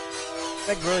 It's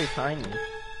like really tiny.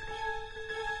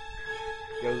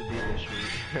 Goes deep and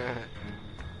street.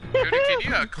 Cody,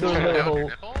 can you cool down your No.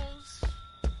 nipples?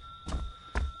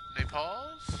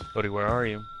 Nipples? Cody, where are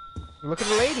you? Look at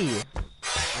the lady.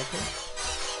 Michael?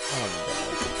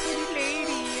 Pretty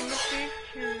lady in the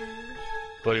picture.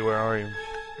 Cody, where are you?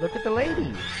 Look at the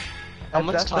lady. How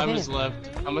much That's the time hint. is left?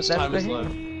 How much That's time the is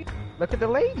hint. left? Look at the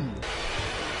lady.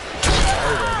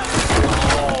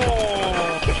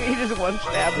 He just one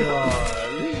stabbed her.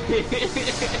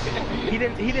 He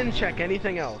didn't check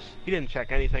anything else. He didn't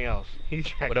check anything else. He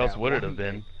checked What else that would it one have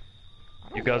been?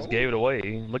 thing. You guys gave it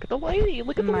away. Look at the lady.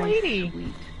 Look at the My lady.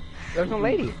 sweet There's no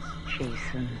lady.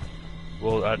 Jason.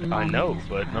 Well, I know,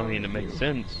 but I mean, it makes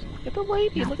sense. Look at the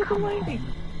lady. Look at the lady.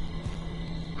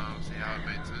 I don't see how it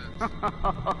made sense.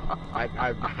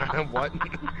 I what?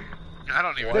 I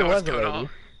don't even There know what's was a going lady. on.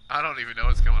 I don't even know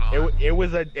what's going on. It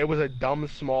was a dumb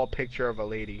small picture of a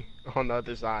lady on the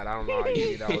other side. I don't know how you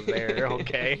knew that was there.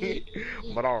 Okay,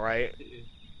 but all right.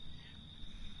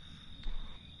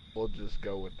 We'll just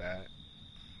go with that.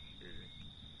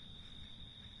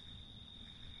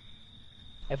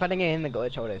 If I didn't get in the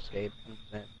glitch, I would have escaped.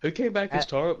 Who came back as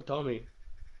Tommy?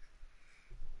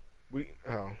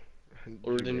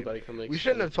 Or did anybody come next? We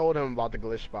shouldn't have told him about the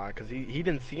glitch spot because he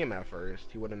didn't see him at first.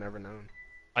 He would have never known.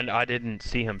 I didn't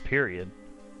see him. Period.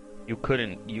 You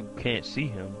can't see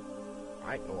him.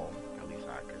 Well, at least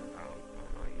I could. I don't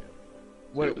know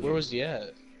yet. Where was he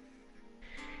at?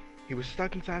 He was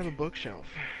stuck inside of a bookshelf.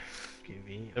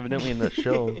 Convenient. Evidently in that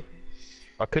shelf.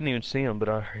 I couldn't even see him, but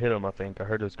I hit him. I think I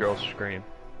heard this girl scream.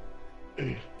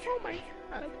 Oh my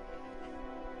god.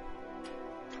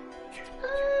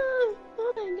 Oh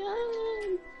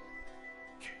my god.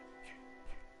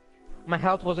 My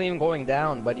health wasn't even going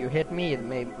down, but you hit me. It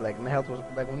made like my health was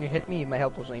like when you hit me, my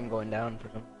health wasn't even going down for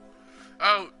some.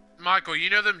 Oh, Michael, you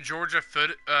know them Georgia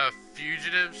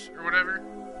fugitives or whatever?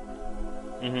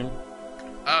 Mm-hmm.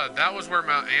 That was where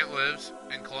my aunt lives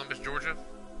in Columbus, Georgia.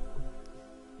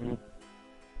 Mm-hmm.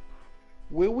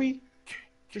 Will we?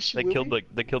 They killed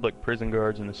like prison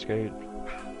guards and escaped.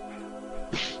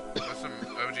 That's some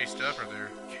OG stuff right there.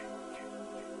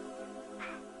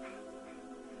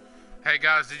 Hey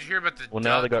guys, did you hear about the Well, duck?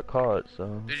 now they got caught.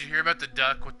 So Did you hear about the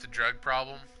duck with the drug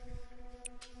problem?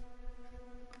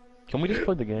 can we just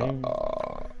play the game?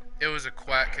 It was a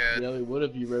quackhead. Yeah, we would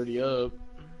have you ready up.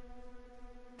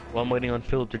 Well, I'm waiting on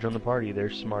Phillip to join the party.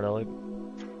 There's smart aleck.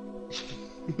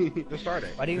 Just start it.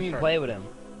 Why do you Just even start play it. with him?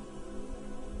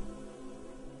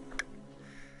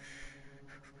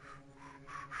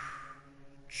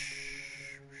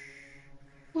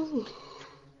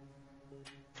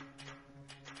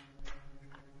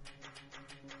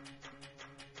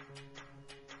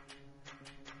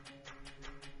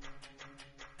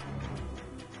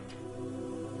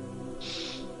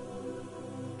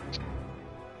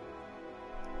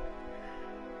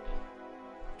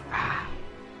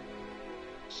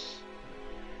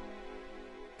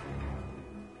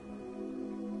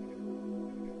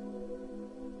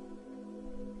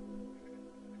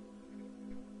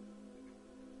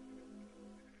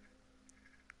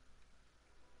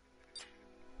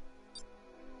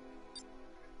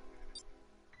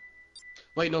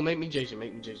 Wait, no, make me Jason.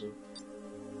 Make me Jason.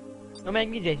 No, make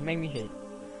me Jason. Make me Jason.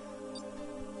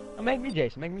 No, make me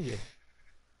Jason. Make me Jason.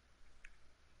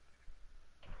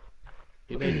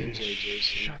 He made MJ Jason.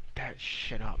 Shut that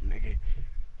shit up, nigga.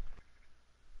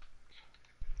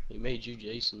 He made you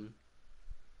Jason.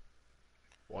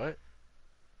 What?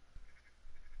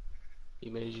 He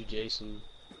made you Jason.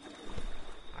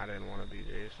 I didn't want to be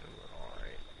Jason, but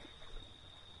alright.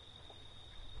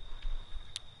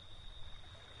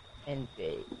 And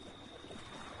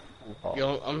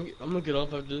Yo, I'm gonna get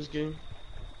off after this game.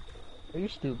 Are you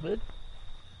stupid?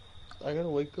 I gotta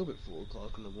wake up at 4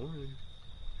 o'clock in the morning.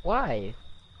 Why?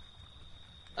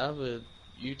 I have a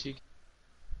UT